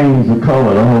to change the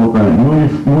color, the whole thing.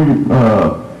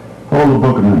 Hold the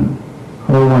book a minute.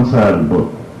 Hold one side of the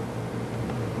book.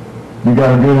 You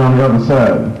got to get on the other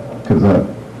side, because yeah.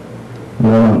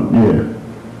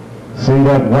 See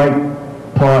that white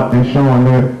part they're showing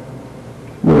there?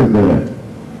 Where is that at?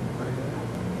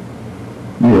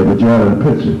 Yeah, but you're out of the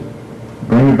picture.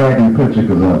 Bring it back in the picture,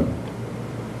 because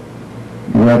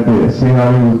right there. See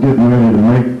how he was getting ready to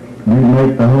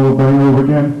remake the whole thing over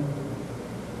again?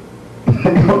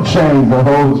 They're going to change the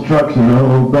whole structure, the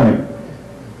whole thing.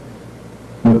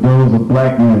 But those are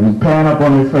black men. And pan up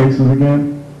on their faces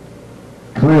again.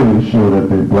 Clearly show that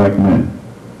they're black men.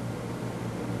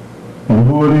 And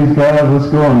who are these guys? Let's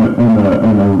go in the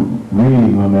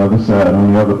reading on the other side,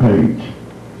 on the other page.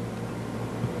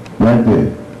 Right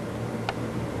there.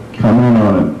 Come in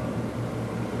on it.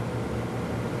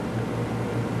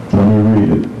 Let me read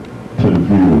it to the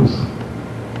viewers.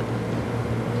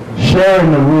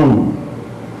 Sharing the rule,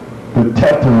 the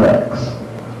Tetrarchs,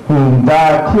 whom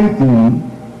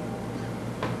Diocletian,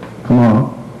 come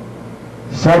on,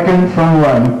 second from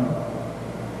right,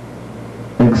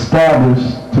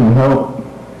 established to help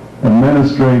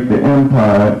administrate the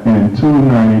empire in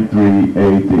 293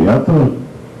 AD. I thought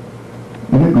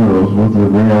Negroes was a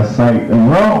rare sight in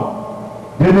Rome.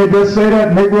 Didn't they just say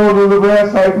that Negroes was a rare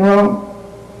sight in Rome?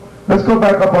 Let's go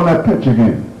back up on that picture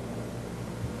again.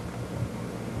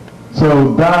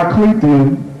 So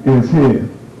Diocletian is here.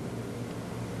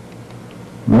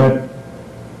 Right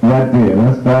there.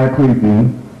 That's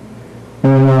Diocletian.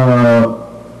 And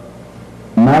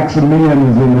Maximian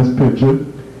is in this picture.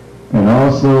 And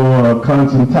also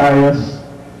Constantius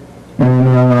and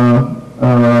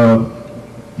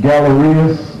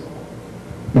Galerius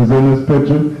is in this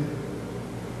picture.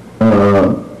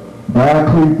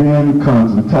 Diocletian,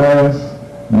 Constantius,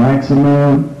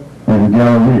 Maximian, and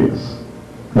Galerius.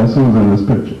 That's who's in this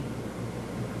picture.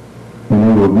 And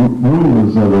they were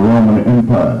rulers of the Roman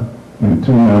Empire in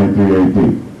 293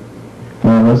 AD.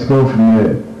 Now let's go from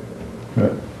there.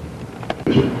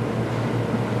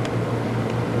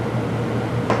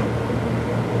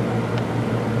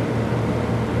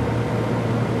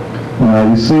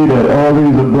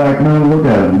 black men? Look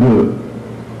at them, good.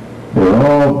 They're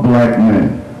all black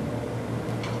men.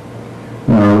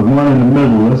 Now, the one in the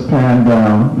middle, let's pan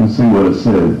down and see what it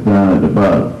says down at the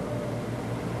bottom.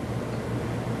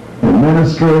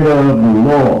 Administrator of the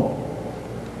law,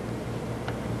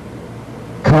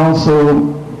 Counsel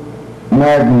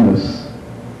Magnus,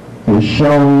 is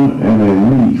shown in a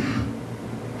leaf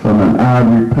from an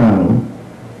ivory panel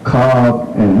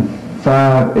carved in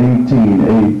 518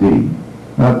 AD.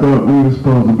 I thought we were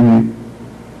supposed to be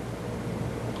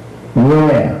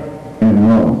rare in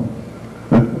Rome.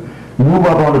 Move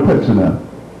up on the picture now.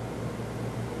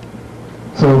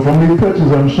 So from these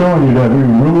pictures I'm showing you that we were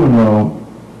ruling Rome.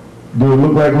 Do it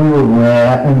look like we were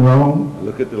rare in Rome?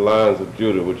 Look at the lines of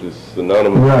Judah, which is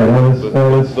synonymous Right, with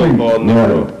so-called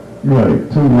Negro.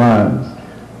 Right, 2 lines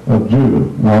of Judah,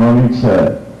 one on each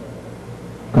side,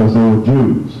 because they were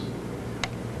Jews.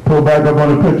 Pull back up on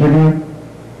the picture again.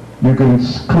 You can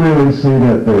clearly see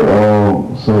that they're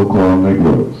all so-called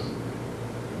Negroes.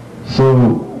 So,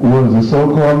 was the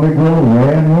so-called Negro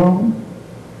rare in Rome?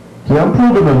 See, I'm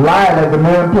proving the lie that the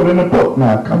man put in the book.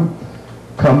 Now,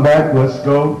 come back, let's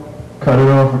go, cut it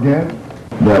off again.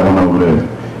 That one over there.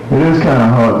 It is kind of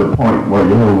hard to point while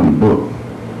you're holding the book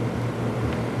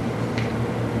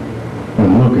and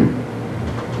looking.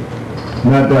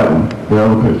 Not that one, the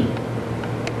other picture.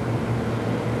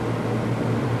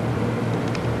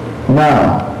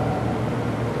 Now,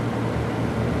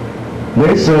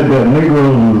 they said that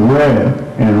Negroes was rare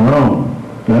in Rome.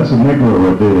 That's a Negro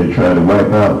right there they tried to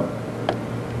wipe out.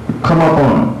 Come up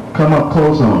on him. Come up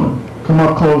close on him. Come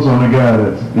up close on the guy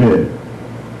that's dead.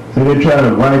 See, they try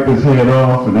to wipe his head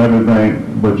off and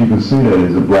everything, but you can see that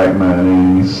he's a black man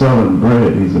and he's selling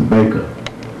bread. He's a baker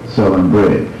selling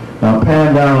bread. Now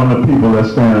pan down on the people that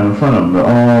stand in front of him. The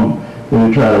arm,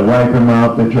 they try to wipe him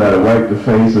out. They try to wipe the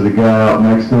face of the guy out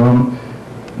next to him.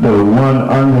 The one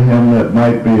under him that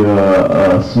might be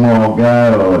a small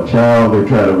guy or a child, they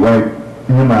try to wipe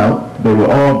him out. They were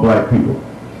all black people.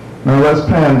 Now let's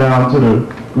pan down to the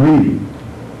reading.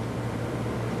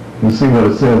 You see what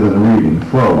it says in the reading, the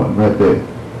floor one, right there.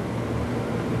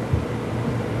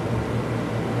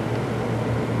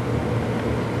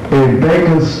 A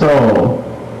baker's stall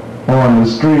on the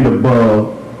street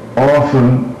above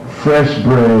offered fresh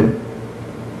bread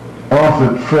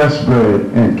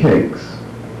and cakes.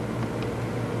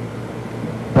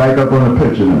 Back up on the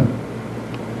picture now.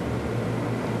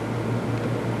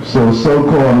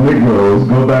 So-called Negroes,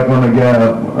 go back on the guy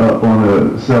up on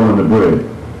the selling the bread.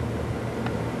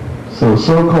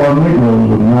 So-called Negroes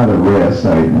was not a rare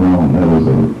sight in Rome. That was a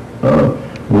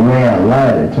rare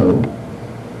lie they told.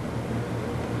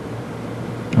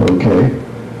 Okay.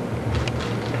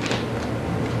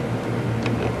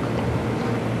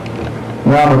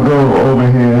 Now I'm going to go over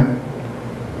here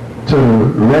to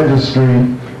the registry.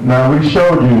 Now we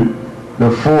showed you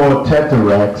the 4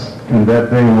 tetrarchs and that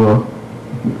they were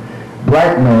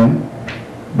black men,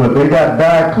 but they got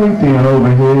Diocletian over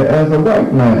here as a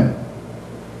white man.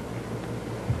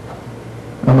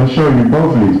 I'm going to show you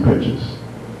both of these pictures.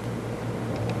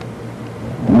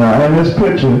 Now in this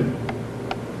picture,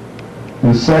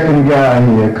 the second guy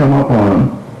here, come up on him.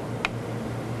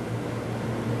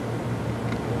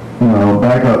 No,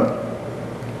 back up.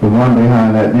 The one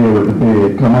behind that deal with the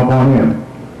beard, come up on him.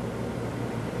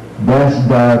 That's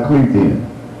Diocletian,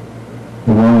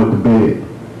 the one with the beard.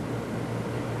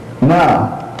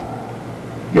 Now,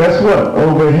 guess what?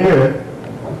 Over here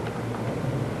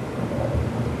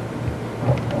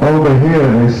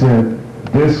they said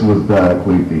this was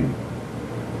Diocletian.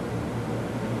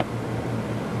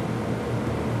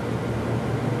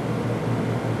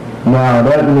 Now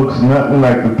that looks nothing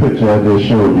like the picture I just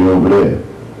showed you over there.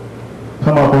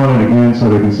 Come up on it again so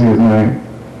they can see his name.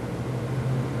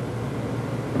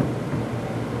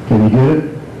 Can you get it?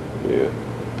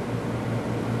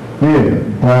 Yeah,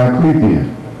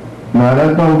 Diocletian. Now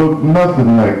that don't look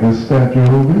nothing like this statue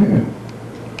over here.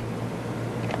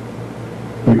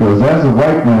 Because that's a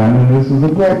white man and this is a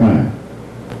black man.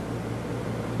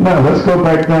 Now let's go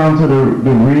back down to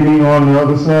the reading on the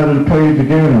other side of the page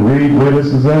again and read where this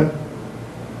is at.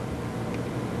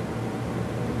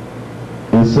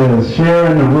 It says,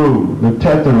 sharing the rule, the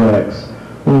tetrarchs,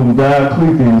 whom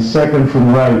Diocletian, second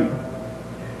from right,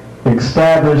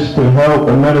 established to help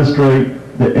administrate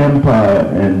the empire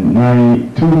in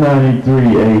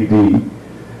 293 AD,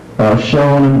 are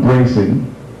shown embracing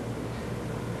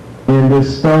in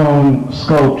this stone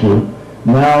sculpture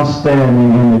now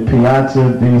standing in the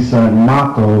Piazza di San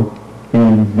Marco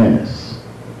in Venice.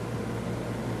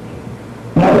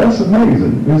 Now that's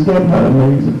amazing. Is that not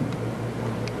amazing?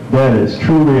 That is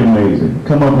truly amazing.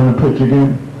 Come up in the picture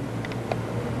again.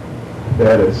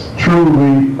 that is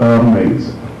truly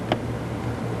amazing.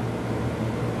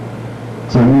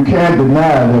 So you can't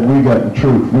deny that we got the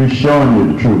truth. We're showing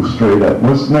you the truth straight up.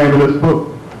 What's the name of this book?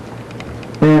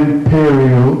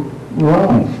 Imperial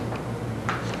Rome.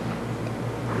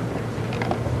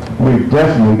 We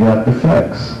definitely got the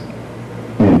facts.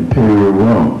 Imperial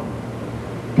Rome.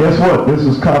 Guess what? This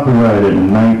was copyrighted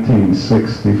in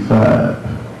 1965.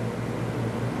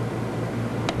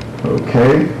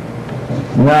 Okay?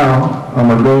 Now, I'm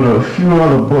going to go to a few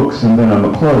other books and then I'm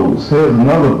going to close. Here's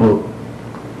another book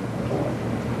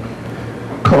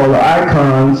called The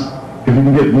Icons. If you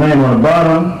can get the name on the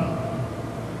bottom.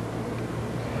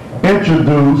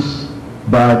 Introduced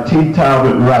by T.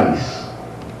 Talbot Rice.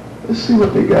 Let's see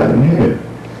what they got in here.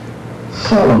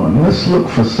 Solomon. Let's look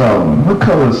for Solomon. What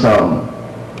color is Solomon?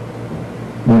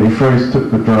 When he first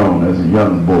took the throne as a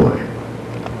young boy.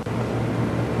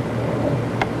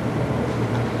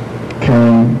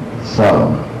 King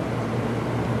Solomon.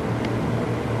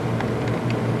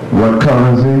 What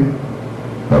color is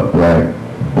he? A black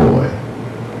boy.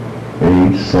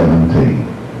 Age 17.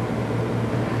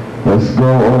 Let's go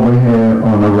over here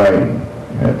on the writing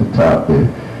at the top there.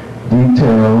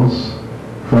 Details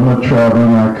from a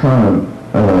traveling icon.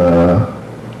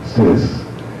 Says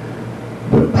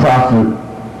the prophet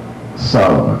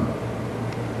Solomon.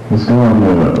 Let's go on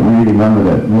there, reading under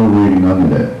that. We're reading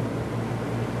under that.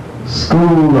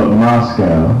 School of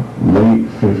Moscow, late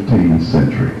 15th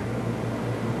century.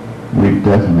 We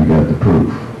definitely got the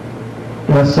proof.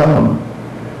 That's Solomon.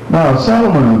 Now,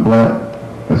 Solomon is black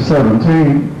at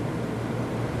 17.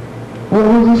 What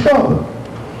was his father?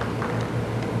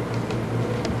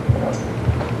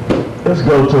 Let's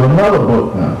go to another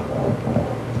book now,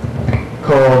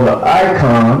 called The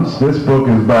Icons. This book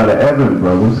is by the Evans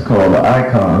brothers, called The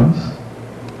Icons.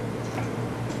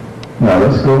 Now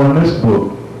let's go on this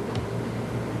book,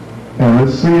 and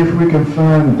let's see if we can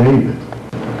find David.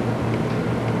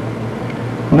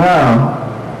 Now,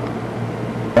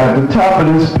 at the top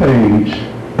of this page,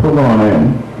 pull on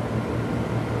in,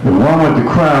 the one with the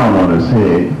crown on his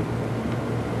head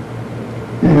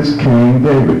is King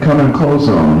David. Coming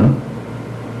closer on him,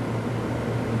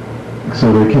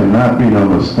 so there cannot be no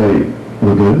mistake.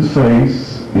 Look at his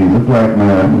face. He's a black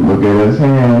man. Look at his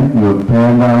hand. Look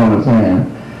pan down on his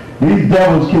hand. These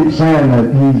devils keep saying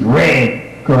that he's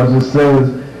red because it says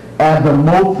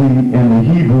Adamothi in the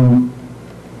Hebrew,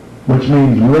 which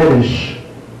means reddish,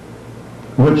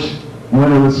 which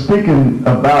when it was speaking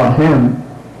about him,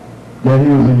 that he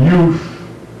was a youth,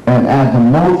 and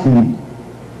Adamothi,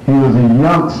 he was a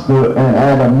youngster, and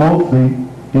Adamothi,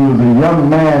 he was a young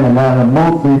man, and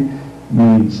Adamothi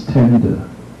means tender.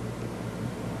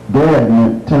 Dad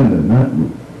meant tender,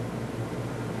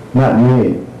 not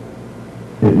red.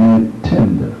 It meant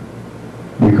tender.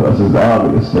 Because it's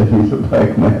obvious that he's a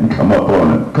black man. Come up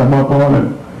on it. Come up on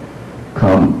it.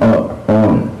 Come up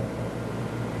on it.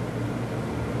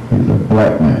 He's a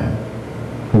black man.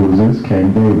 Who is this?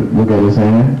 King David. Look at his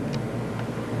hand.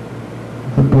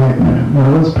 The black man. Now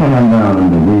let's pan down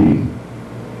in the reading.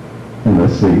 And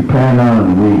let's see. Pan down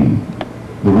in the reading.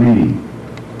 The reading.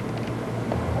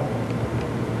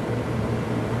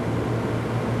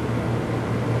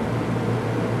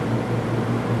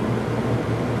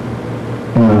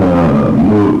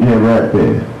 Yeah, right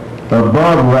there.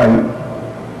 Above right,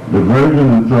 the virgin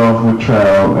enthralled for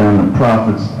trial and the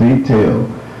prophets detailed.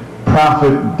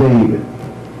 Prophet David.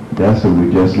 That's who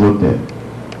we just looked at.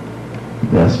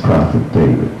 That's Prophet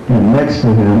David. And next to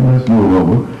him, let's move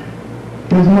over,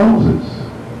 is Moses.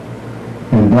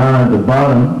 And down at the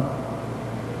bottom,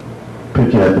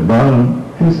 picture at the bottom,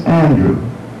 is Andrew.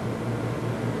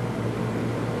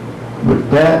 With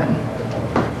that,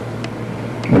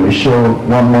 let me show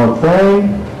one more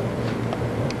thing.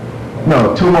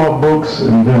 No, two more books,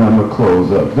 and then I'm going to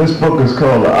close up. This book is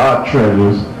called The Art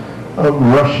Treasures of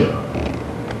Russia.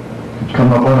 Could you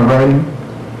come up on the writing?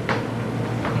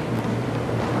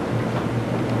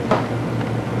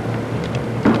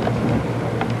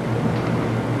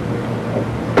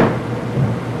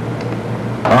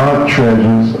 Art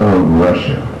Treasures of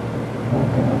Russia.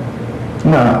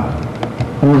 Now,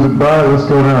 who's it by? Let's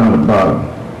go down to the bottom.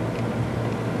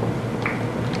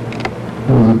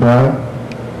 Who's it by?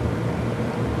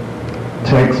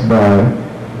 Text by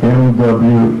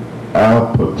M.W.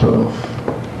 Alpatov.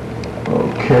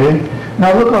 Okay.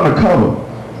 Now look on the cover.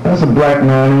 That's a black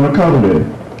man on the cover there.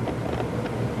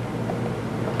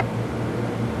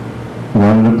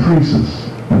 One of the priests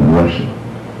in Russia.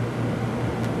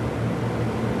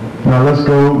 Now let's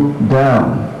go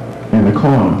down in the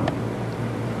corner.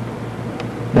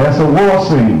 That's a war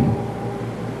scene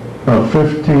of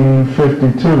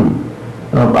 1552.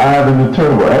 of Ivan the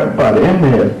Terrible. Everybody in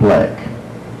there is black.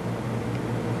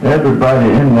 Everybody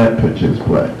in that picture is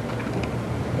black.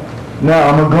 Now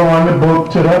I'm going to go on the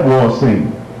book to that war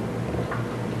scene.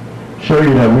 Show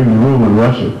you that we were ruling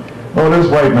Russia. Oh, this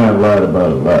white man lied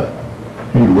about a lot.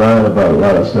 He lied about a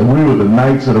lot of stuff. We were the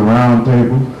Knights of the Round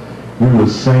Table. We were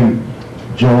St.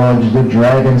 George the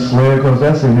Dragon Slayer, because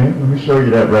that's in here. Let me show you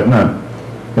that right now.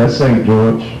 That's St.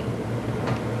 George.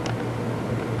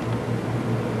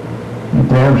 I'm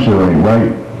damn sure ain't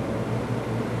white.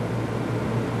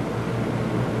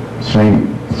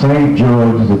 St.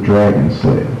 George the Dragon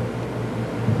Slayer.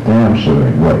 Damn sure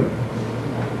ain't white.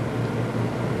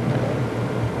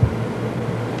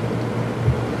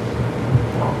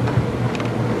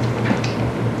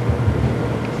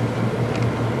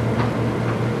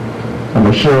 I'm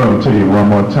going to show them to you one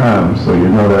more time so you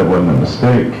know that wasn't a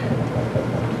mistake.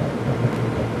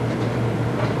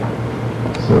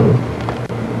 So,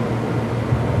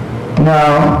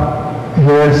 now,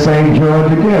 here's St.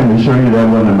 George again to show you that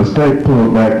wasn't a mistake. Pull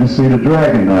it back, you see the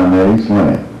dragon down there, he's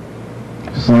slain.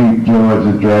 St. George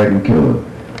the Dragon Killer.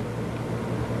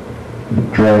 The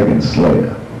Dragon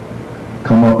Slayer.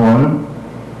 Come up on him.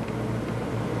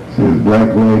 See his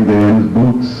black leg there in his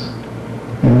boots.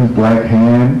 And his black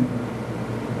hand.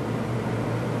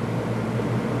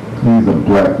 He's a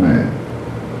black man.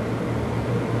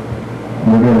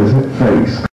 Look at his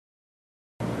face.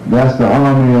 That's the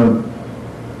army of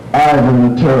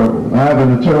Ivan the Terrible.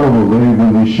 Ivan the Terrible,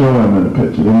 when we show him in the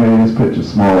picture, they made his picture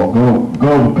small. Go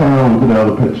pan over to the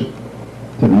other picture.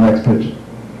 To the next picture.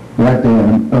 Right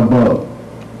there above.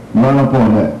 Run up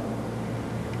on that.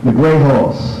 The gray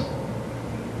horse.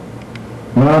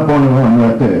 Run up on the one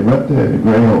right there, the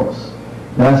gray horse.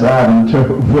 That's Ivan the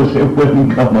Terrible, which it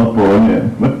wouldn't come up on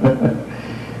him.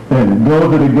 And go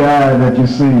to the guy that you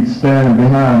see standing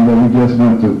behind that we just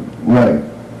went to, right.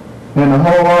 And the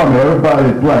whole army,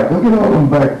 everybody's black. Look at all them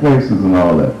black faces and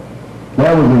all that.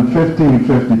 That was in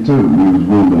 1552 we was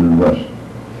ruling in Russia.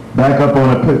 Back up on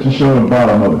the picture, show the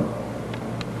bottom of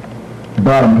it.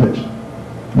 Bottom picture.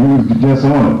 We was just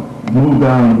on it. Move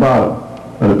down the bottom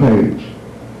of the page.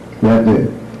 Right there.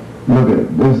 Look at it.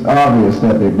 It's obvious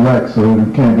that they're black, so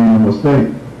there can't be no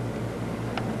mistake.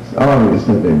 It's obvious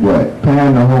that they're black.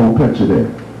 Pan the whole picture there.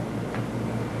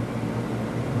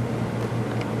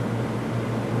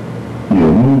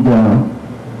 Move down.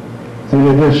 See,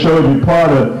 they just showed you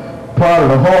part of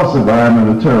the horse of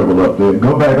Ivan the Terrible up there.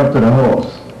 Go back up to the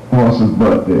horse's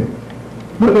butt there.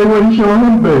 But they wouldn't show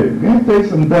him big. Ain't they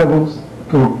some devils?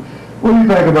 Cool. What do you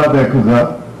think about that,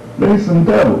 Kazak? They some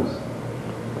devils.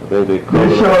 They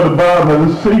showed the bottom of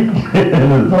his feet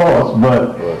and his horse,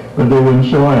 but they wouldn't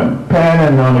show him.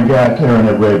 Panning on the guy carrying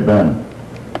that red banner.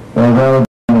 That was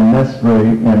in that spray,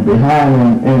 and behind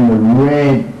him in the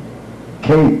red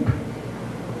cape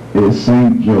is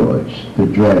St. George, the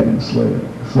Dragon Slayer.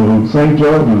 So St.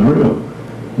 George was real.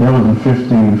 That was in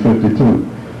 1552.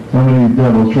 Some of these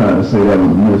devils trying to say that was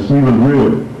a myth. He was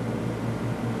real.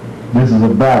 This is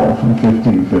a battle from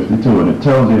 1552, and it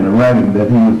tells you in the writing that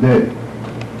he was dead.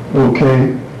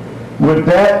 Okay. With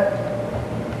that,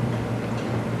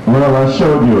 well, I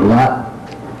showed you a lot,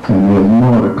 and there's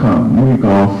more to come. We're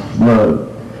going to flood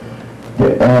the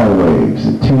airwaves,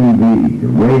 the TV, the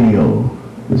radio,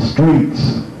 the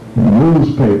streets, the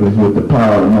newspapers with the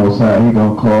power of the Most High. He's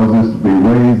going to cause this to be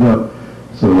raised up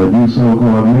so that you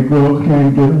so-called Negroes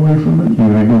can't get away from it. You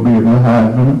ain't going to be able to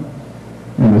hide from it.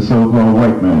 And the so-called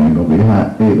white man ain't going to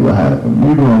be able to hide from it.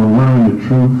 You're going to learn the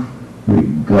truth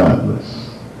regardless.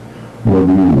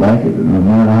 Whether you like it, no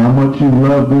matter how much you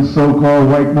love this so-called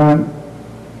white man,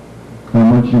 how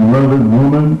much you love his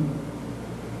woman,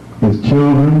 his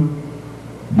children,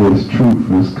 this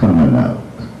truth is coming out.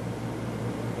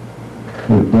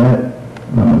 With that,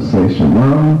 I'm going to say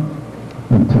shalom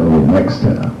until the next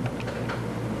time.